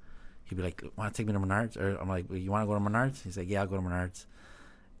he'd be like, want to take me to Menards? Or I'm like, well, you want to go to Menards? He's like, yeah, I'll go to Menards.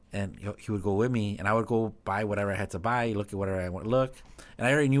 And he would go with me, and I would go buy whatever I had to buy, look at whatever I want to look. And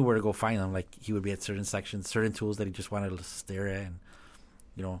I already knew where to go find them. Like, he would be at certain sections, certain tools that he just wanted to stare at. And,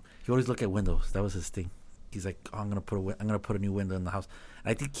 he always look at windows. That was his thing. He's like, oh, I'm gonna put a new window in the house.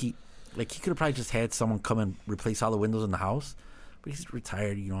 And I think he could have probably just had someone come and replace all the windows in the house. But he's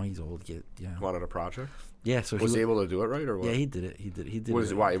retired, he's old. Wanted a project? Yeah, so was he able to do it right, or what? Yeah, he did it. He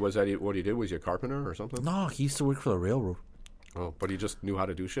did. Why was that? What he did? Was he a carpenter or something? No, he used to work for the railroad. Oh, but he just knew how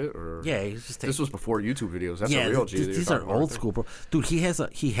to do shit, or yeah, he's just. This was before YouTube videos. That's a real G. These are old school, bro. Dude, he has a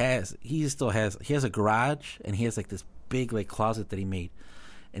garage, and he has like this big like closet that he made,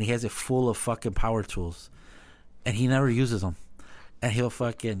 and he has it full of fucking power tools, and he never uses them. And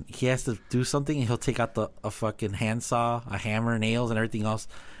he has to do something, and he'll take out a fucking handsaw, a hammer, nails, and everything else.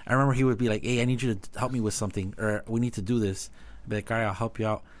 I remember he would be like, hey, I need you to help me with something, or we need to do this. I'd be like, all right, I'll help you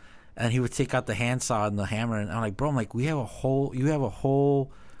out. And he would take out the handsaw and the hammer, and I'm like, bro, you have a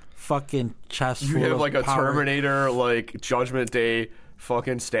whole fucking chest. You full have of like a power. Terminator, like Judgment Day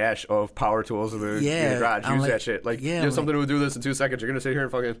fucking stash of power tools in the garage. Use that shit. Like, you have something to do this in 2 seconds. You're gonna sit here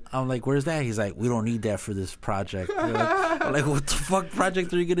and fucking. I'm like, where's that? He's like, we don't need that for this project. I'm like, what the fuck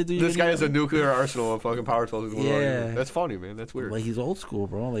project are you gonna do? This guy has a nuclear arsenal of fucking power tools. Yeah, that's funny, man. That's weird. Like, he's old school,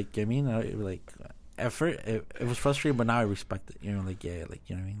 bro. Like, I mean, like at first it was frustrating, but now I respect it. You know, like, yeah, like,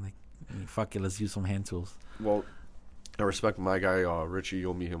 you know what I mean? Like, fuck it, let's use some hand tools. Well, I respect my guy Richie.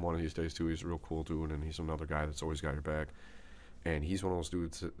 You'll meet him one of these days too. He's a real cool dude, and he's another guy that's always got your back. And he's one of those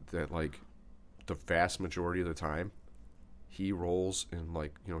dudes that like, the vast majority of the time, he rolls in,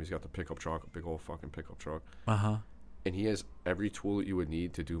 like, you know, he's got the pickup truck, a big old fucking pickup truck. And he has every tool that you would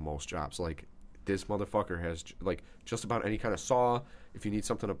need to do most jobs. Like, this motherfucker has, like, just about any kind of saw. If you need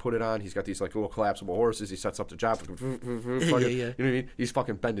something to put it on, he's got these, like, little collapsible horses. He sets up the job. You know what I mean? He's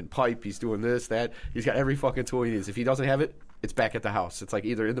fucking bending pipe. He's doing this, that. He's got every fucking tool he needs. If he doesn't have it, it's back at the house. It's, like,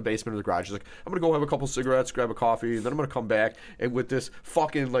 either in the basement or the garage. He's like, I'm going to go have a couple cigarettes, grab a coffee, and then I'm going to come back. And with this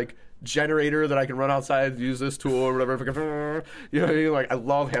fucking, like, generator that I can run outside, use this tool or whatever. You know what I mean? Like, I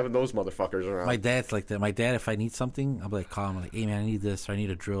love having those motherfuckers around. My dad's like that. My dad, if I need something, I'll be like, call him, like, hey man, I need this, or I need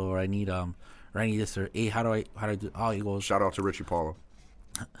a drill, or I need this, or hey, how do I do? Oh, he goes. Shout out to Richie Paulo.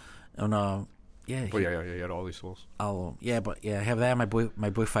 And yeah. But yeah, he had all these tools. I have that. My boy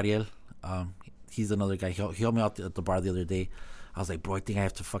Fariel, he's another guy. He helped me out at the bar the other day. I was like, bro, I think I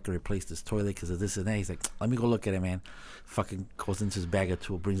have to fucking replace this toilet because of this and that. He's like, let me go look at it, man. Fucking goes into his bag of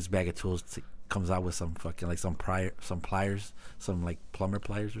tools, brings his bag of tools, comes out with some fucking, like, some pliers, some, like, plumber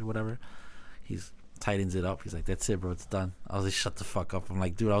pliers or whatever. He's tightens it up. He's like, that's it, bro, it's done. I was like, shut the fuck up. I'm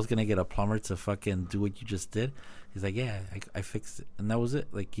like, dude, I was gonna get a plumber to fucking do what you just did. He's like, yeah, I fixed it, and that was it.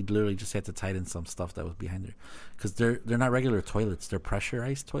 Like, he literally just had to tighten some stuff that was behind there, because they're not regular toilets. They're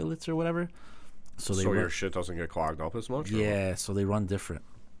pressurized toilets or whatever. So your shit doesn't get clogged up as much? Yeah, so they run different.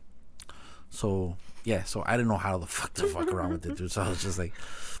 So, yeah, so I didn't know how the fuck to fuck around with it, dude. So I was just like,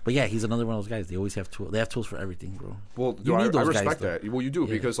 but yeah, he's another one of those guys. They always have tools. They have tools for everything, bro. Well, I respect that. Well, you do,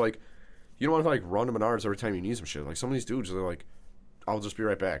 because, like, you don't want to, like, run to Menards every time you need some shit. Like, some of these dudes, they're like, I'll just be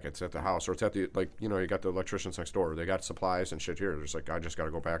right back. It's at the house, or it's at the, like, you know, you got the electricians next door. They got supplies and shit here. There's like, I just got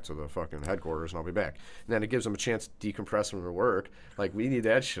to go back to the fucking headquarters and I'll be back. And then it gives them a chance to decompress from their work. Like, we need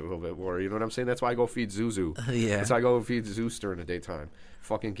that shit a little bit more. You know what I'm saying? That's why I go feed Zuzu. Yeah. That's why I go feed Zeus during the daytime.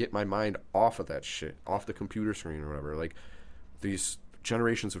 Fucking get my mind off of that shit, off the computer screen or whatever. Like, these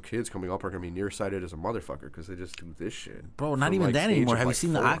generations of kids coming up are gonna be nearsighted as a motherfucker because they just do this shit, bro. Not even that anymore. Have you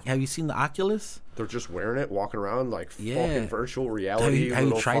seen the Oculus? They're just wearing it, walking around like fucking virtual reality. Have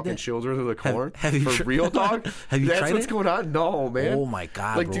you tried fucking that? children of the corn. Have you for real, dog? Have you That's tried what's it? going on? No, man. Oh my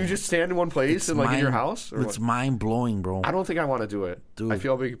god, like, bro. do you just stand in one place and like in your house? It's mind blowing, bro. I don't think I want to do it, dude. I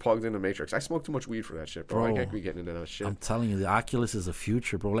feel I'll be plugged into Matrix. I smoke too much weed for that shit, bro. I can't be getting into that shit. I'm telling you, the Oculus is the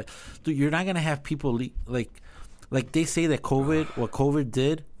future, bro. Like, dude, you're not gonna have people like they say that what COVID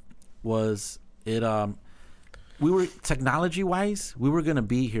did was it we were technology wise, we were gonna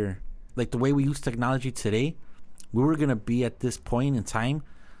be here, like the way we use technology today, we were gonna be at this point in time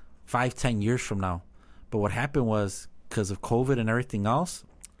 5-10 years from now. But what happened was, because of COVID and everything else,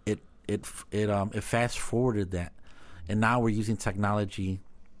 it fast forwarded that, and now we're using technology.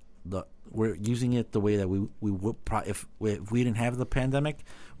 We're using it the way that we would probably, if we didn't have the pandemic,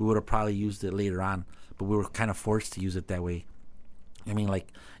 we would have probably used it later on, but we were kind of forced to use it that way. I mean, like,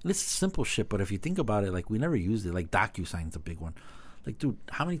 this is simple shit, but if you think about it, like, we never used it. Like, DocuSign's a big one. Like, dude,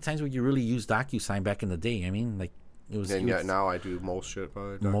 how many times would you really use DocuSign back in the day? I mean, like, it was... And yet now I do most shit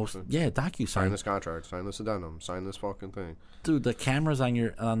by DocuSign. DocuSign. Sign this contract, sign this addendum, sign this fucking thing. Dude, the cameras on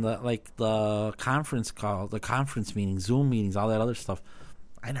the conference call, the conference meetings, Zoom meetings, all that other stuff,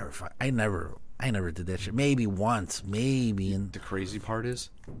 I never did that shit. Maybe once, maybe. And the crazy part is,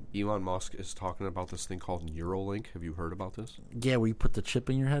 Elon Musk is talking about this thing called Neuralink. Have you heard about this? Yeah, where you put the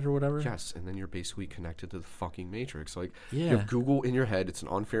chip in your head or whatever? Yes, and then you're basically connected to the fucking Matrix. Like, yeah. You have Google in your head. It's an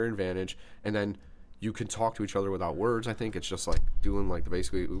unfair advantage. And then you can talk to each other without words. I think it's just like doing like the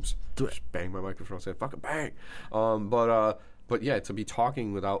basically, just bang my microphone, say fucking bang. But yeah, to be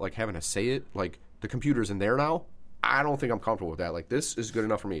talking without like having to say it, like the computer's in there now. I don't think I'm comfortable with that. Like, this is good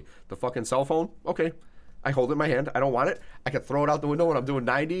enough for me. The fucking cell phone, okay. I hold it in my hand. I don't want it. I can throw it out the window when I'm doing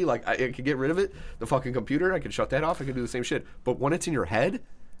 90. Like, I can get rid of it. The fucking computer, I can shut that off. I can do the same shit. But when it's in your head,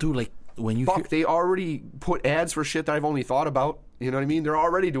 dude, like, when you they already put ads for shit that I've only thought about. You know what I mean? They're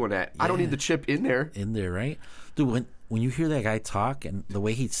already doing that. Yeah. I don't need the chip in there. In there, right? Dude, when you hear that guy talk and the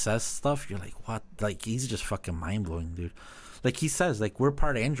way he says stuff, you're like, what? Like, he's just fucking mind-blowing, dude. Like he says, like, we're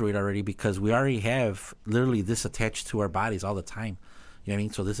part of Android already because we already have literally this attached to our bodies all the time. You know what I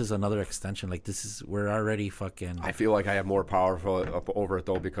mean? So this is another extension. Like we're already fucking. I feel like I have more power over it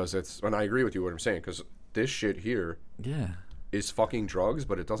though, because and I agree with you what I'm saying, because this shit here is fucking drugs,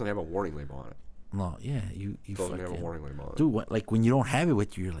 but it doesn't have a warning label on it. No, yeah, you doesn't have a warning label on it. Dude, like when you don't have it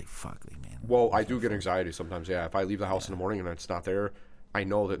with you, you're like, fuck, man. Well, I do get anxiety sometimes. Yeah, if I leave the house in the morning and it's not there, I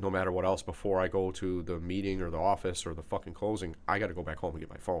know that no matter what else, before I go to the meeting or the office or the fucking closing, I got to go back home and get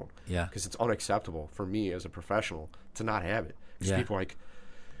my phone. Yeah. Because it's unacceptable for me as a professional to not have it. Because people are like,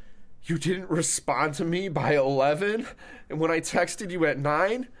 you didn't respond to me by 11? And when I texted you at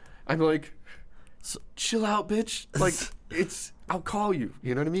 9? I'm like, chill out, bitch. Like, I'll call you.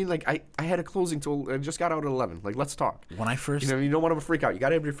 You know what I mean? Like, I had a closing till, I just got out at 11. Like, let's talk. When I first... You don't want to freak out. You got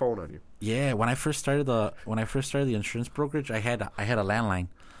to have your phone on you. Yeah, when I first started the insurance brokerage, I had a landline,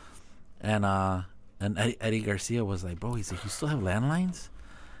 and Eddie Garcia was like, bro, he's like, you still have landlines?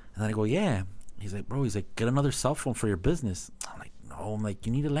 And then I go, yeah. He's like, bro, get another cell phone for your business. I'm like, no. I'm like,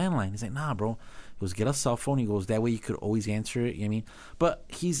 you need a landline. He's like, nah, bro. He goes, get a cell phone. He goes, that way you could always answer it. You know what I mean? But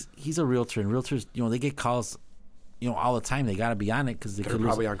he's a realtor, and realtors, they get calls, all the time. They got to be on it because they're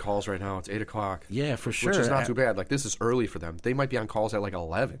probably on calls right now. It's 8 o'clock. Yeah, for sure. Which is not too bad. Like, this is early for them. They might be on calls at like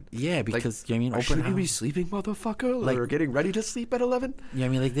 11. Yeah, because should you be sleeping, motherfucker? Like, or getting ready to sleep at 11? Yeah,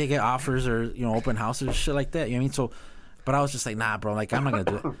 like they get offers or open houses or shit like that. You know what I mean? So, but I was just like, nah, bro. Like, I'm not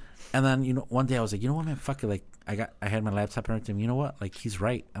gonna do it. And then one day I was like, you know what, man? Fuck it. Like, I had my laptop and everything. You know what? Like, he's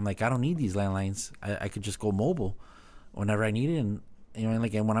right. I'm like, I don't need these landlines. I could just go mobile whenever I need it. And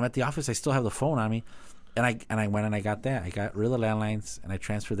and when I'm at the office, I still have the phone on me. And I went and I got that. I got rid of the landlines and I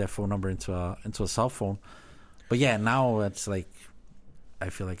transferred that phone number into a cell phone. But yeah, now it's like I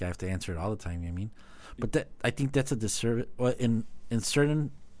feel like I have to answer it all the time. You know what I mean? But I think that's a disservice. Well, in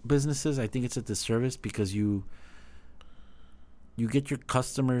certain businesses, I think it's a disservice because you get your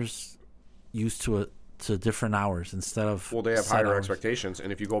customers used to different hours instead of they have higher expectations,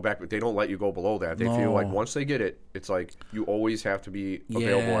 and if you go back, they don't let you go below that. They feel like once they get it, it's like you always have to be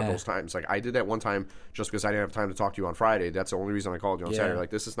available at those times. Like I did that one time just because I didn't have time to talk to you on Friday. That's the only reason I called you on Saturday. Like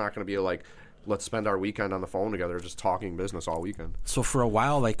this is not going to be let's spend our weekend on the phone together just talking business all weekend. So for a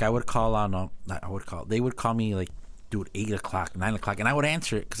while, like I would call they would call me like, dude, 8 o'clock, 9 o'clock, and I would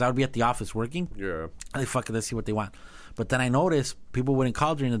answer it because I would be at the office working. Yeah. Like, fuck it, let's see what they want. But then I noticed people wouldn't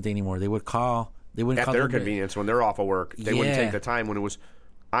call during the day anymore. They would call. They wouldn't at call their convenience when they're off of work. They wouldn't take the time when it was,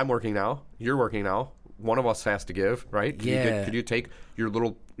 I'm working now, you're working now. One of us has to give, right? Could you take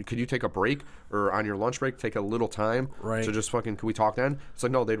a break or on your lunch break, take a little time? Right. So just fucking, can we talk then? It's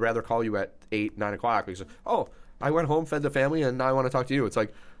like, no, they'd rather call you at 8, 9 o'clock because, I went home, fed the family, and now I want to talk to you. It's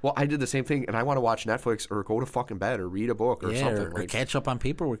like, well, I did the same thing, and I want to watch Netflix or go to fucking bed or read a book or something. Or catch up on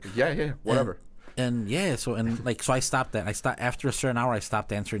paperwork. Yeah, whatever. And so I stopped that. I stopped after a certain hour. I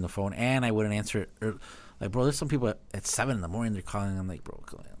stopped answering the phone, and I wouldn't answer it. Like, bro, there's some people at 7 in the morning. They're calling. I'm like, bro,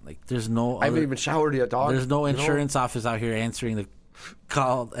 like, there's no. I haven't even showered yet, dog. There's no insurance office out here answering the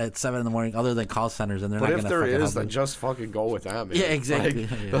call at 7 in the morning, other than call centers, and they're not going to. But if there is, then just fucking go with them. Man. Yeah, exactly.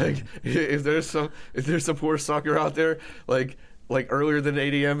 Like if there's some poor sucker out there, like earlier than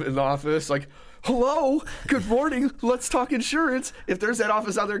 8 a.m. in the office, like. Hello, good morning. Let's talk insurance. If there's that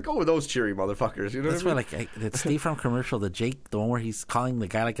office out there, go with those cheery motherfuckers. You know that's what I mean? Why, like, that State Farm commercial, the one where he's calling the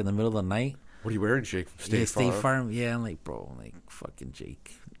guy like in the middle of the night. What are you wearing, Jake? State Farm. Yeah, I'm like, bro, like fucking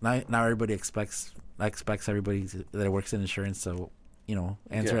Jake. Now everybody expects everybody that works in insurance to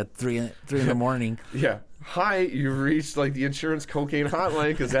answer at 3 in the morning. Yeah. Hi, you've reached the insurance cocaine hotline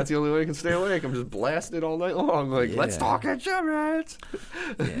because that's the only way I can stay awake. I'm just blasting it all night long. Let's talk insurance.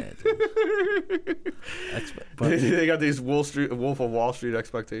 Yeah. They got these Wolf of Wall Street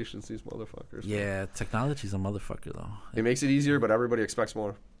expectations, these motherfuckers. Yeah, technology's a motherfucker though. It makes it easier, but everybody expects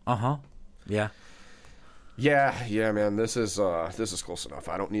more. Yeah. Yeah, man. This is close enough.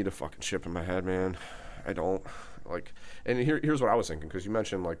 I don't need a fucking chip in my head, man. I don't. And here's what I was thinking, because you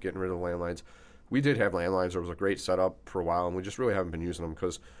mentioned getting rid of landlines. We did have landlines. There was a great setup for a while, and we just really haven't been using them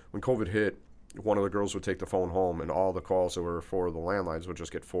because when COVID hit, one of the girls would take the phone home, and all the calls that were for the landlines would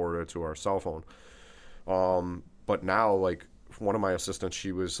just get forwarded to our cell phone. But now, one of my assistants,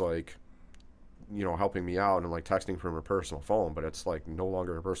 she was helping me out and texting from her personal phone, but it's no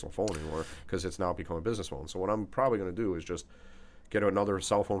longer a personal phone anymore because it's now become a business phone. So what I'm probably going to do is just get another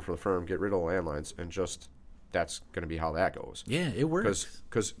cell phone for the firm, get rid of the landlines, and just. That's going to be how that goes. Yeah, it works.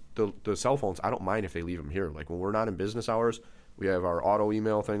 Because the cell phones, I don't mind if they leave them here. When we're not in business hours, we have our auto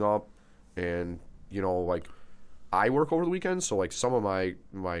email thing up. And, I work over the weekend. So, some of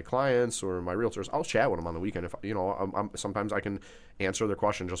my clients or my realtors, I'll chat with them on the weekend. If, sometimes I can answer their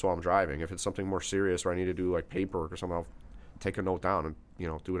question just while I'm driving. If it's something more serious where I need to do, paperwork or something, I'll take a note down and,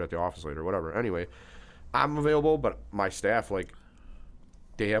 do it at the office later or whatever. Anyway, I'm available, but my staff,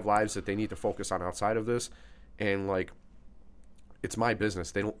 they have lives that they need to focus on outside of this, and like, it's my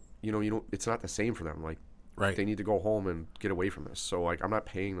business. They don't, you don't. It's not the same for them. Like, Right. they need to go home and get away from this. So like, I'm not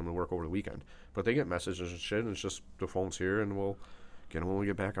paying them to work over the weekend, but they get messages and shit, and it's just the phone's here, and we'll get them when we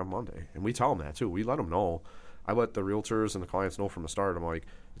get back on Monday. And we tell them that too. We let them know. I let the realtors and the clients know from the start. I'm like,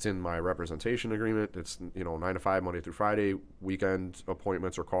 it's in my representation agreement. It's 9 to 5 Monday through Friday. Weekend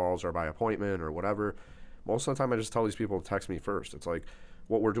appointments or calls are by appointment or whatever. Most of the time, I just tell these people to text me first. It's like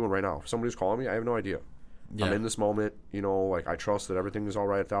what we're doing right now. If somebody's calling me, I have no idea. Yeah. I'm in this moment, like I trust that everything is all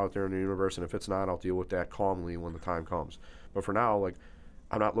right out there in the universe, and if it's not, I'll deal with that calmly when the time comes. But for now, like,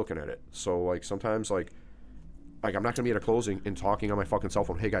 I'm not looking at it. So like sometimes like I'm not gonna be at a closing and talking on my fucking cell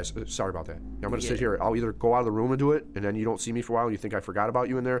phone. Hey guys, sorry about that. I'm gonna sit here. I'll either go out of the room and do it, and then you don't see me for a while, and you think I forgot about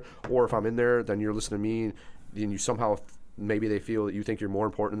you in there, or if I'm in there, then you're listening to me, and you somehow. Maybe they feel that you think you're more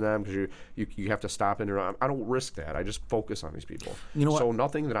important than them because you have to stop and I don't risk that. I just focus on these people. You know what? So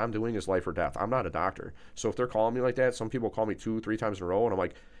nothing that I'm doing is life or death. I'm not a doctor. So if they're calling me like that, some people call me 2-3 times in a row, and I'm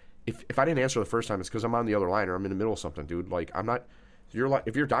like, if I didn't answer the first time, it's because I'm on the other line or I'm in the middle of something, dude. Like I'm not.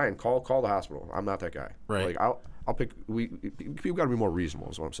 If you're dying, call the hospital. I'm not that guy. Right. Like I'll pick. People got to be more reasonable.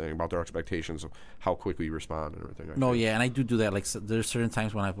 Is what I'm saying about their expectations of how quickly you respond and everything. No, yeah, and I do that. Like there's certain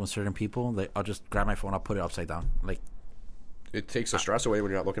times when I'm with certain people, I'll just grab my phone, I'll put it upside down, like. It takes the stress away when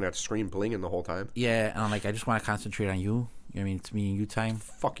you're not looking at the screen blinging the whole time. Yeah, and I'm like, I just want to concentrate on you. You know what I mean? It's me and you time.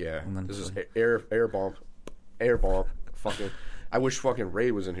 Fuck yeah. This is air bomb. Fucking. I wish fucking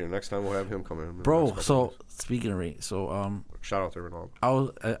Ray was in here. Next time we'll have him come in. Bro, so speaking of Ray, so shout out to Ronald. I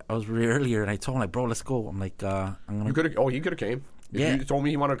was really earlier, and I told him like, bro, let's go. I'm like, I'm gonna. You could have. Oh, he could have came. If you told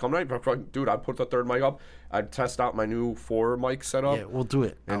me he wanted to come tonight, dude, I'd put the third mic up. I'd test out my new 4 mic setup. Yeah, we'll do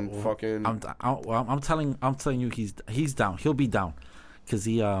it. And fucking. I'm telling you, he's down. He'll be down, cause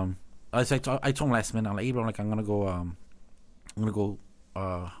he I told him last minute. I'm like, hey, bro, I'm gonna go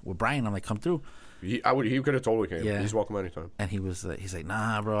with Brian. I'm like, come through. He could have totally came. Yeah. He's welcome anytime. And he's like,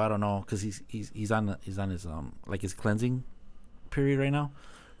 nah, bro, I don't know, cause he's on his like his cleansing period right now.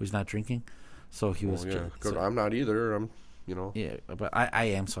 Where he's not drinking, so he was. Yeah, so, I'm not either. Yeah, but I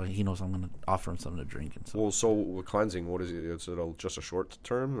am, so he knows I'm going to offer him something to drink. And so. Well, so with cleansing, what is it? Is it just a short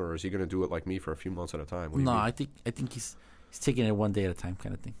term, or is he going to do it like me for a few months at a time? No, I think he's taking it one day at a time,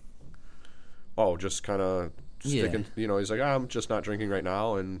 kind of thing. Oh, just kind of sticking. Yeah. He's like, I'm just not drinking right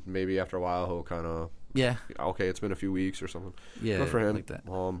now, and maybe after a while he'll kind of. Yeah. Okay, it's been a few weeks or something. Yeah. Good for him. Like that.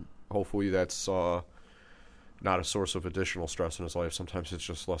 Hopefully that's not a source of additional stress in his life. Sometimes it's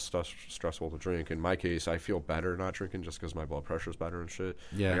just less stressful to drink. In my case, I feel better not drinking just because my blood pressure's better and shit.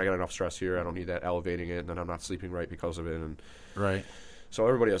 Yeah. Like I got enough stress here. I don't need that elevating it, and then I'm not sleeping right because of it. And right. So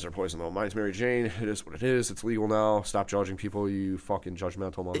everybody has their poison, though. Mine's Mary Jane. It is what it is. It's legal now. Stop judging people, you fucking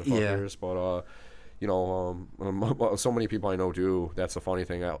judgmental motherfuckers. Yeah. But, so many people I know do. That's the funny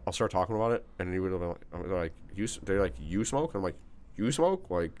thing. I'll start talking about it, and they're like, you smoke? And I'm like, you smoke?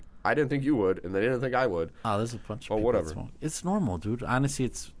 Like, I didn't think you would, and they didn't think I would. Oh, there's a bunch of people. Whatever. It's normal, dude. Honestly,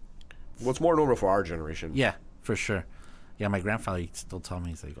 it's more normal for our generation. Yeah, for sure. Yeah, my grandfather he still told me,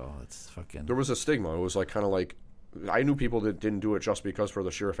 he's like, oh, it's fucking. There was a stigma. It was like kind of like, I knew people that didn't do it just because for the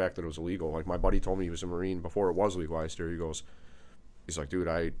sheer fact that it was illegal. Like my buddy told me he was a Marine before it was legalized here. He's like, dude,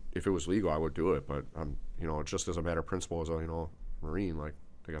 if it was legal, I would do it, but just as a matter of principle, as a Marine, like.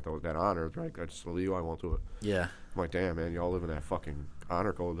 They got that honor, right? It's illegal. I won't do it. Yeah. I'm like, damn, man, y'all live in that fucking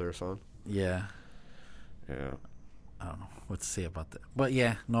honor code there, son. Yeah. Yeah. I don't know what to say about that, but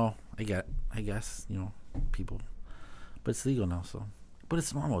yeah, no, I guess people, but it's legal now, so. But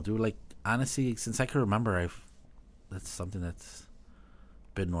it's normal, dude. Like honestly, since I can remember, that's something that's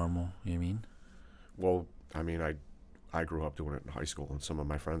been normal. You know what I mean? Well, I mean, I grew up doing it in high school, and some of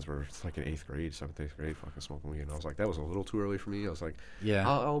my friends were like in 8th grade, 7th, 8th grade, fucking smoking weed. And I was like, that was a little too early for me. I was like, yeah,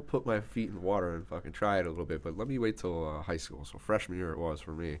 I'll put my feet in the water and fucking try it a little bit, but let me wait till high school. So freshman year it was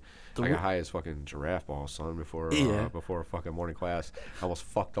for me. I got high as fucking giraffe balls, son, before a fucking morning class. I almost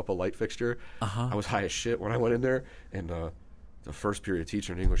fucked up a light fixture. I was high as shit when I went in there, and the first period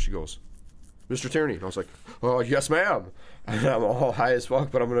teacher in English, she goes, Mr. Tierney. And I was like, oh, yes, ma'am. And I'm all high as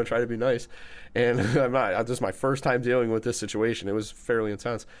fuck, but I'm going to try to be nice. And I'm not. This is my first time dealing with this situation. It was fairly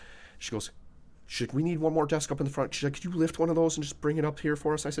intense. She goes, should we need one more desk up in the front? She's like, could you lift one of those and just bring it up here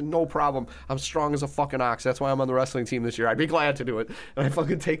for us? I said, no problem. I'm strong as a fucking ox. That's why I'm on the wrestling team this year. I'd be glad to do it. And I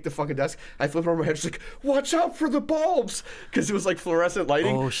fucking take the fucking desk. I flip it over my head. She's like, watch out for the bulbs. Because it was like fluorescent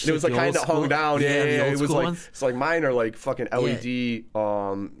lighting. Oh, shit, and it was like kind of hung down. Yeah. It was like, ones? it's like mine are like fucking LED,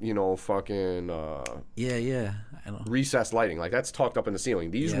 fucking yeah, I know. recessed lighting. Like that's tucked up in the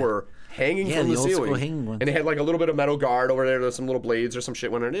ceiling. These were hanging Yeah, from the the old school ceiling. hanging ones. And they had like a little bit of metal guard over there. There's some little blades or some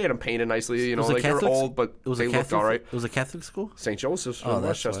shit went in. They had them painted nicely. You know, like they were old, but they looked all right. It was a Catholic school? St. Joseph's from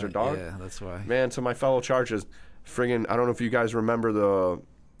Westchester, dog. Yeah, that's why. Man, to my fellow Chargers, friggin', I don't know if you guys remember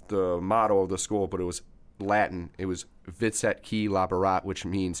the motto of the school, but it was Latin. It was Vicet qui laborat, which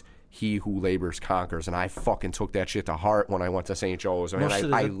means he who labors conquers. And I fucking took that shit to heart when I went to St. Joe's. Man,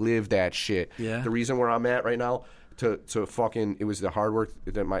 I lived that shit. Yeah. The reason where I'm at right now, to fucking, it was the hard work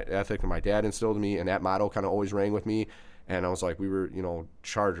that my ethic that my dad instilled in me, and that motto kind of always rang with me. And I was like, we were, you know,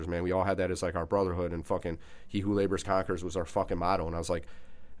 Chargers, man. We all had that as like our brotherhood, and fucking he who labors conquers was our fucking motto. And I was like,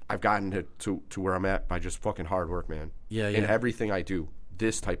 I've gotten to where I'm at by just fucking hard work, man. Yeah. In everything I do,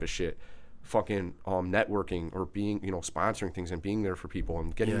 this type of shit. Fucking networking or being, you know, sponsoring things and being there for people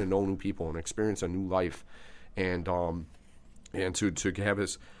and getting to know new people and experience a new life, and to have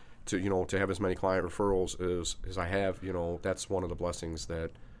as many client referrals as I have, you know, that's one of the blessings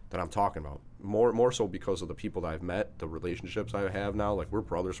that I'm talking about. More so because of the people that I've met, the relationships I have now. Like, we're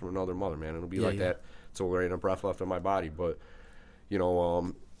brothers from another mother, man. It'll be that till there ain't a breath left in my body. But you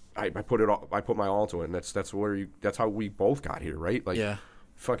know, I put my all into it, and that's how we both got here, right? Like,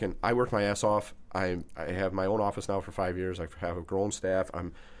 fucking, I worked my ass off. I have my own office now for 5 years. I have a grown staff.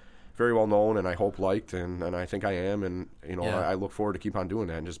 I'm very well known, and I hope liked, and I think I am. And you know, I look forward to keep on doing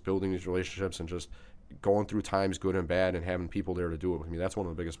that and just building these relationships and just going through times good and bad and having people there to do it with me. That's one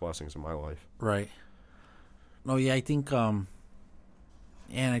of the biggest blessings in my life. Right. No, yeah, I think, and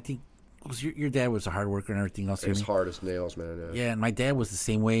I think because your dad was a hard worker and everything else. As hard as nails, man. Yeah, and my dad was the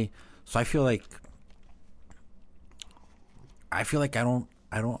same way. So I feel like I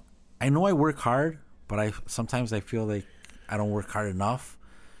know I work hard, but sometimes I feel like I don't work hard enough.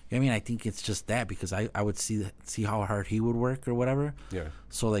 You know what I mean? I think it's just that because I would see how hard he would work or whatever. Yeah.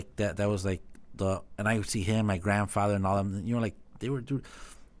 So like that was like and I would see him, my grandfather, and all them. You know, like they were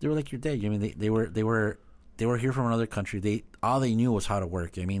like your dad. You know, I mean, they were here from another country. All they knew was how to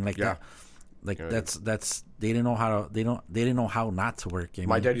work. I mean, like that's they didn't know how not to work.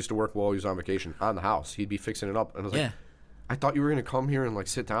 My dad used to work while he was on vacation on the house. He'd be fixing it up, and I was like, I thought you were gonna come here and like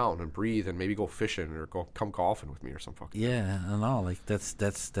sit down and breathe and maybe go fishing or come golfing with me or some fucking. Yeah, I know. Like that's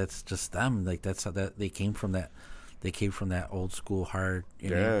just them. Like that's how that they came from that. They came from that old school hard. You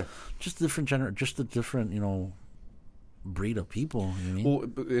know, just a different you know, breed of people. You know what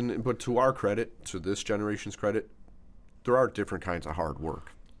I mean? But to our credit, to this generation's credit, there are different kinds of hard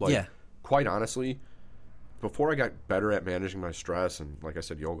work. Like, quite honestly, before I got better at managing my stress and, like I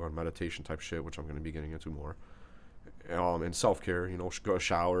said, yoga and meditation type shit, which I'm going to be getting into more, and self-care, you know, go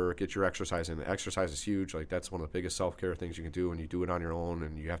shower, get your exercise in. Exercise is huge. Like, that's one of the biggest self-care things you can do, and you do it on your own,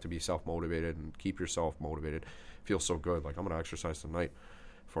 and you have to be self-motivated and keep yourself motivated. It feels so good. Like, I'm going to exercise tonight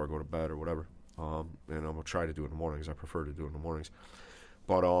before I go to bed or whatever, and I'm going to try to do it in the mornings. I prefer to do it in the mornings.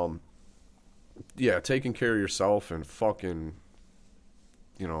 But, yeah, taking care of yourself and fucking,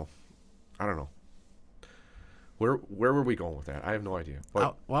 you know, I don't know. Where were we going with that? I have no idea.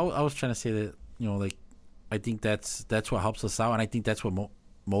 But I was trying to say that, you know, like, I think that's what helps us out, and I think that's what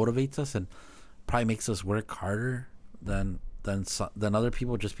motivates us and probably makes us work harder than other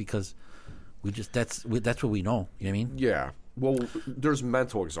people, just because that's what we know. You know what I mean? Yeah. Well, there's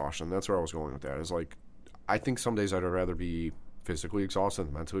mental exhaustion. That's where I was going with that. Is like, I think some days I'd rather be physically exhausted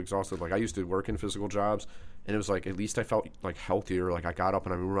than mentally exhausted. Like, I used to work in physical jobs, and it was like, at least I felt like healthier. Like, I got up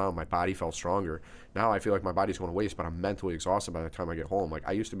and I moved around, my body felt stronger. Now I feel like my body's going to waste, but I'm mentally exhausted by the time I get home. Like,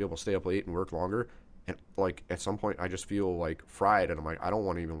 I used to be able to stay up late and work longer, and like at some point I just feel like fried, and I'm like, I don't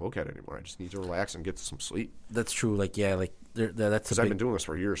want to even look at it anymore. I just need to relax and get some sleep. That's true. Like, yeah, like that's because I've been doing this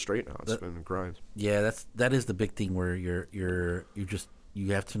for years straight now. It's been a grind. Yeah, that is the big thing where you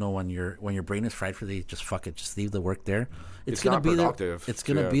have to know when your brain is fried for the day, just fuck it, just leave the work there. It's gonna be productive. It's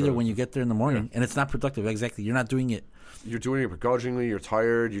gonna be there when you get there in the morning, and it's not productive. Exactly, you're not doing it. You're doing it begrudgingly. You're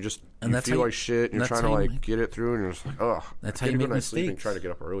tired. You feel like shit. You're trying to like get it through, and you're just like, ugh. That's how you make mistakes. Sleep and try to get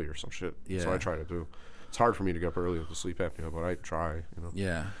up early or some shit. Yeah. So I try to do. It's hard for me to get up early with the sleep apnea, but I try. You know.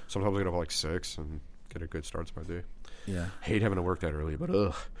 Yeah. Sometimes I get up at like 6 and get a good start to my day. Yeah. Hate having to work that early, but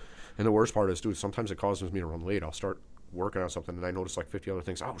ugh. And the worst part is, dude, sometimes it causes me to run late. I'll start working on something and I notice like 50 other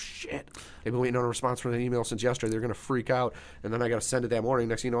things. Oh shit, they've been waiting on a response from the email since yesterday. They're gonna freak out, and then I gotta send it that morning.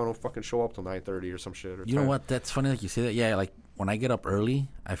 Next thing you know, I don't fucking show up till 9:30 or some shit. Or you 10. know what? That's funny. Like you say that. Yeah. Like when I get up early,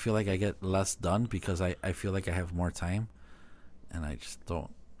 I feel like I get less done because I feel like I have more time, and I just don't.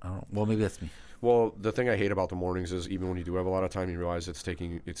 Well, maybe that's me. Well, the thing I hate about the mornings is even when you do have a lot of time, you realize it's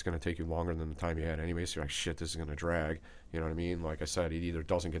going to take you longer than the time you had anyway. So you're like, shit, this is going to drag. You know what I mean? Like I said, it either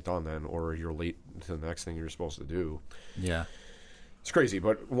doesn't get done then, or you're late to the next thing you're supposed to do. Yeah. It's crazy,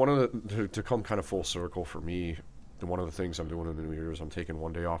 but one of to come kind of full circle for me, one of the things I'm doing in the New Year is I'm taking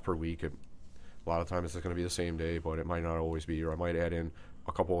 1 day off per week. A lot of times it's going to be the same day, but it might not always be, or I might add in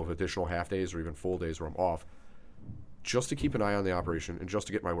a couple of additional half days or even full days where I'm off, just to keep an eye on the operation and just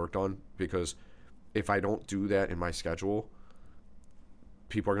to get my work done. Because if I don't do that in my schedule,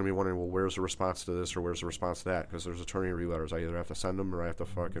 people are going to be wondering, well, where's the response to this or where's the response to that? Because there's attorney review letters. I either have to send them or I have to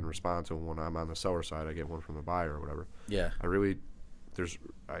fucking respond to them when I'm on the seller side. I get one from the buyer or whatever. Yeah. I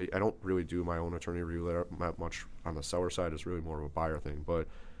don't really do my own attorney review letter much on the seller side. It's really more of a buyer thing. But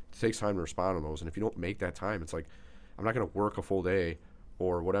it takes time to respond to those. And if you don't make that time, it's like, I'm not going to work a full day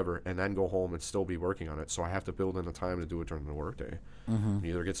or whatever and then go home and still be working on it. So I have to build in the time to do it during the workday. Mm-hmm.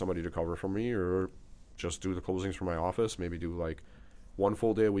 Either get somebody to cover for me or just do the closings from my office. Maybe do like 1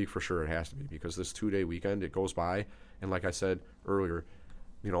 full day a week for sure. It has to be, because this 2-day weekend, it goes by. And like I said earlier,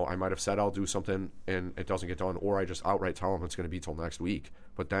 you know, I might have said I'll do something and it doesn't get done, or I just outright tell them it's going to be till next week.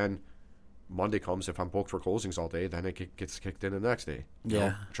 But then Monday comes, if I'm booked for closings all day, then it gets kicked in the next day. You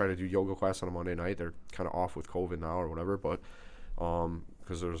know? Try to do yoga class on a Monday night. They're kind of off with COVID now or whatever, but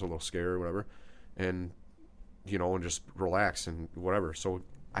because there's a little scare or whatever, and you know, and just relax and whatever. So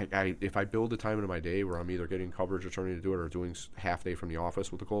I if I build the time into my day where I'm either getting coverage attorney to do it or doing half day from the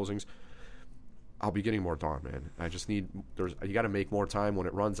office with the closings, I'll be getting more done, man. I just need you got to make more time when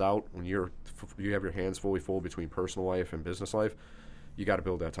it runs out. When you have your hands fully full between personal life and business life, you got to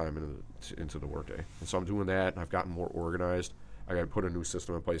build that time into the workday. And so I'm doing that. I've gotten more organized. I got to put a new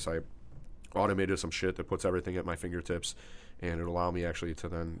system in place. I automated some shit that puts everything at my fingertips, and it'll allow me actually to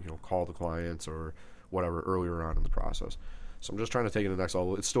then, you know, call the clients or whatever earlier on in the process. So I'm just trying to take it to the next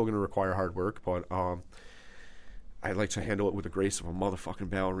level. It's still going to require hard work, but I like to handle it with the grace of a motherfucking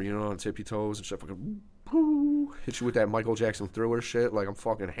ballerina on tippy toes and shit. Fucking woo, hit you with that Michael Jackson Thriller shit, like I'm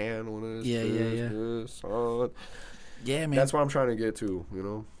fucking handling this. Yeah, man. That's what I'm trying to get to, you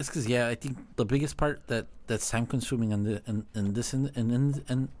know. It's because I think the biggest part that's time consuming in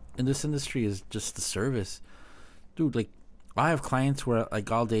this industry is just the service, dude. Like, I have clients where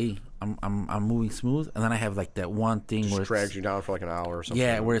like all day I'm moving smooth, and then I have like that one thing just where drags you down for like an hour or something.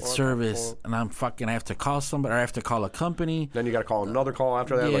 Yeah, where it's service, and I have to call somebody, or I have to call a company. Then you got to call another call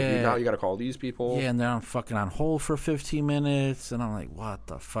after that. Like now you got to call these people. Yeah, and then I'm fucking on hold for 15 minutes, and I'm like, what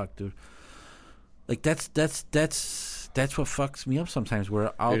the fuck, dude? Like that's what fucks me up sometimes.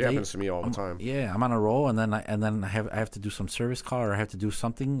 Where all it happens to me all the time. Yeah, I'm on a roll, and then I have to do some service call, or I have to do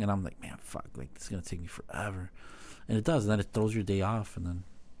something, and I'm like, man, fuck, like it's gonna take me forever, and it does, and then it throws your day off, and then.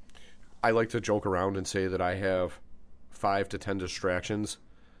 I like to joke around and say that I have 5 to 10 distractions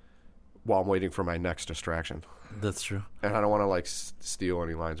while I'm waiting for my next distraction. That's true. And I don't want to like steal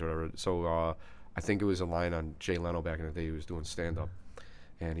any lines or whatever. So I think it was a line on Jay Leno back in the day. He was doing stand up,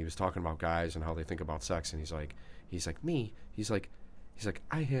 and he was talking about guys and how they think about sex. And he's like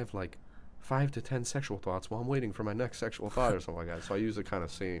I have like 5 to 10 sexual thoughts while I'm waiting for my next sexual thought or something like that. So I use the kind of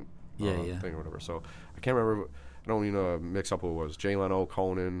same thing or whatever. So I can't remember. I don't even mix up who it was. Jay Leno,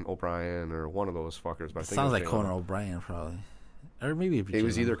 Conan, O'Brien, or one of those fuckers. But I think sounds like Conan O'Brien, probably. Or maybe it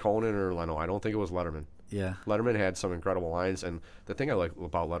was either Conan or Leno. I don't think it was Letterman. Yeah. Letterman had some incredible lines, and the thing I like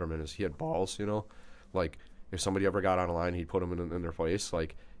about Letterman is he had balls, you know? Like, if somebody ever got on a line, he'd put them in their place.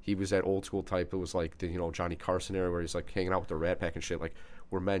 Like, he was that old school type. It was like the, you know, Johnny Carson era where he's like hanging out with the Rat Pack and shit. Like,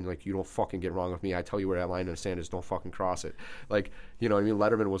 we're men. Like, you don't fucking get wrong with me. I tell you where that line in the sand is. Don't fucking cross it. Like, you know what I mean?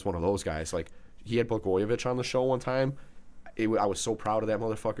 Letterman was one of those guys. Like, he had Blagojevich on the show one time. I was so proud of that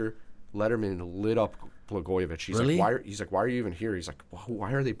motherfucker. Letterman lit up Blagojevich. He's really? Like, why are you even here? He's like,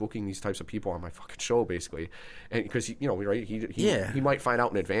 why are they booking these types of people on my fucking show, basically? And because you know, right? He might find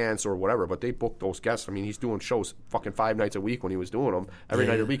out in advance or whatever, but they book those guests. I mean, he's doing shows fucking 5 nights a week when he was doing them. Every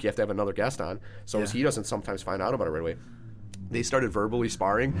night of the week, you have to have another guest on. So he doesn't sometimes find out about it right away. They started verbally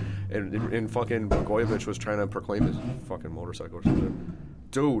sparring, and fucking Blagojevich was trying to proclaim his fucking motorcycle or something.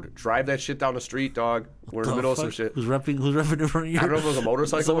 Dude, drive that shit down the street, dog. We're in the middle of some shit. Who's repping in front of you? I don't know if it was a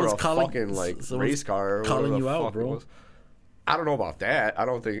motorcycle or a fucking like race car or calling you out, bro. I don't know about that. I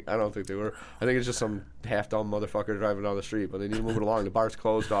don't think they were. I think it's just some half dumb motherfucker driving down the street, but they need to move it along. The bar's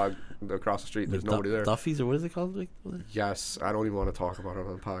closed, dog. Across the street, there's nobody there. Duffy's, or what is it called? Like, yes, I don't even want to talk about it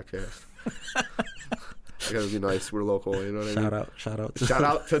on the podcast. It gotta be nice. We're local, you know what I mean? Shout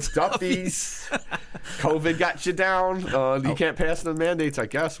out to Duffy's. COVID got you down. You can't pass the mandates, I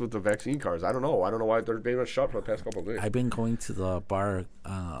guess, with the vaccine cards. I don't know why they're being shut for the past couple of days. I've been going to the bar.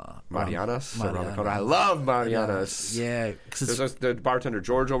 Mariana's. I love Mariana's. Yeah. There's the bartender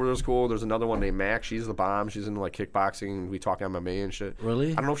George over there's cool. There's another one named Mac. She's the bomb. She's into like kickboxing. We talk MMA and shit.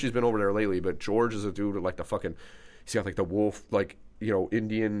 Really? I don't know if she's been over there lately, but George is a dude with like the fucking he's got like the wolf, like, you know,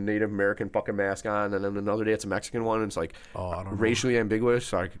 Indian, Native American fucking mask on, and then another day it's a Mexican one, and it's like I don't racially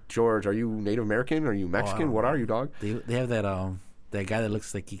ambiguous. Like, George, are you Native American? Are you Mexican? What are you, dog? They have that guy that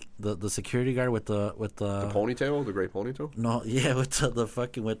looks like the security guard with the ponytail, the great ponytail. No, yeah, with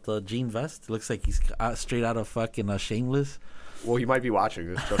the jean vest. It looks like he's straight out of fucking Shameless. Well, he might be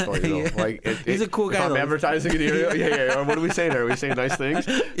watching this, just so you know. Yeah. Like, He's a cool guy. If I'm advertising in here, yeah. What do we say there? Are we saying nice things?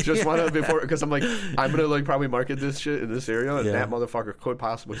 Just want to before, because I'm like, I'm gonna like probably market this shit in this area, and that motherfucker could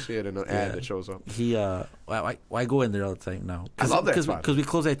possibly see it in an ad that shows up. I go in there all the time now. I love that spot because we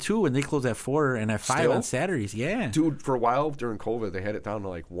close at 2 and they close at 4 and at 5 Still? on Saturdays. Yeah, dude. For a while during COVID, they had it down to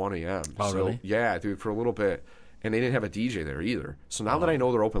like 1 a.m. Oh, really? Yeah, dude. For a little bit, and they didn't have a DJ there either. So now that I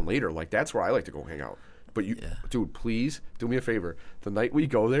know they're open later, like that's where I like to go hang out. But dude, please do me a favor. The night we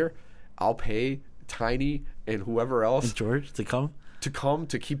go there, I'll pay Tiny and whoever else, and George, to come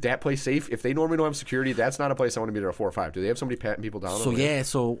to keep that place safe. If they normally don't have security, that's not a place I want to be there at 4 or 5. Do they have somebody patting people down?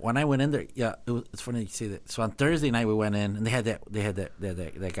 So when I went in there, it's funny you say that. So on Thursday night we went in and they had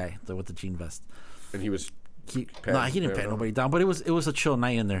that guy with the jean vest, and he didn't pat nobody down, but it was a chill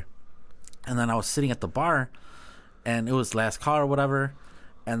night in there. And then I was sitting at the bar, and it was last call or whatever.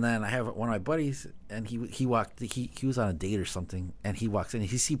 And then I have one of my buddies, and he walked. He was on a date or something, and he walks in.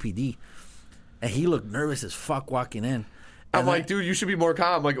 He's CPD, and he looked nervous as fuck walking in. I'm like, dude, you should be more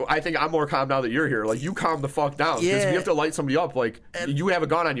calm. Like, I think I'm more calm now that you're here. Like, you calm the fuck down. Because we have to light somebody up. Like, you have a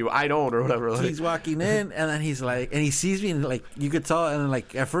gun on you. I don't, or whatever. Like, he's walking in, and then he's like, and he sees me, and like, you could tell. And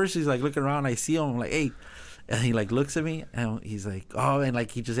like, at first, he's like looking around. I see him. I'm like, hey. And he like looks at me, and he's like, oh, and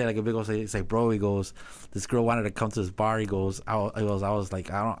like he just had like a big old say. He's like, bro, he goes, this girl wanted to come to this bar. He goes, I was like,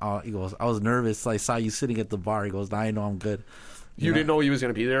 he goes, I was nervous. I saw you sitting at the bar. He goes, now I know I'm good. You didn't know he was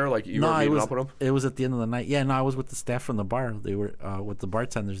gonna be there? Like, you were meeting up with him? It was at the end of the night. Yeah, no, I was with the staff from the bar. They were with the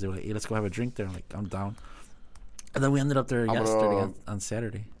bartenders. They were like, hey, let's go have a drink there. I'm like, I'm down. And then we ended up there yesterday on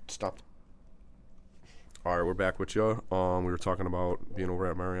Saturday. Stopped. All right, we're back with you. We were talking about being over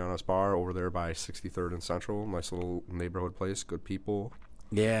at Mariana's Bar over there by 63rd and Central. Nice little neighborhood place. Good people.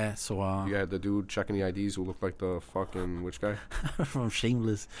 Yeah, so... you had the dude checking the IDs who looked like the fucking... Which guy? From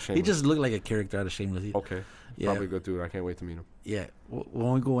Shameless. He just looked like a character out of Shameless. Okay. Yeah. Probably a good dude. I can't wait to meet him. Yeah.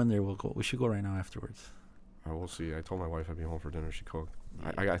 When we go in there, we should go right now afterwards. We'll see. I told my wife I'd be home for dinner. She cooked.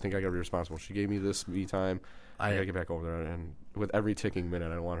 I think I got to be responsible. She gave me this me time. I gotta get back over there, and with every ticking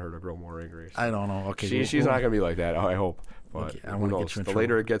minute, I don't want her to grow more angry. So. I don't know. Okay, she's not gonna be like that. I hope. But I who knows? The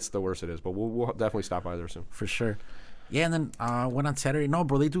later it gets, the worse it is. But we'll definitely stop by there soon. For sure. Yeah, and then went on Saturday. No,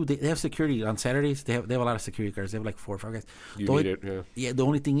 bro, they have security on Saturdays. They have a lot of security guards. They have like 4 or 5 guys. You need it, yeah. Yeah, the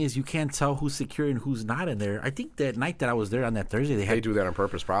only thing is you can't tell who's secure and who's not in there. I think that night that I was there on that Thursday, they do that on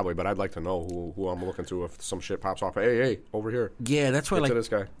purpose probably, but I'd like to know who I'm looking to if some shit pops off. Hey, over here. Yeah, that's why like this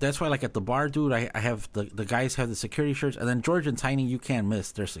guy. That's why like at the bar, dude, I have the guys have the security shirts, and then George and Tiny, you can't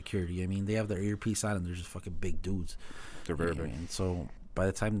miss their security. I mean, they have their earpiece on, and they're just fucking big dudes. They're very big. And so by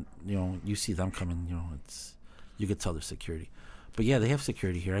the time you see them coming, you could tell their security. But yeah, they have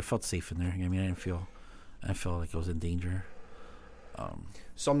security here. I felt safe in there. I mean, I didn't feel like I was in danger.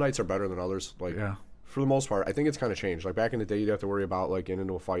 Some nights are better than others. Like, for the most part, I think it's kind of changed. Like back in the day, you'd have to worry about like getting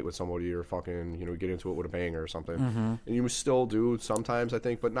into a fight with somebody or fucking get into it with a banger or something. Mm-hmm. And you still do sometimes, I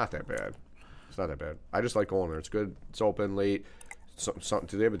think, but not that bad. It's not that bad. I just like going there. It's good. It's open late.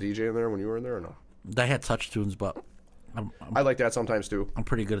 Do they have a DJ in there when you were in there or no? They had touch tunes, but I like that sometimes too. I'm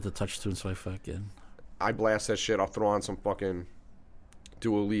pretty good at the touch tunes, so I blast that shit. I'll throw on some fucking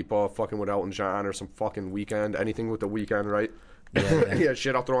Dua Lipa, fucking with Elton John, or some fucking Weekend, anything with the Weekend, right? Yeah,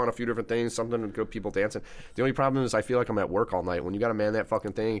 shit. I'll throw on a few different things, something to get people dancing. The only problem is I feel like I'm at work all night. When you got to man that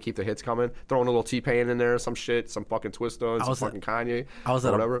fucking thing and keep the hits coming, throwing a little T-Pain in there, some shit, some fucking Twista, some fucking Kanye,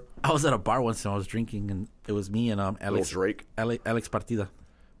 whatever. I was at a bar once and I was drinking, and it was me and Alex Drake, Alex Partida.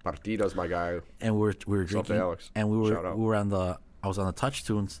 Partida's my guy. And we were drinking, Alex. And we were on I was on the touch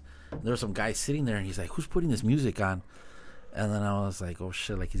tunes. There was some guy sitting there, and he's like, "Who's putting this music on?" And then I was like, "Oh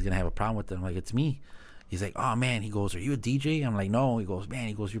shit!" Like he's gonna have a problem with it. I'm like, "It's me." He's like, "Oh man," he goes, "Are you a DJ?" I'm like, "No." He goes, "Man,"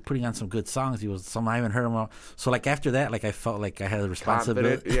 he goes, "You're putting on some good songs." He goes, "Some I haven't heard them." So like after that, like I felt like I had a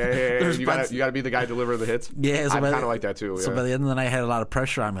responsibility. Yeah. You gotta be the guy delivering the hits. Yeah, so I'm kind of like that too. So by the end of the night, I had a lot of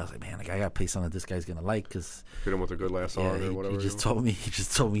pressure on me. I was like, "Man, like I gotta play something that this guy's gonna like." Because hit him with a good last song or whatever. He just told me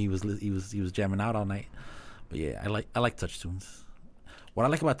he was jamming out all night. But yeah, I like touch tunes. What I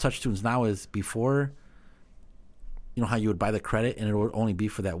like about touch tunes now is before, how you would buy the credit and it would only be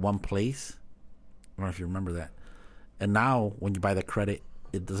for that one place. I don't know if you remember that. And now when you buy the credit,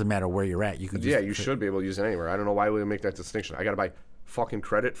 it doesn't matter where you're at. You can you should be able to use it anywhere. I don't know why we make that distinction. I got to buy fucking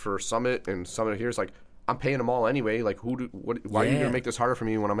credit for Summit, and Summit here is like I'm paying them all anyway. Like, why are you gonna make this harder for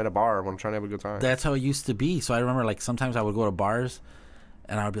me when I'm at a bar when I'm trying to have a good time? That's how it used to be. So I remember, like, sometimes I would go to bars,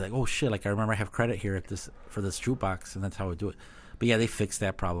 and I would be like, oh shit, like I remember I have credit here for this jukebox, and that's how I would do it. But yeah, they fixed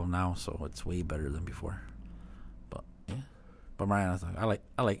that problem now, so it's way better than before. But yeah, but Mariana, I like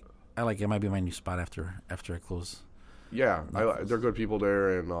it. Might be my new spot after I close. Yeah, they're good people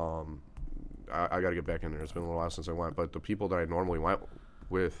there, and I got to get back in there. It's been a little while since I went, but the people that I normally went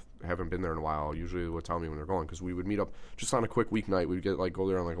with haven't been there in a while. Usually, they would tell me when they're going because we would meet up just on a quick weeknight. We'd go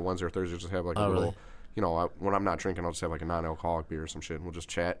there on like a Wednesday or Thursday, just have like a little, really? When I'm not drinking, I'll just have like a non-alcoholic beer or some shit, and we'll just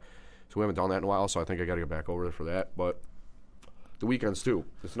chat. So we haven't done that in a while, so I think I got to get back over there for that. But the weekends too,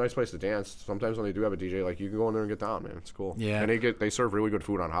 it's a nice place to dance. Sometimes when they do have a DJ, like you can go in there and get down, man. It's cool. Yeah, and they serve really good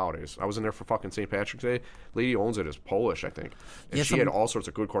food on holidays. I was in there for fucking St. Patrick's Day. Lady owns it is Polish, I think, and she had all sorts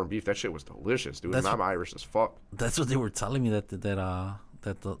of good corned beef. That shit was delicious, dude. And I'm Irish as fuck. That's what they were telling me that the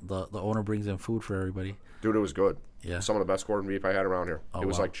owner brings in food for everybody. Dude, it was good. Yeah, some of the best corned beef I had around here. It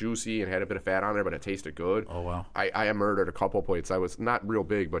was like juicy and had a bit of fat on there, but it tasted good. Oh wow! I murdered a couple plates. I was not real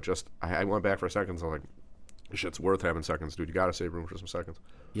big, but just I went back for seconds. I was like, this shit's worth having seconds, dude. You gotta save room for some seconds.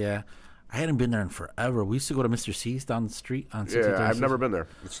 Yeah, I hadn't been there in forever. We used to go to Mr. C's down the street on 63rd. Yeah, I've never been there.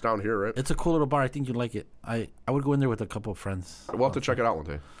 It's down here, right? It's a cool little bar. I think you'd like it. I would go in there with a couple of friends. We'll have to check it out one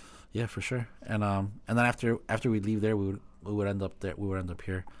day. Yeah, for sure. And then after we leave there, we would end up there. We would end up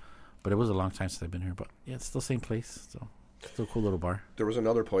here. But it was a long time since I've been here. But yeah, it's still the same place. So still a cool little bar. There was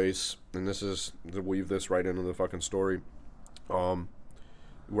another place, and this is to weave this right into the fucking story.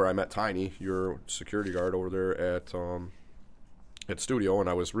 Where I met Tiny, your security guard over there at Studio, and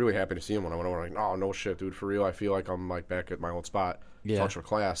I was really happy to see him when I went over. Like, oh, no shit, dude, for real. I feel like I'm like back at my old spot, Touch of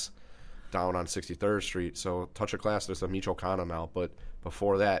Class, down on 63rd Street. So Touch of Class, there's a Michoacana now, but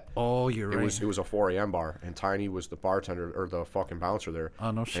before that, you're right. It was a 4 a.m. bar, and Tiny was the bartender or the fucking bouncer there.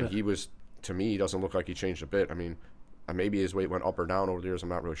 Oh no shit. And he was, to me, he doesn't look like he changed a bit. I mean, maybe his weight went up or down over the years. I'm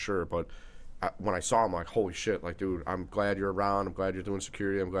not really sure, but. When I saw him, like, holy shit, like, dude, I'm glad you're around. I'm glad you're doing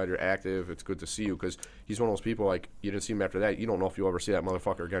security. I'm glad you're active. It's good to see you because he's one of those people, like, you didn't see him after that. You don't know if you'll ever see that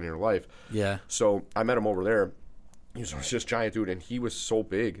motherfucker again in your life. Yeah. So I met him over there. He was just giant dude, and he was so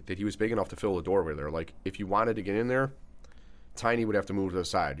big that he was big enough to fill the doorway there. Like, if you wanted to get in there, Tiny would have to move to the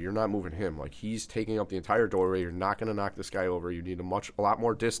side. You're not moving him. Like, he's taking up the entire doorway. You're not going to knock this guy over. You need a lot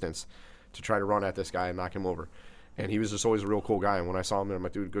more distance to try to run at this guy and knock him over. And he was just always a real cool guy. And when I saw him there, I'm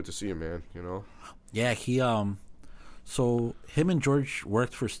like, dude, good to see you, man. You know? Yeah, he so him and George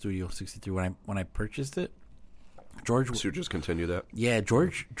worked for Studio 63 when I purchased it. George, so you just continue that? Yeah,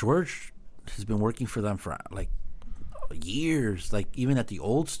 George has been working for them for like years. Like even at the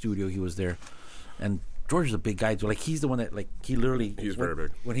old studio, he was there. And George is a big guy too. Like he's the one that he's very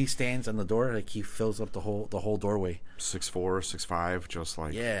big. When he stands on the door, like he fills up the whole doorway. 6'4", 6'5", just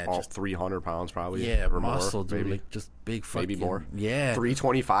like all 300 pounds probably. Yeah, or muscle, more, dude. maybe. Like just big fucking. Maybe more. Yeah.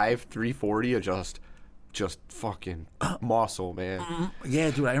 325, 340, just fucking muscle, man. Yeah,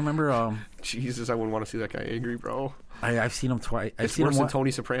 dude. I remember. Jesus, I wouldn't want to see that guy angry, bro. I've seen him twice. It's worse than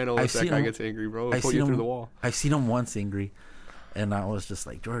Tony Soprano if that guy gets angry, bro. He'll put you through the wall. I've seen him once angry. And I was just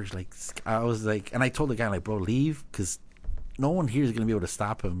like, George, like, I was like, and I told the guy, like, bro, leave, because no one here is going to be able to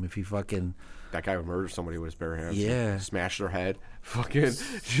stop him if he fucking. That guy would murder somebody with his bare hands. Yeah. Smash their head. Fucking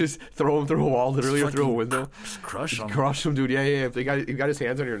just throw him through a wall, literally, or through a window. Just crush him. Crush him, dude. Yeah. If he got his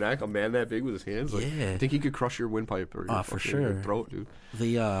hands on your neck, a man that big with his hands. Like, yeah. I think he could crush your windpipe or your for sure. throat, dude.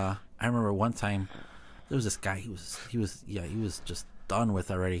 I remember one time, there was this guy, he was just done with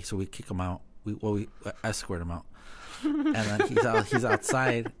already, so we kick him out. We escort him out. And then he's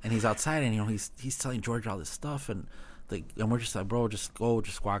outside, and you know he's telling George all this stuff, and we're just like, bro, just go,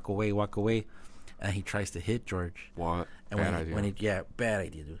 just walk away, and he tries to hit George. What? And bad idea. Bad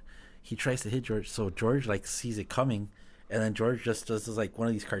idea, dude. He tries to hit George, so George like sees it coming, and then George just does like one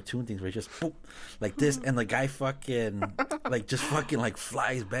of these cartoon things where he just boop, like this, and the guy fucking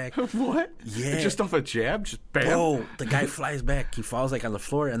flies back. What? Yeah. Just off a jab, just bam. Bro, the guy flies back. He falls like on the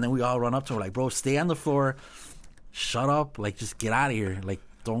floor, and then we all run up to him like, bro, stay on the floor. Shut up, like just get out of here, like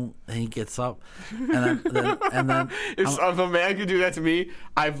don't. And he gets up, and then if a man can do that to me,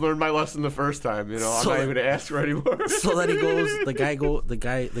 I've learned my lesson the first time. You know, I'm not even gonna ask for anymore. So then he goes. The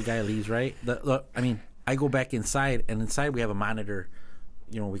guy leaves, right? I go back inside, and inside we have a monitor.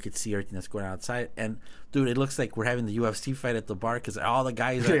 You know, we could see everything that's going on outside, and dude, it looks like we're having the UFC fight at the bar because all the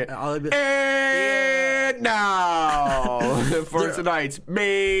guys are. And now for tonight's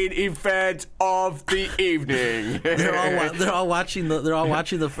main event of the evening. They're all watching the. They're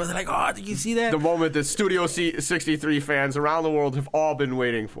like, oh, did you see that? The moment that Studio 63 fans around the world have all been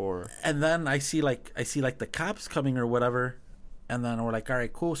waiting for. And then I see like the cops coming or whatever, And then we're like, all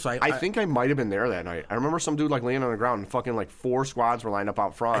right, cool. So I think I might have been there that night. I remember some dude like laying on the ground and fucking like 4 squads were lined up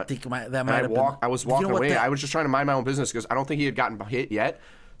out front. I think that might have been. I was walking away. I was just trying to mind my own business because I don't think he had gotten hit yet.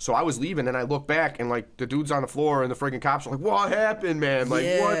 So I was leaving, and I look back, and like the dude's on the floor, and the freaking cops are like, "What happened, man? Like,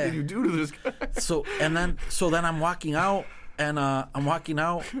 what did you do to this guy?" So then I'm walking out, and I'm walking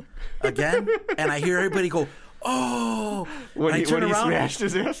out again, and I hear everybody go, "Oh!" When he around, smashed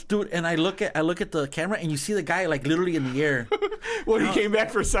his ass, dude, and I look at the camera, and you see the guy like literally in the air. When he came back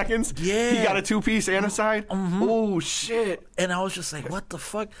for seconds, yeah, he got a 2-piece and a side. Mm-hmm. Oh shit! And I was just like, "What the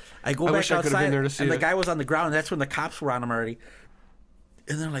fuck?" I go back outside, and the guy was on the ground. And that's when the cops were on him already.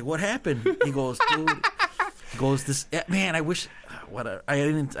 And they're like, "What happened?" He goes, "Dude." He goes, "This man. I wish. What I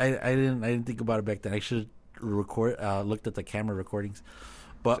didn't think about it back then. I should looked at the camera recordings."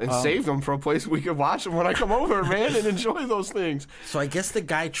 But saved them for a place we could watch them when I come over, man, and enjoy those things. So I guess the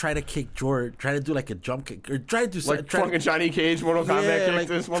guy tried to kick George, tried to do like a jump kick, or tried to do like fucking Johnny Cage, Mortal Kombat kick like,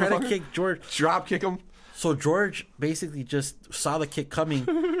 this motherfucker. Try to kick George, drop kick him. So George basically just saw the kick coming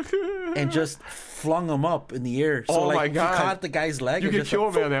and just flung him up in the air. So my God. He caught the guy's leg. You and could kill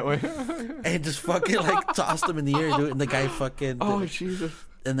a man that way. And just fucking like tossed him in the air, dude. And the guy fucking. Oh Jesus.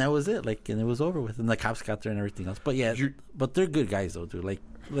 And that was it. Like, and it was over with. And the cops got there and everything else. But yeah, but they're good guys though, dude. Like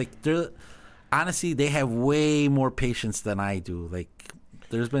they're honestly, they have way more patience than I do. Like,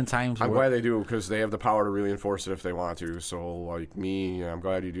 there's been times I'm glad they do because they have the power to really enforce it if they want to. So, like me, I'm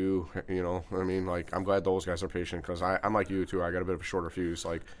glad you do. You know, I mean, like, I'm glad those guys are patient because I'm like you too. I got a bit of a shorter fuse.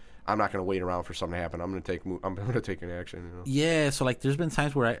 Like, I'm not going to wait around for something to happen. I'm going to take an action. You know? Yeah. So, like, there's been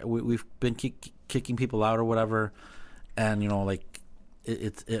times where we've been kicking people out or whatever, and you know, like,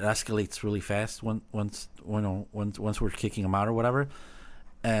 it escalates really fast once we're kicking them out or whatever,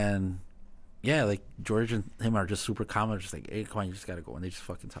 and. Yeah, like George and him are just super calm. They're just like, "Hey, come on, you just gotta go," and they just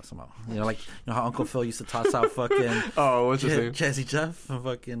fucking toss him out. You know, like how Uncle Phil used to toss out fucking what's his name? Jazzy Jeff and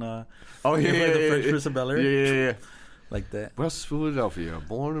fucking the French Prince of Bel-Air. Yeah, like that. West Philadelphia,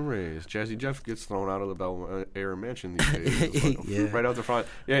 born and raised. Jazzy Jeff gets thrown out of the Bel-Air mansion these days, right out the front.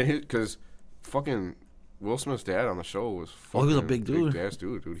 Yeah, because fucking Will Smith's dad on the show was fucking he was a big dude, big ass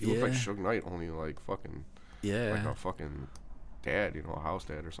dude. He looked like Suge Knight, only like fucking like a fucking. Dad, you know, a house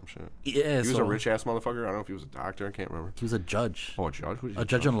dad or some shit. Yeah, he was a rich ass motherfucker. I don't know if he was a doctor. I can't remember. He was a judge. Oh, a judge? A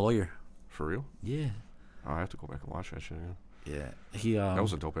judge and a lawyer. For real? Yeah. Oh, I have to go back and watch that shit. Yeah. He. That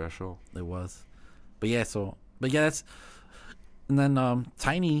was a dope ass show. It was, but yeah. That's. And then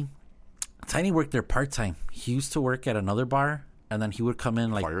Tiny worked there part time. He used to work at another bar. And then he would come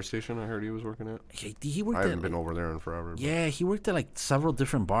in like fire station. I heard he was working at. He worked. I haven't been over there in forever. But. Yeah, he worked at like several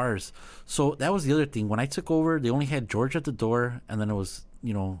different bars. So that was the other thing. When I took over, they only had George at the door, and then it was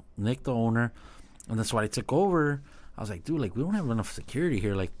Nick, the owner. And then so when I took over, I was like, dude, like we don't have enough security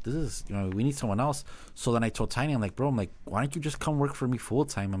here. Like this is we need someone else. So then I told Tiny, I'm like, bro, why don't you just come work for me full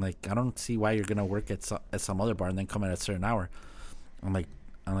time? I'm like, I don't see why you're gonna work at some other bar and then come in at a certain hour. I'm like,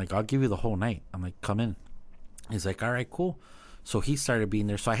 I'll give you the whole night. I'm like, come in. He's like, all right, cool. So he started being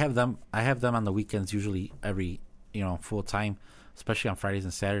there. So I have them on the weekends, usually every, full time, especially on Fridays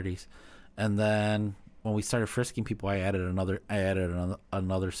and Saturdays. And then when we started frisking people, I added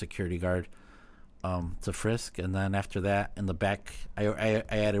another security guard to frisk. And then after that, in the back, I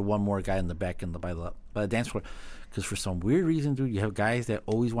added one more guy in the back by the dance floor. Because for some weird reason, dude, you have guys that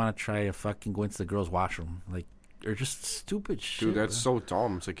always want to try to fucking go into the girls' washroom. Like, or just stupid shit. Dude, that's so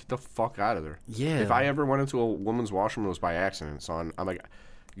dumb. It's like, get the fuck out of there. Yeah. If I ever went into a woman's washroom, it was by accident, son. I'm like,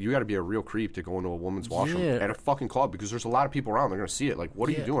 you got to be a real creep to go into a woman's washroom at a fucking club because there's a lot of people around. They're going to see it. Like, what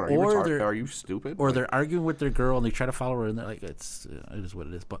are you doing? Are you retarded? Are you stupid? Or they're arguing with their girl and they try to follow her and they're like, it is what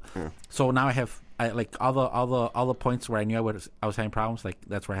it is. But so now I have all the points where I knew I was having problems. Like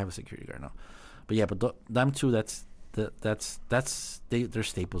that's where I have a security guard now. But yeah, but them two, they're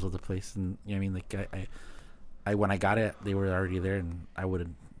staples of the place. And you know what I mean? Like I when I got it, they were already there, and I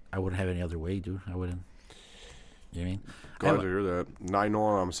wouldn't have any other way, dude. I wouldn't. You know what I mean? Glad to hear that. I know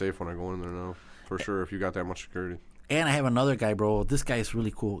I'm safe when I go in there now, for sure. If you got that much security. And I have another guy, bro. This guy is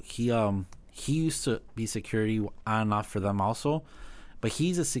really cool. He used to be security on and off for them also, but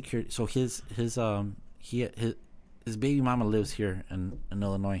he's a security. So his baby mama lives here in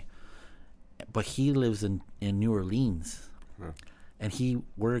Illinois, but he lives in New Orleans. Yeah. And he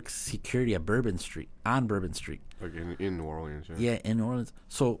works security at Bourbon Street. Like in New Orleans, yeah. Yeah, in New Orleans.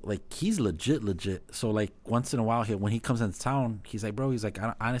 So, like, he's legit. So, like, once in a while, when he comes into town, he's like, bro,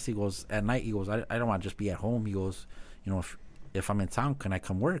 honestly, he goes, at night, he goes, I don't want to just be at home. He goes, if I'm in town, can I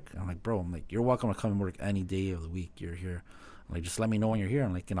come work? I'm like, bro, you're welcome to come and work any day of the week you're here. I'm like, just let me know when you're here.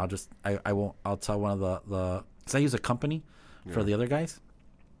 I'm like, and I'll tell one of the, because I use a company for the other guys.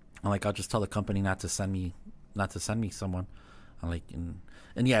 I'm like, I'll just tell the company not to send me someone.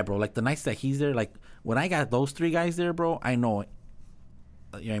 And yeah, bro, like the nights that he's there, like when I got those 3 guys there, bro, I know,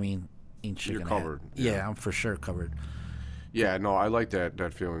 you know what I mean, ain't shit You're gonna covered. happen. Yeah, I'm for sure covered. Yeah, no, I like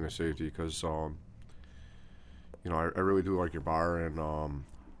that feeling of safety because, you know, I really do like your bar, and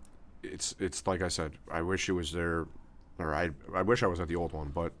it's like I said, I wish it was there, or I wish I was at the old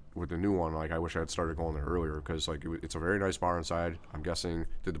one, but with the new one, like I wish I had started going there earlier because like it's a very nice bar inside. I'm guessing,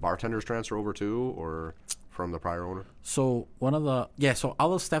 did the bartenders transfer over too, or from the prior owner? So so all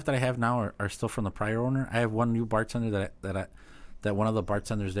the staff that I have now are still from the prior owner. I have one new bartender that one of the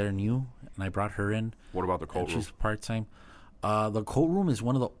bartenders there knew, and I brought her in. What about the cold room? She's part time. The cold room is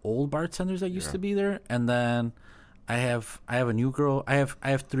one of the old bartenders that used to be there, and then I have a new girl. I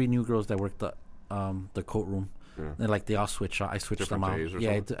have 3 new girls that work the coat room. Yeah. And they all switch. I switch different them days out. Or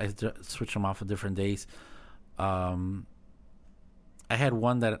yeah, I switch them off on different days. I had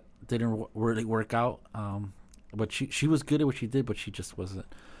one that didn't really work out, but she was good at what she did, but she just wasn't.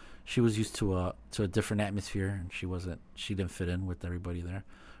 She was used to a different atmosphere, and she didn't fit in with everybody there,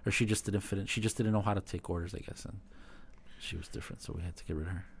 or she just didn't fit in. She just didn't know how to take orders, I guess, and she was different, so we had to get rid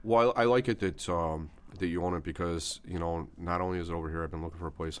of her. Well, I like it that you own it because, you know, not only is it over here, I've been looking for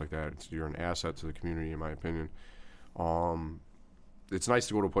a place like that. You're an asset to the community, in my opinion. It's nice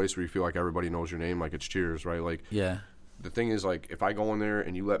to go to a place where you feel like everybody knows your name, like it's Cheers, right? Like, yeah. The thing is, like, if I go in there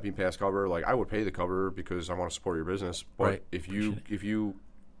and you let me pass cover, like, I would pay the cover because I want to support your business. But right. if you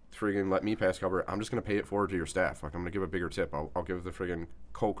friggin' let me pass cover, I'm just gonna pay it forward to your staff. Like, I'm gonna give a bigger tip. I'll give the friggin'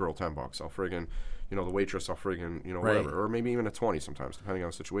 Coke girl $10. I'll friggin', you know, the waitress, I'll friggin', you know, right. whatever, or maybe even a 20 sometimes, depending on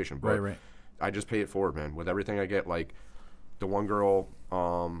the situation. But right. I just pay it forward, man. With everything I get, like, the one girl,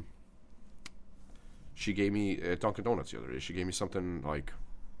 she gave me at Dunkin' Donuts the other day. She gave me something like,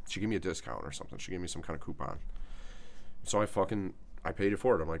 she gave me a discount or something. She gave me some kind of coupon. So I paid it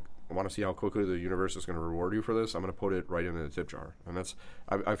forward. I'm like, I want to see how quickly the universe is going to reward you for this. I'm going to put it right into the tip jar. And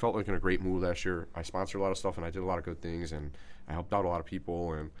I felt like in a great mood last year. I sponsored a lot of stuff, and I did a lot of good things, and I helped out a lot of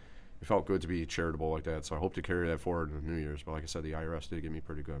people, and it felt good to be charitable like that. So I hope to carry that forward in the New Year's. But like I said, the IRS did give me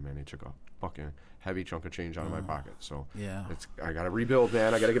pretty good, man. They took a fucking heavy chunk of change out of my pocket. So yeah, I got to rebuild,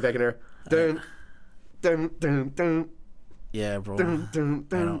 man. I got to get back in there. Dun, dun, dun, dun. Yeah, bro.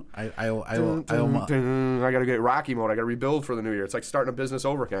 I gotta get Rocky mode. I gotta rebuild for the new year. It's like starting a business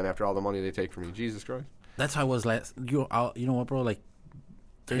over again after all the money they take from me. Jesus Christ. That's how I was last. You know what, bro? Like,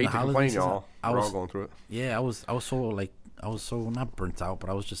 I hate to complain, y'all. We're all going through it. Yeah, I was so not burnt out, but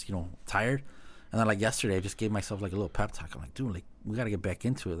I was just tired. And then like yesterday, I just gave myself like a little pep talk. I'm like, dude, like we gotta get back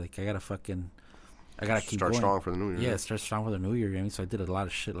into it. Like I gotta keep start going. Strong for the new year. Yeah, start strong for the new year. You know what I mean, so I did a lot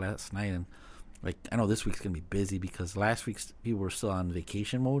of shit last night and. Like, I know this week's going to be busy because last week's people were still on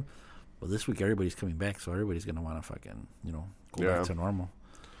vacation mode. But this week, everybody's coming back, so everybody's going to want to fucking, go back to normal.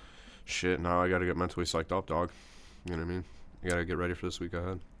 Shit, now I got to get mentally psyched up, dog. You know what I mean? You got to get ready for this week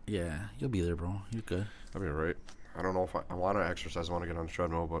ahead. Yeah, you'll be there, bro. You're good. I'll be all right. I don't know if I want to exercise, I want to get on the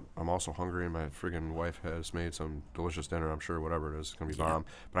treadmill, but I'm also hungry, and my friggin' wife has made some delicious dinner, I'm sure, whatever it is. It's going to be bomb.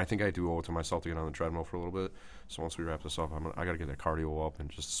 But I think I do owe it to myself to get on the treadmill for a little bit. So once we wrap this up, I got to get that cardio up and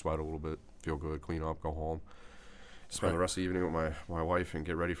just sweat a little bit, feel good, clean up, go home. Spend the rest of the evening with my wife and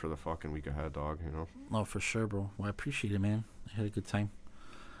get ready for the fucking week ahead, dog, No, for sure, bro. Well, I appreciate it, man. I had a good time.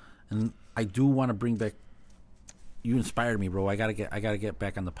 And I do want to bring back... You inspired me, bro. I gotta get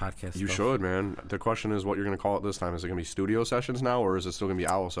back on the podcast. You should, man. The question is what you're gonna call it this time. Is it gonna be studio sessions now, or is it still gonna be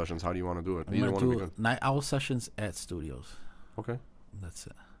owl sessions? How do you want to do it? Either one will be good. Night owl sessions at studios. Okay, that's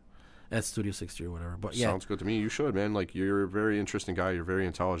it. At Studio 60 or whatever. But yeah, sounds good to me. You should, man. Like you're a very interesting guy. You're very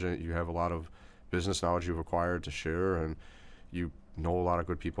intelligent. You have a lot of business knowledge you've acquired to share, and you know a lot of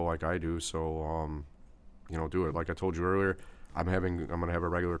good people like I do. So, do it. Like I told you earlier. I'm going to have a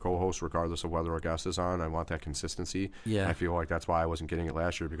regular co-host regardless of whether a guest is on. I want that consistency. Yeah. I feel like that's why I wasn't getting it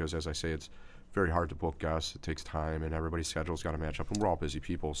last year because, as I say, it's very hard to book guests. It takes time, and everybody's schedule's got to match up, and we're all busy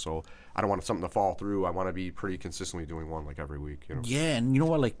people. So I don't want something to fall through. I want to be pretty consistently doing one like every week. Yeah, and you know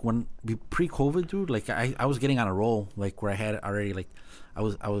what? Like when pre-COVID, dude, like I was getting on a roll, like where I had already like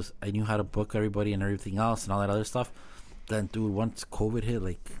I knew how to book everybody and everything else and all that other stuff. Then, dude, once COVID hit,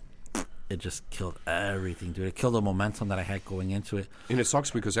 like. It just killed everything, dude. It killed the momentum that I had going into it. And it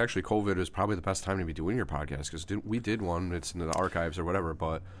sucks because actually COVID is probably the best time to be doing your podcast because we did one. It's in the archives or whatever.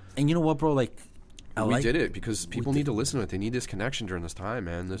 And you know what, bro? Like, we did it because people need to listen to it. They need this connection during this time,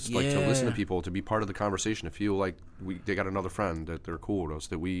 man. Like to listen to people, to be part of the conversation, to feel like they got another friend, that they're cool with us,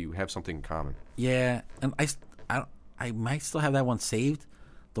 that we have something in common. Yeah, and I might still have that one saved,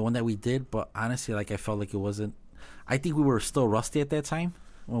 the one that we did. But honestly, like I felt like it wasn't. I think we were still rusty at that time.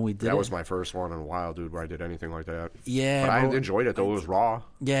 when we did That it. was my first one in a while, dude, where I did anything like that. Yeah, But I bro. enjoyed it, though. It was raw.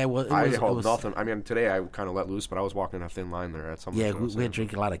 Yeah, well, I it held was nothing. I mean, today I kind of let loose, but I was walking a thin line there at some Yeah, point. we had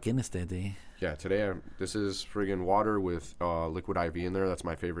drinking a lot of Guinness that day. Yeah, today this is friggin' water with liquid IV in there. That's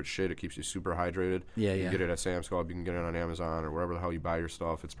my favorite shit. It keeps you super hydrated. Yeah, You yeah. can get it at Sam's Club. You can get it on Amazon or wherever the hell you buy your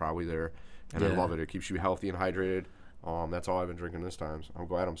stuff. It's probably there. And I Yeah. love it. It keeps you healthy and hydrated. That's all I've been drinking this time. So I'm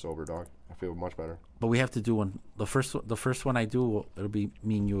glad I'm sober, dog. I feel much better. But we have to do one. The first one I do, it'll be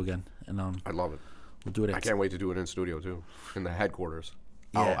me and you again, and I love it. we'll do it. I can't wait to do it in studio, too. In the headquarters.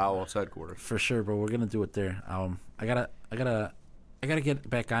 Yeah. Owl's headquarters. For sure, bro. We're gonna do it there. I gotta get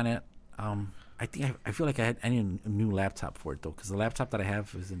back on it. I feel like I need a new laptop for it though, because the laptop that I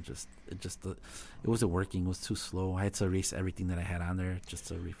have isn't it wasn't working. It was too slow. I had to erase everything that I had on there just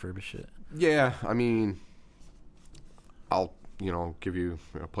to refurbish it. Yeah, I mean, I'll give you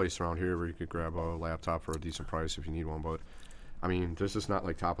a place around here where you could grab a laptop for a decent price if you need one. But I mean, this is not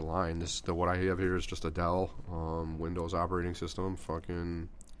like top of the line. What I have here is just a Dell Windows operating system. Fucking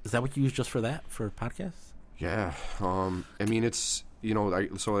Is that what you use just for that, for podcasts? yeah. I mean, it's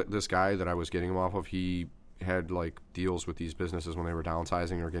so this guy that I was getting them off of, he had like deals with these businesses when they were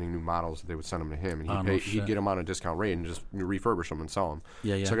downsizing or getting new models that they would send them to him, and he'd get them on a discount rate and just refurbish them and sell them.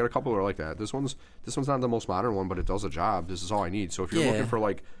 Yeah, yeah. So I got a couple that are like that. This one's not the most modern one, but it does a job. This is all I need. So if you're looking for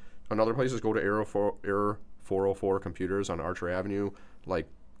like another place, is go to Error 404 Computers on Archer Avenue, like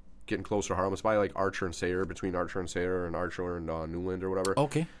getting closer to Harlem. It's by like Archer and Sayre, between Archer and Sayre and Archer and Newland or whatever.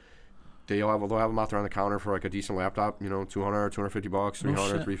 Okay. They'll have them out there on the counter for like a decent laptop, $200, $250,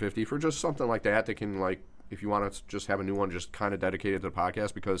 $300, $350 for just something like that. They can, like, if you want to just have a new one just kind of dedicated to the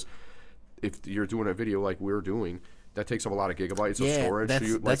podcast, because if you're doing a video like we're doing, that takes up a lot of gigabytes of storage.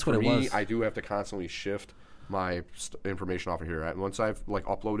 That's what it was. I do have to constantly shift my information off of here. Once I've like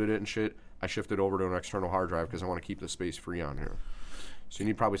uploaded it and shit, I shift it over to an external hard drive because I want to keep the space free on here. So you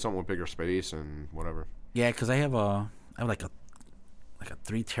need probably something with bigger space and whatever. Yeah, because I have like a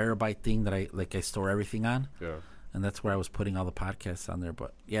 3 terabyte thing that I store everything on. Yeah. And that's where I was putting all the podcasts on there.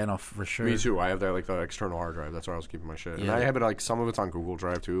 But yeah, no, for sure. Me too. I have that, like, the external hard drive. That's where I was keeping my shit. Yeah. And I have it, like, some of it's on Google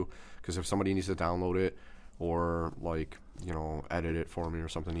Drive too, because if somebody needs to download it or, like, edit it for me or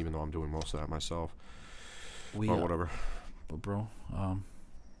something, even though I'm doing most of that myself. But whatever. But bro,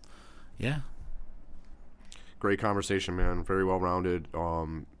 yeah. Great conversation, man. Very well rounded.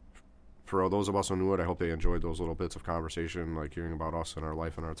 For those of us who knew it, I hope they enjoyed those little bits of conversation, like hearing about us and our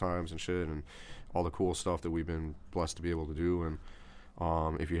life and our times and shit, and all the cool stuff that we've been blessed to be able to do.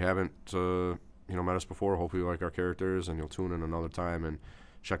 And if you haven't, met us before, hopefully you like our characters, and you'll tune in another time and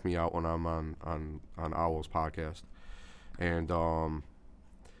check me out when I'm on Owl's podcast. And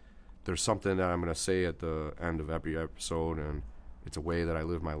there's something that I'm going to say at the end of every episode, and it's a way that I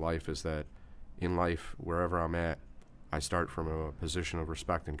live my life, is that in life, wherever I'm at, I start from a position of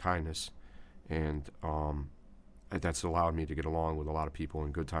respect and kindness. And that's allowed me to get along with a lot of people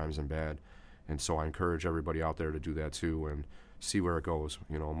in good times and bad. And so I encourage everybody out there to do that too and see where it goes.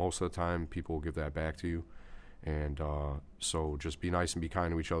 Most of the time, people will give that back to you. And so just be nice and be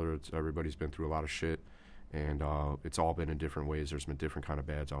kind to each other. Everybody's been through a lot of shit. And it's all been in different ways. There's been different kind of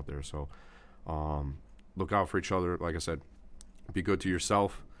bads out there. So look out for each other. Like I said, be good to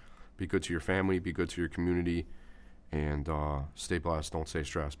yourself. Be good to your family. Be good to your community. And stay blessed. Don't stay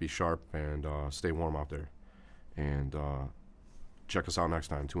stressed. Be sharp and stay warm out there. And check us out next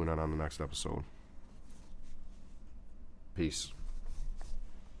time. Tune in on the next episode. Peace.